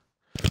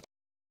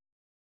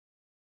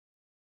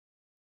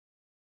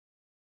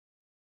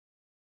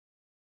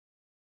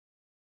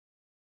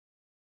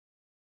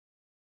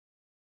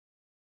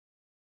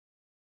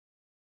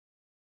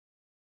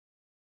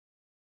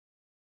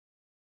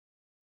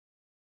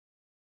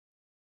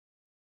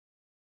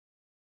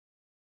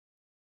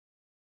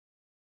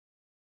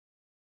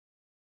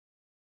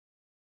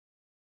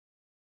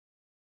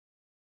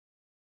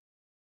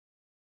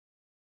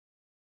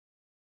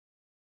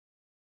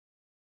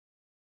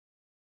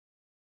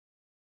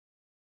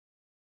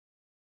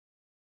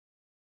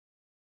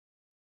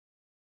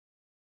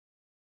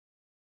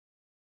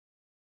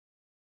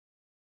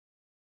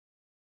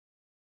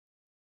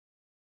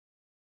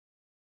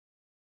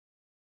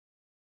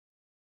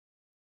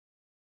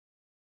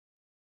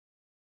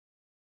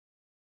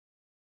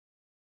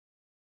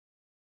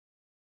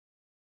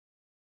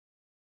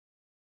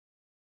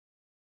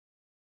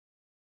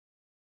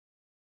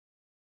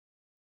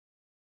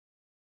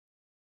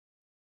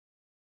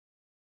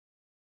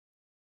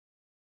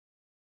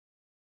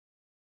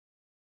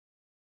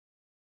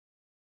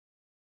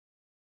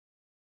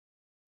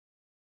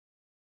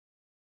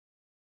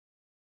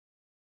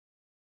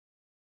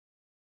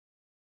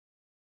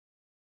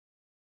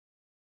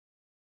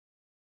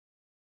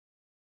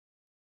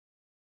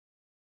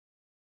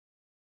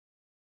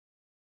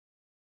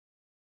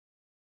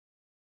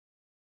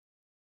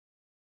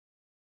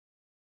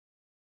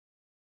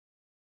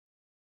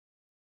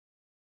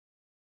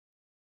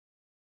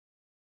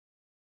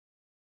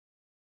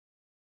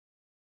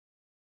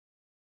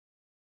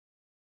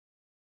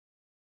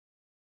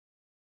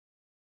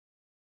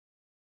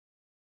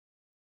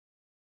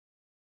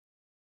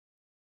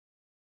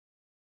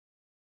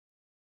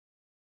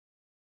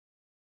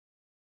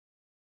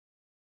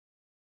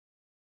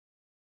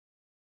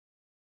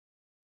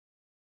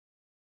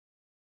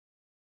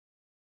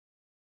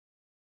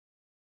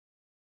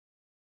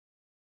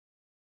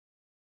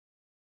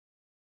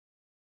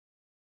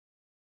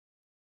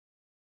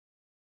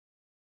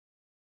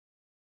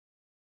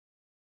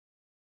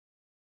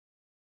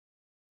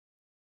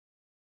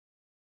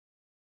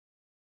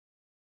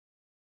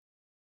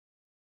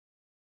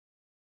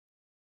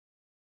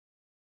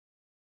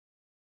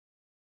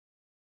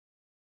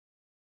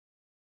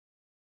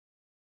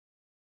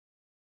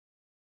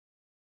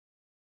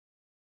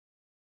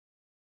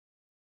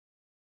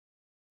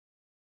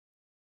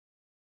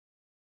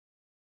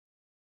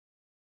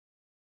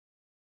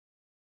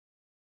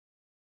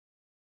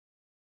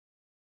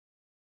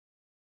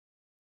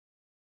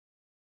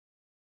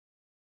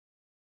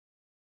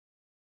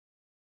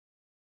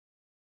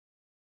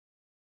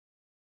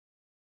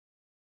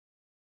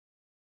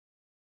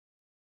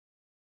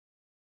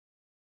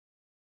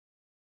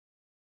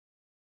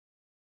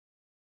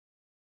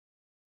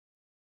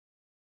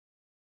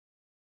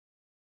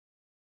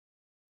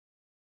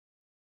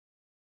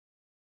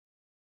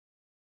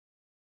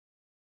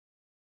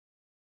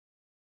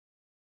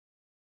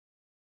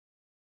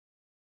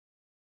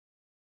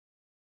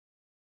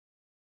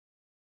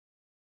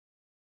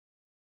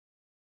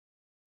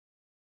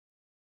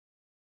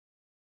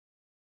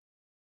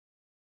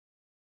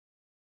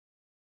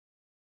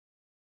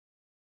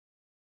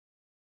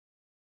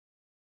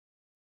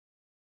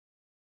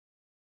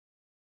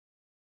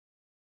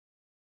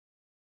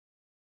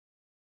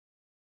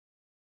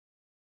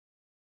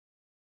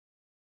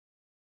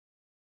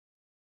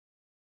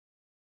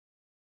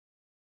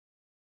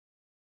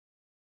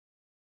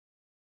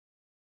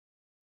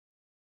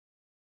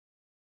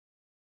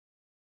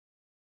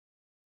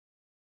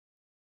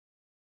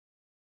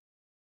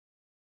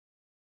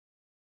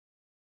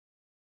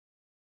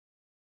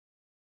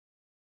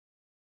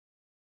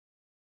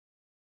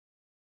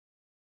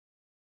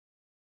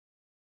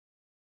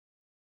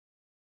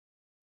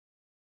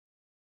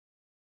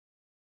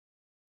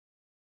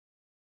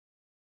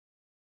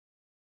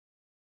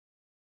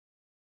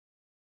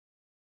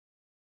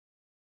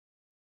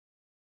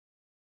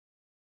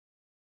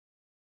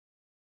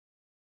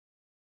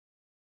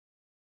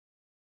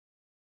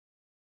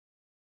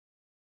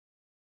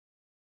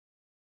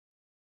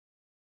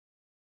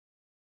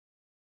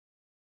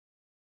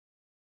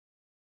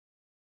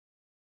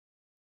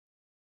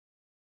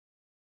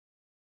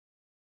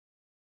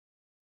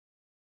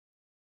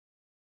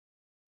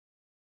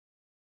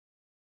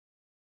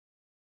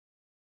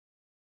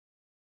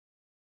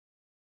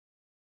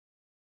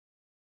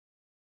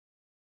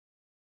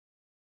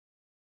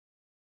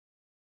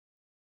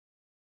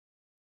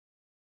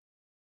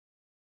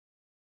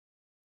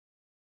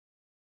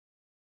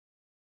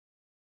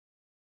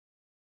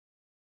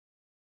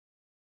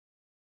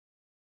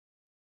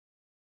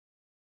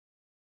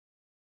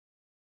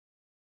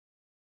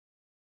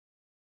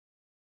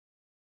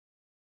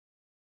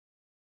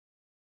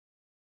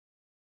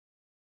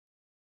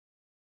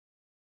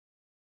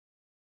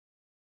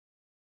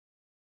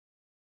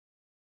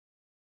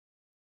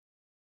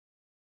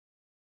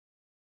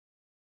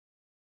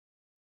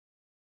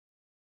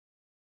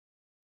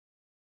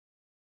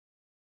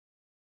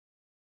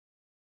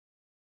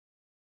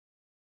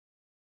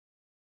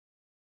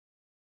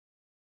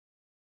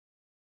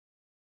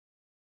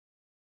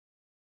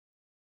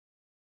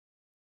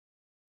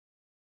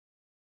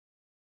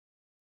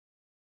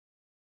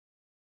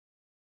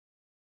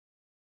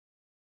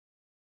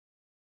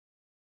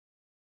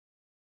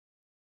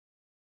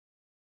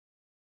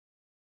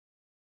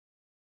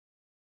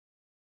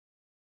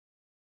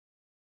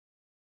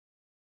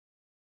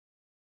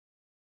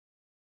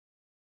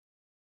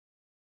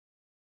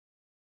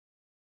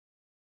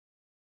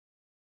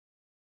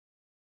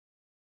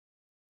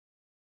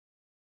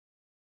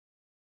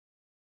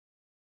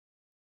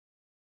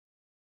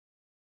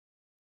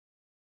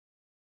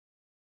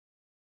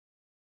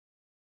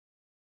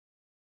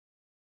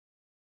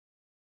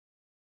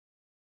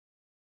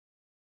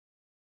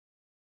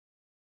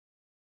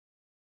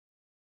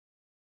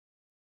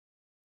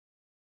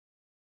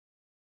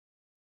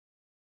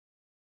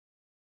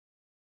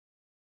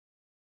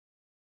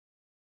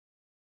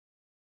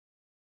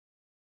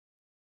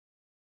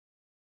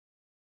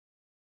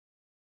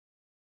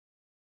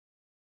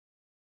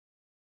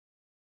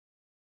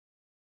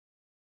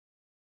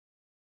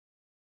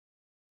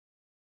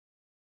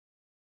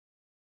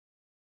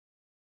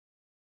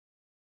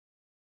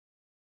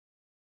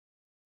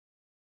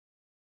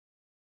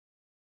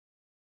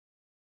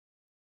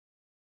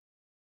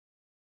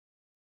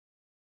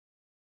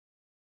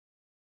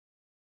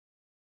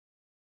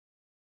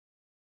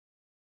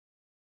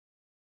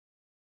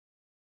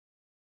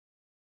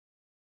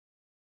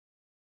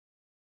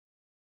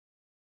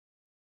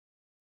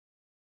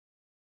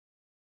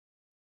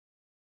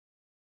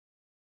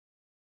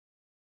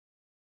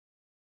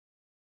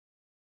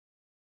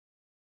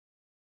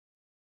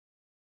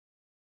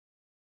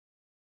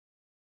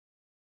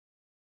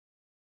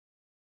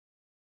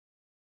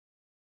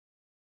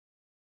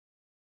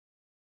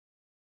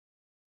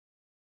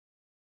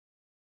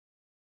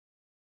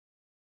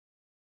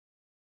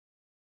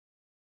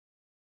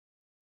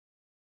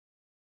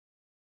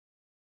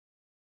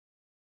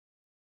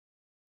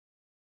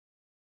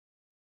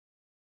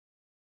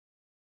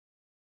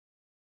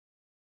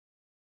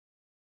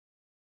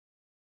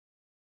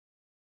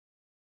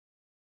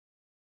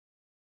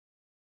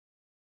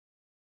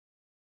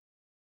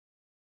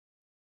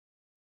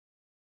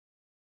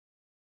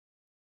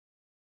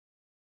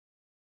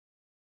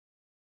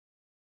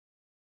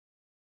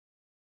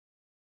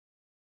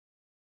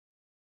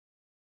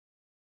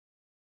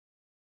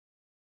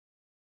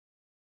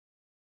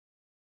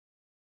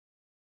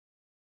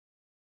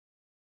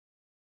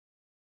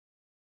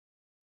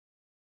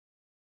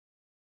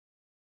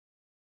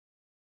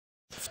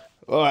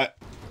 Alright,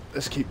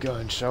 let's keep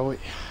going, shall we?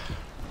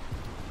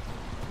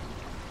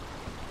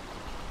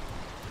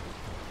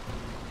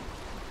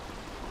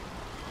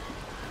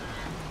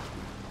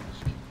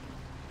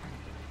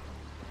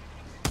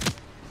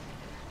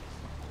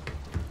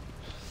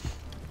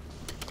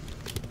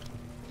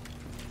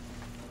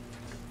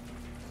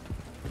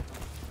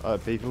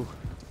 Alright, people.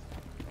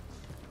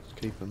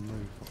 Let's keep them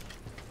moving.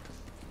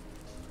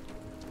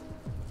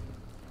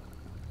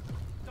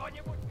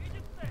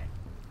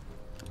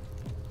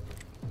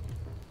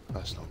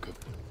 That's not good.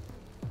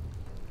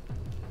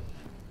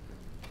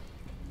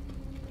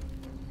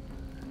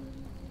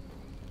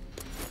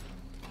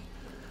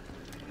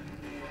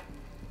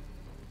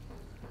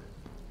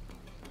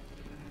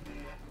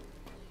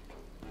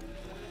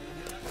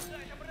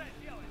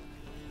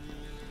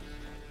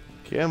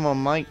 Come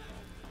on, mate.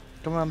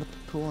 Come around the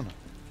corner.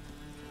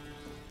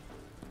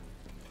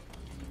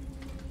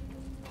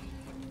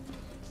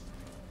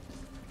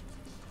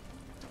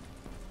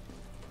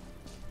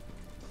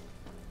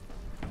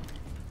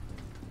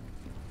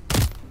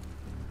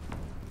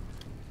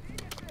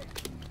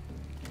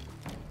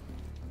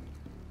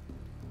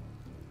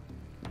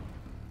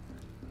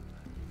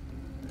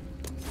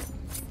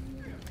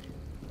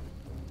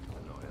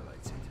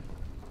 Annihilated.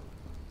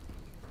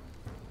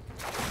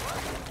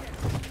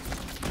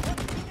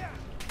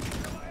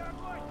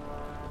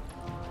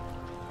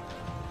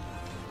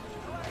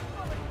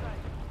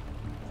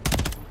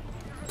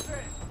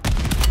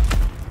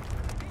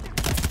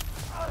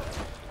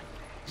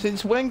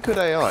 Since when could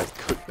AI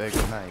cook their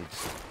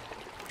grenades?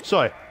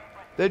 Sorry,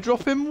 they're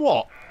dropping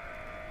what?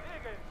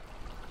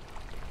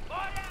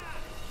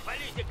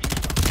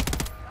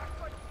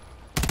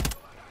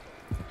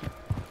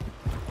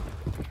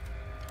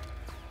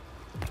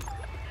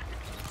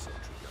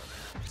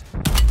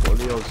 What are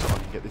the odds I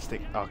can get this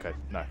thing? Okay,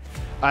 no.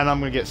 And I'm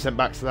gonna get sent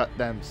back to that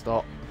damn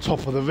start.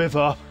 Top of the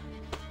river.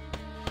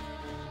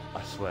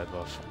 I swear,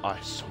 bruv.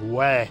 I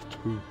swear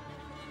to.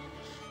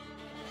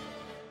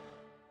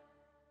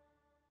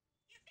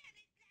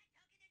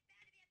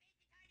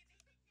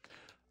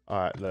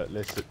 Alright, look,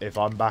 listen, if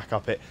I'm back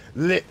up it...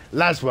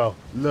 Laswell,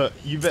 look,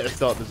 you better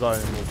start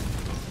designing more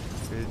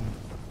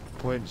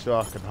points so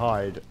I can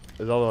hide,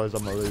 as otherwise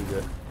I'm gonna lose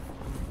it.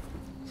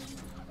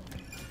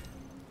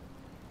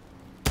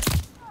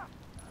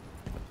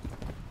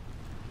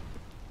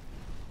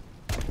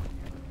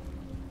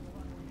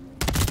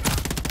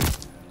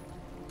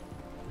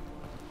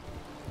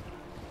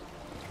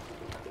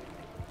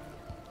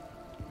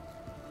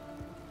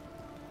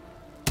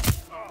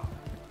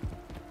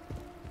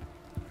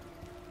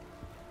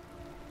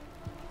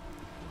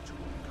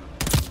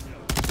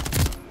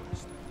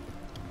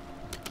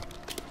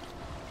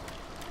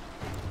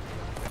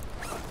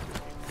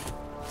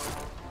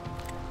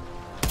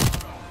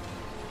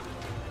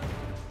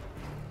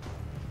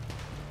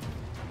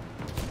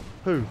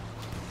 Who?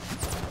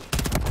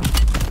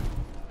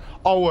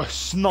 Oh, a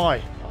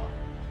sniper.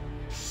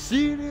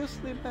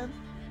 Seriously, man?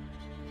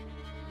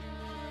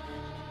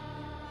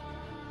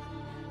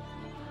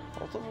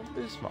 Hold on,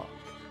 Bismarck.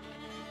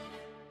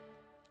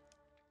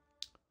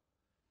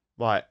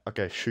 Right,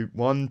 okay, shoot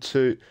 1,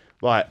 2.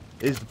 Right,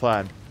 here's the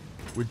plan.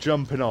 We're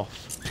jumping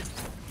off.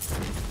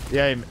 The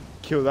aim,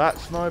 kill that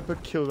sniper,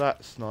 kill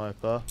that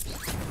sniper.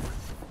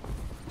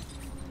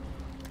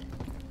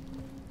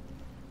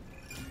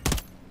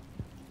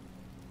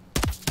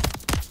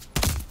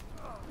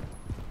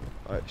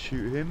 Right,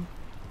 shoot him.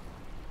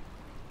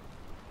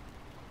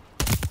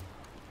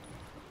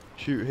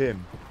 Shoot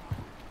him.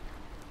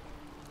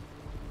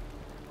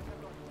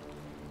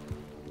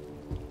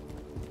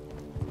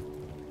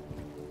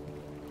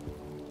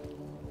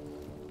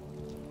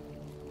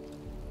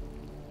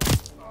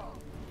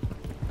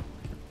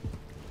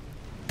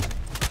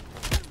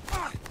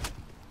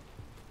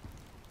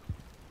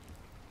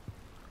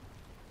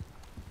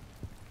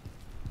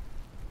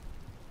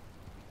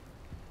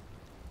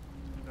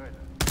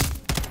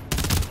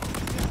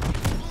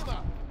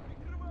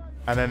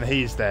 And then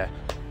he's there.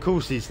 Of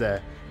course he's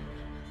there.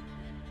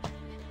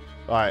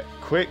 Right,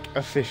 quick,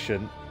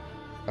 efficient.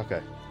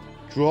 Okay.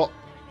 Drop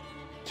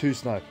 2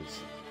 snipers.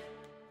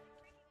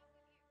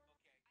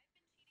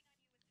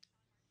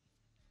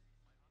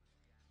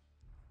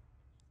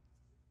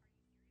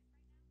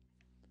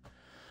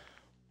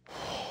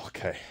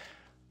 Okay.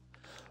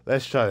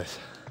 Let's try this.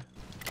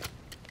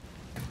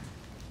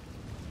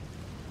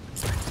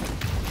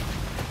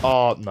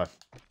 Oh, no.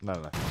 No,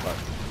 no, no.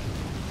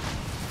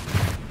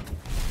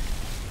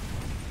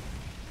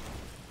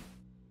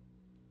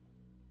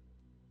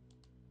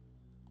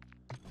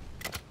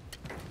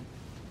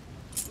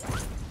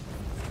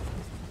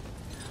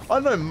 I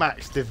know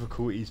max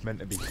difficulty is meant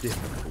to be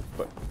difficult,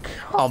 but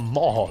come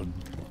on.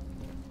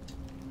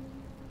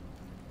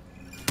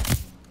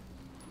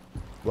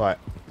 Right,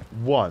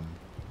 1,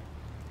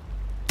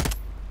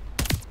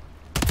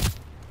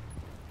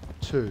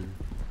 2,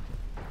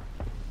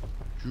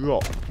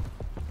 drop,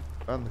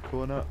 around the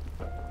corner,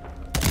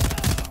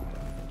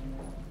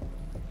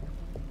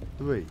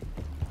 3.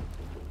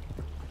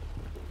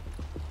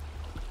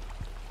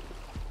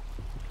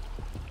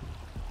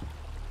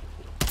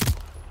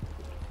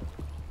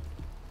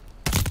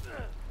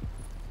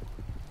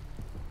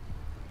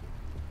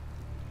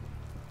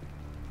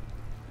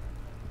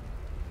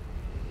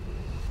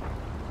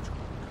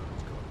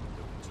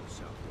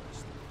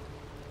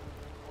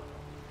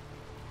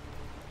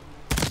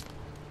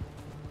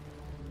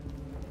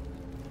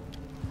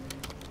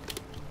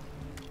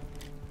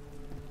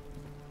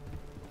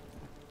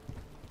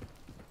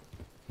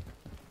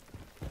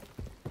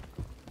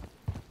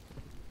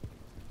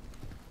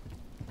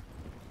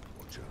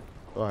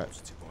 Right.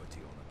 Positive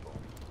ID on a bomb.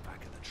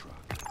 Back of the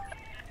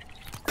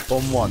truck.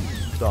 Bomb 1.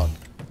 Done.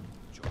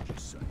 Charge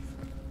is safe.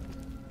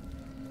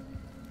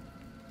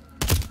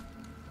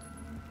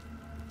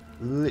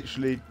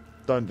 Literally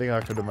don't think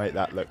I could have made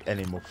that look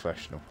any more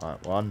professional.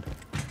 Right, 1.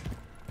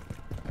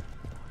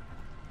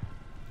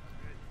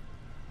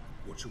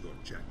 What you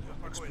want, Jack?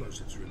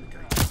 Explosives are in the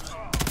gatehouse.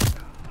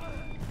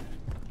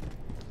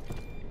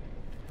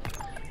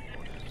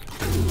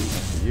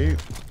 You.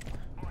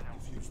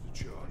 Defuse the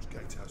charge.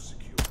 Gatehouse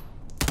secure.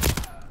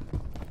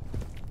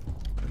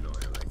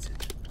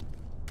 Annihilated.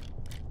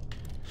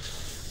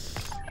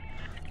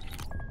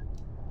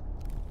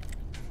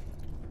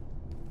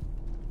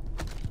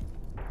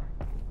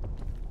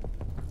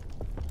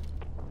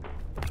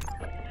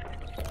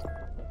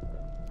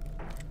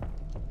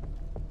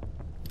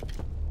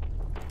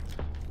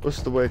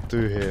 What's the way to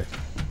do here?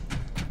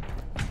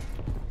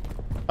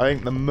 I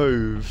think the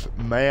move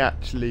may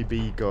actually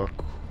be go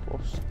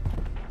across.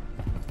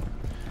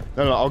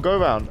 No, I'll go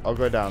around, I'll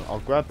go down, I'll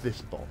grab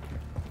this bomb.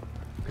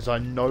 Because I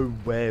know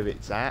where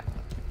it's at.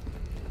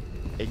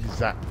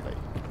 Exactly.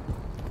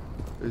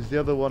 There's the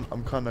other one,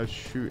 I'm kind of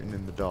shooting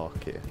in the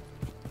dark here.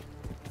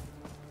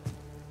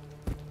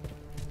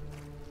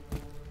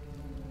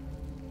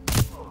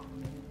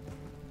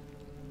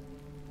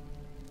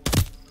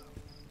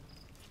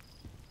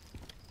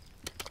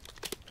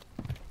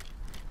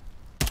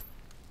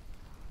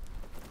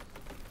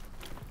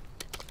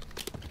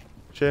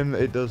 Shame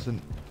that it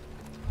doesn't.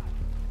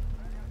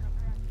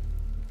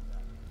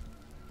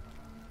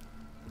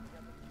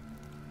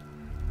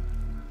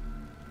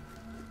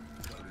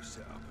 Slowly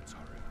set up a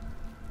turret.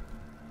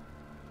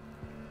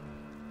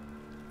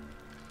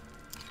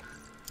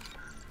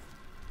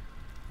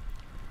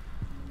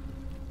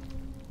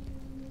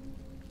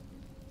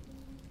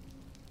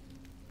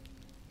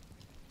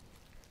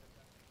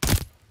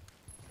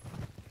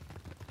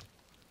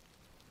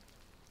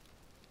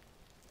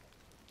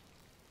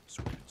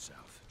 Sweeping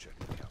south,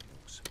 checking the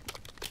catwalks.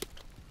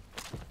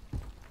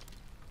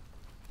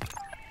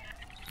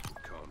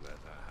 Can't let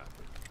that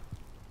happen.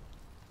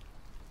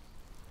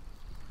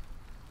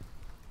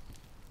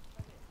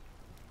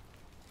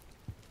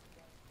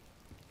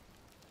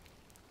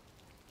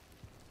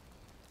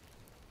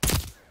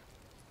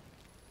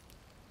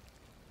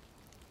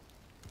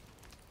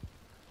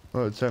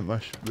 Well, I'd take my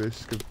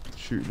risk of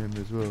shooting him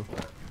as well.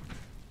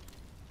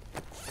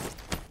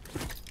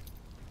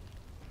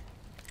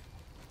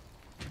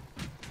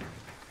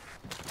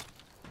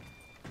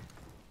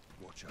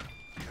 Watch out.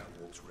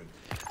 Catwalk's ring.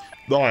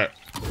 Right.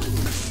 Bomb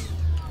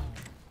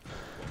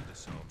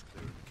disarmed,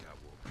 clearing the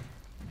catwalk.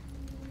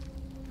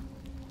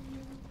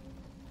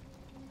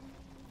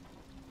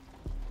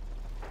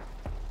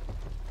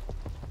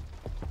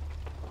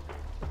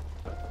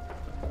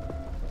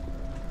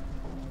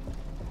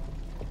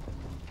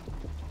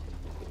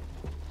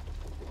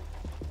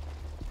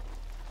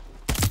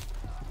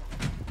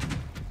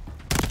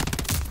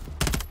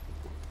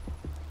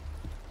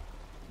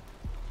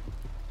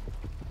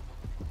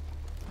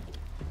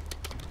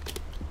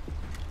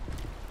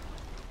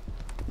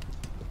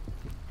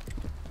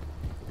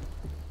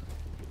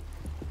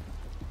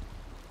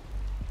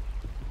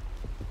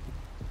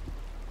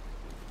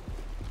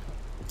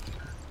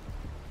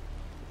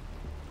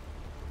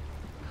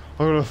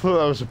 I would have thought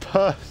that was a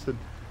person.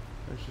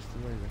 That's just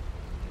amazing.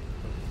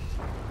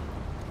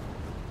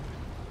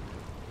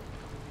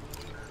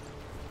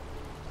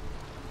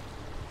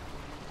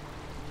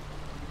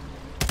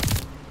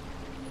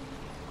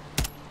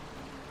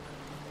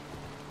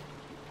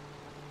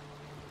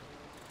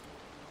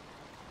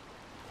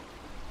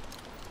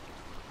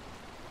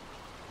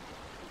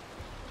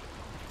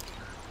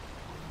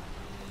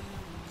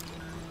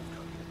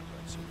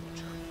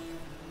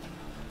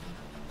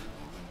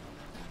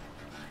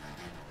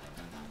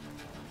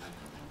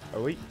 Are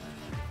we?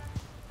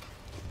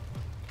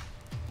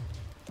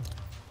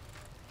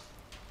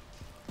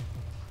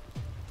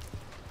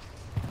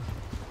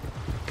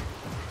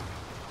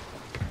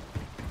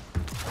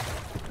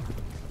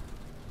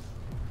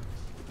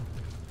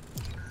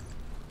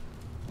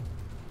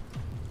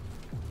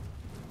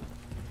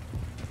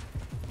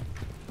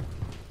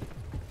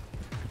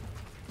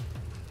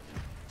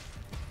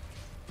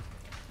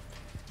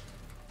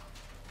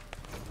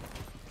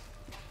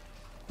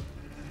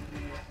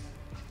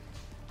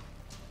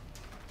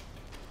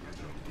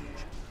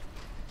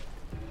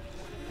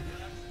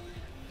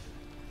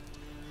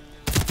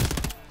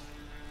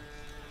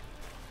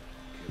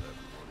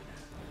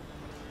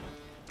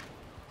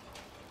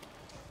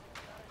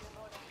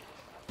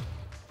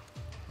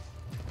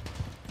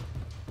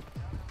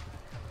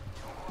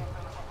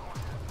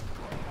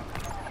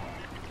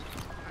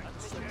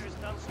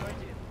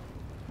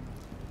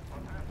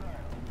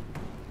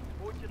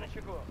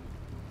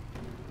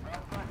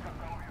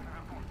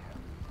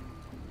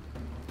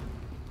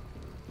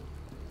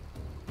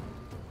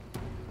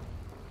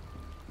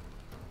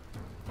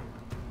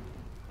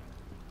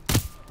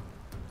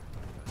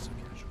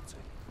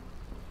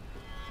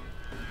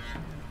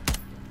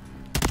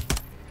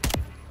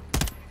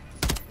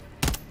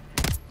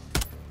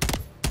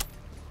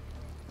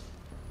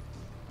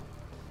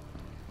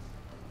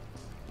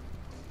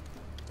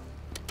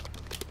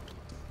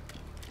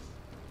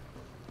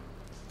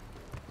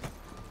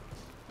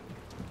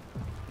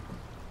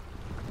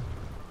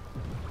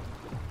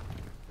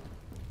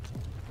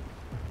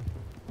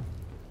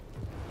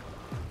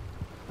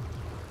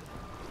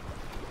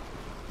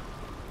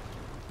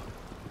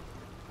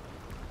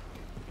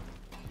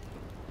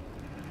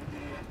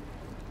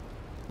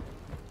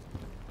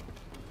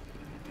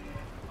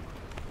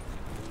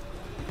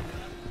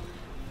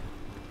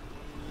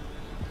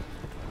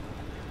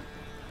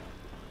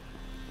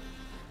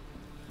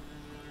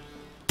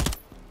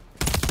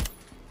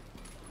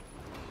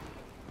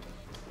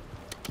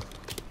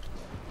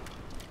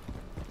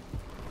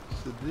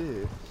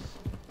 this.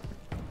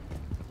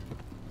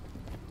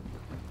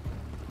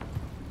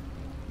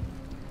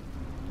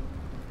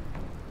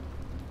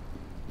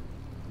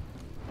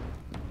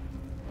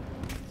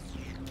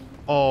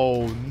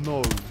 Oh no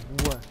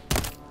way.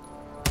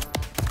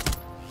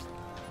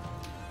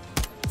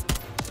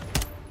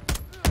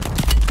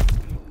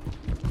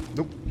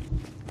 Nope.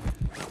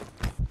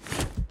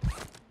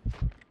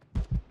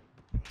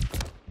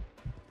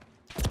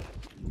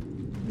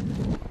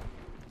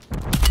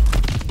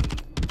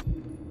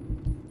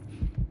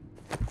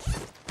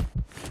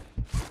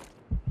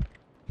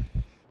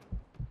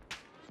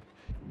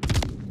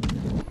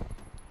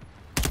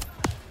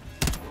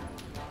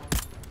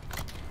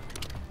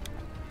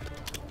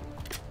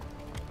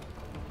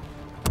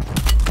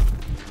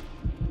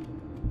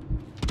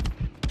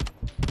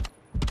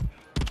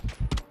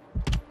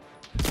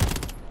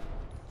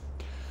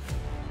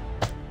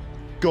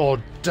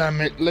 God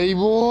damn it, Leroy!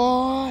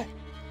 I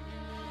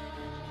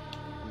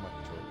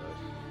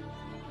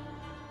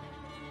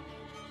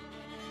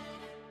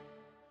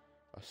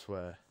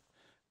swear.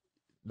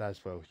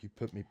 Laswell, you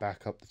put me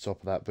back up the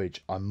top of that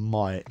bridge, I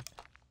might.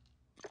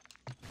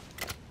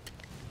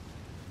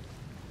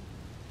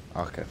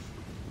 Okay.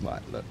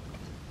 Right, look.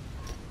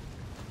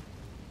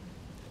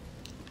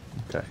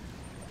 Okay.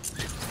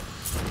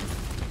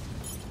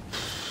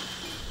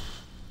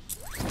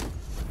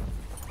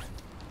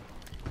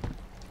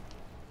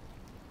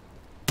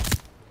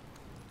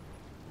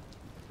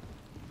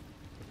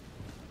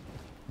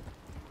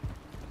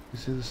 You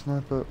see the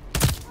sniper?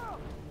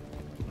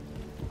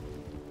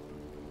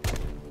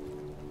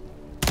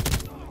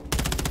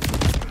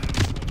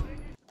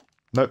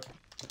 Nope.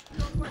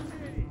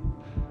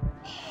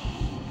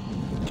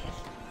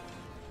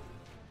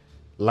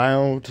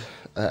 Loud.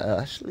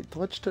 Actually,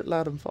 do I just do it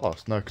loud and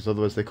fast? No, because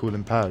otherwise they call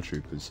them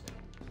paratroopers.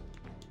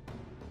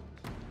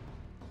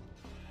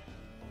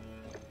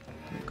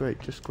 Great,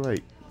 just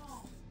great.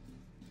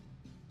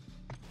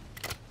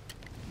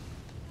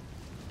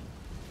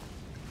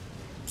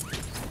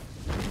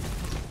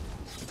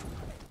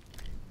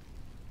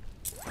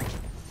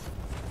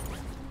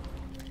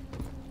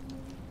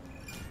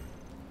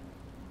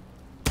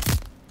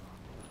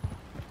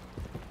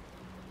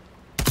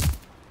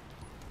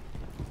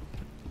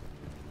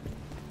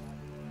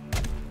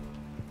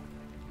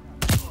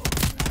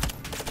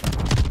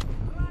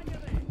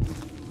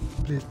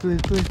 Please,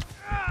 please, please.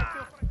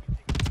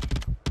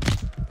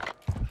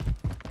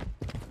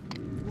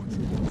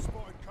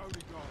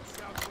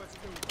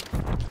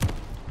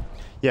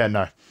 Yeah,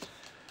 no.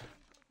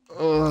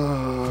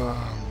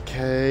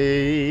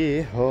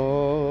 Okay.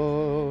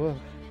 Oh.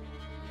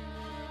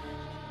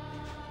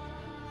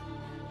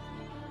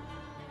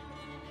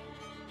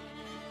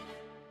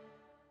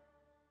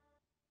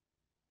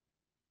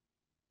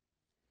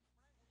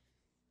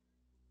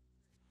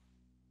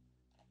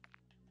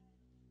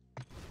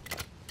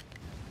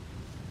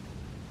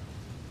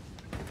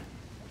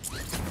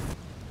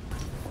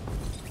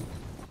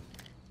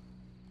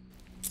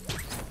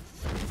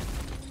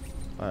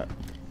 Alright.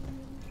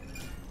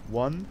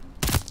 1.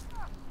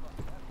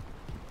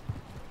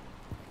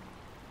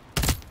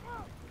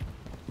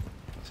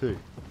 2.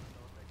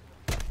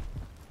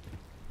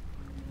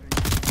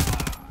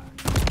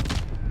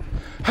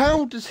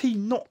 How does he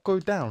not go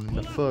down in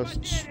the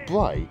first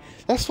spray?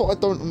 That's what I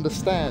don't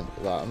understand.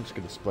 Right, I'm just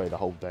going to spray the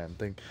whole damn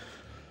thing.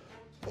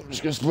 I'm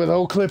just going to spray the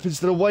whole clip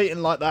instead of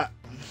waiting like that.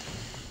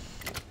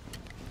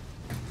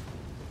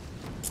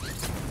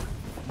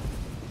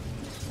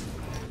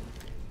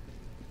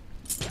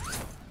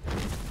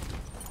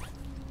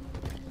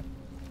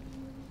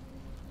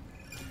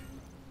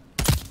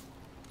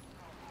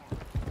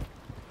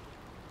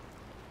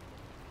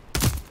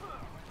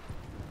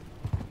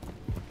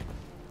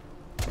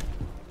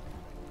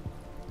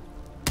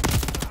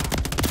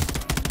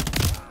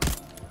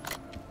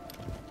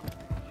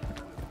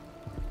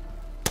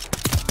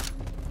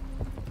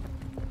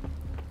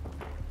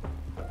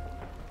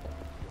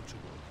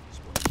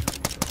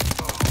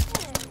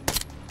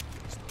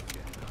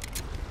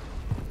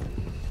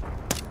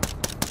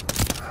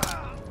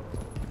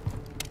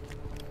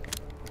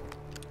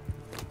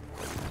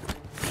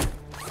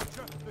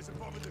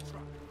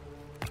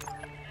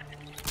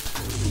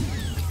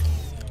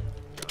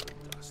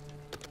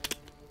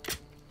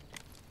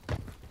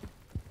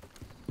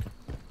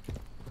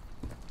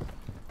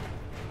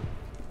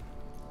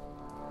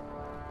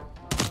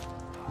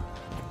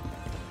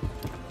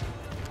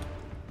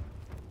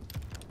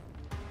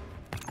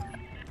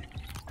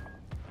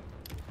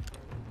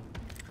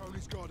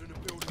 Guard in a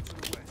building to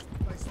the west,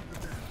 facing the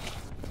dam.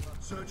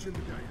 Searching the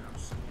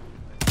gatehouse.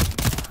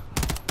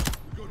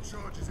 We've got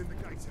charges in the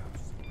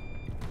gatehouse.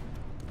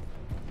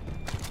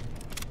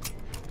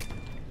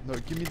 No,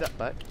 give me that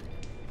back.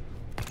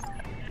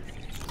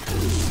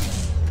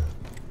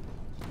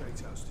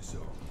 Gatehouse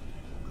disarmed.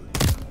 Good.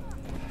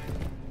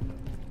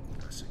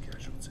 That's a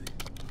casualty.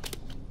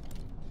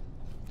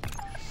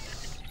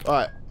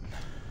 Alright.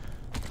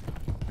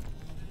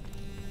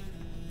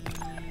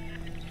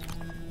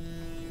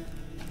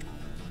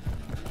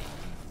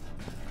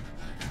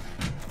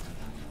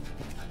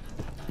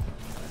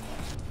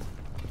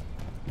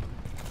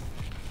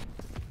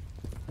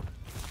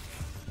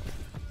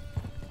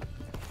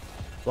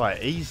 Right,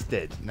 he's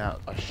dead. Now,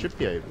 I should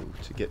be able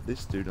to get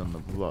this dude on the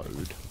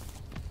road.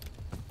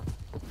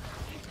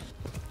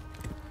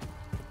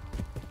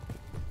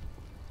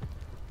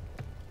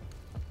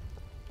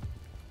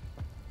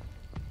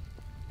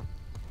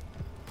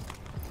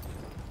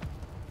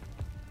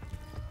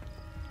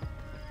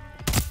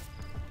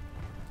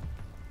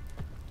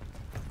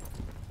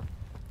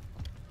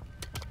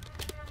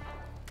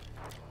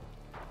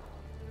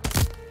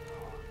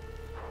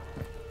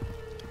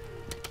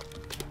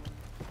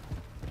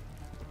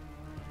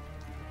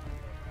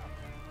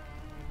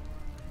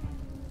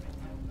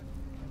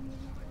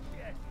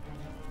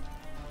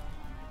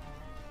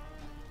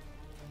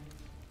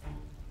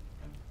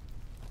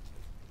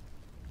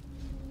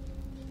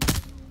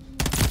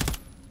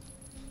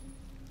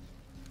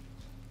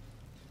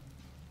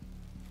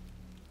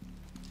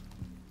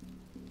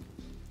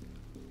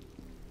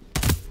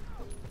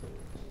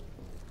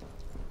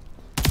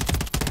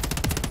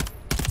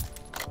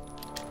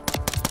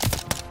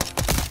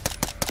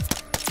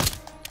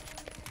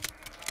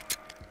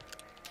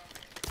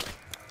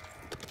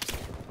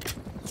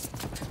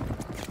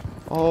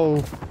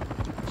 Oh,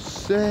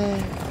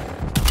 shit.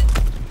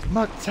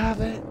 Must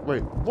have it.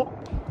 Wait, what?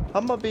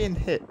 How am I being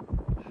hit?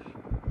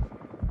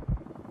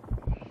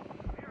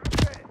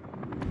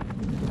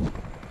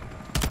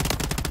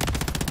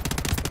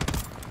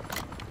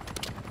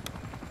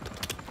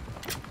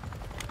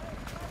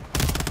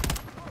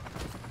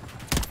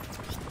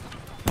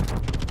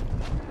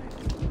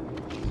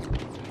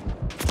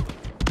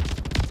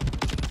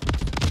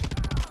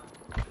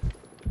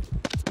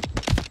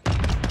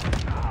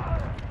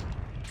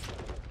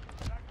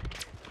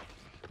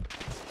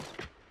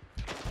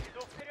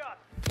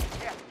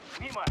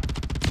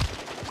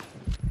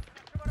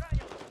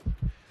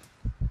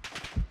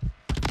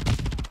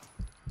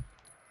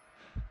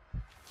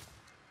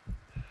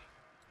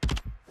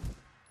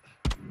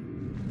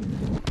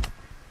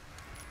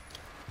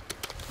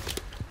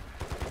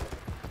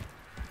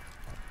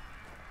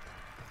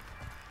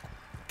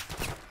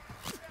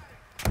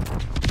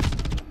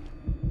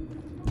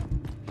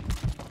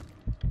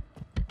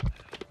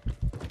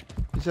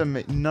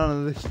 Make none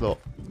of this lot.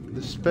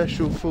 The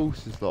special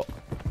forces lot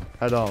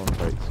had armor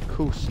plates. Of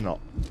course not.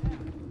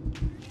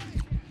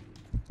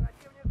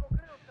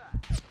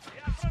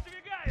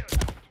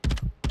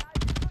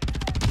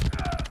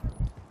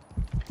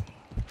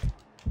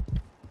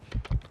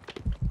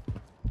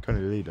 Kind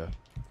of leader.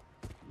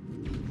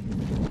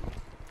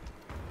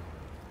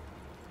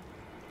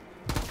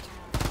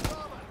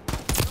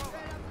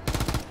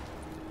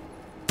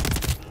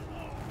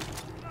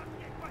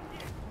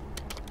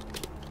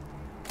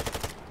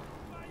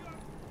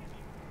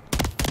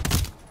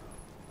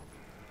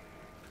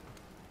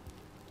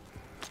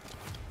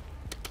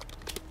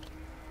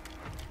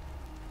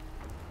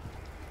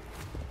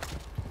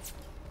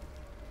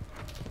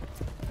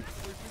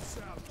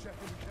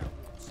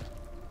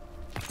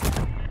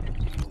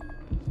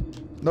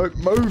 No,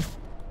 move!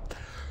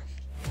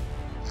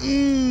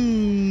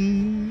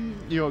 You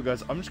know what,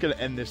 guys? I'm just going to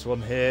end this one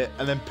here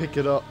and then pick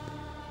it up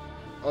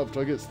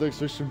after I get to the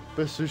next mission.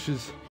 Best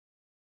wishes.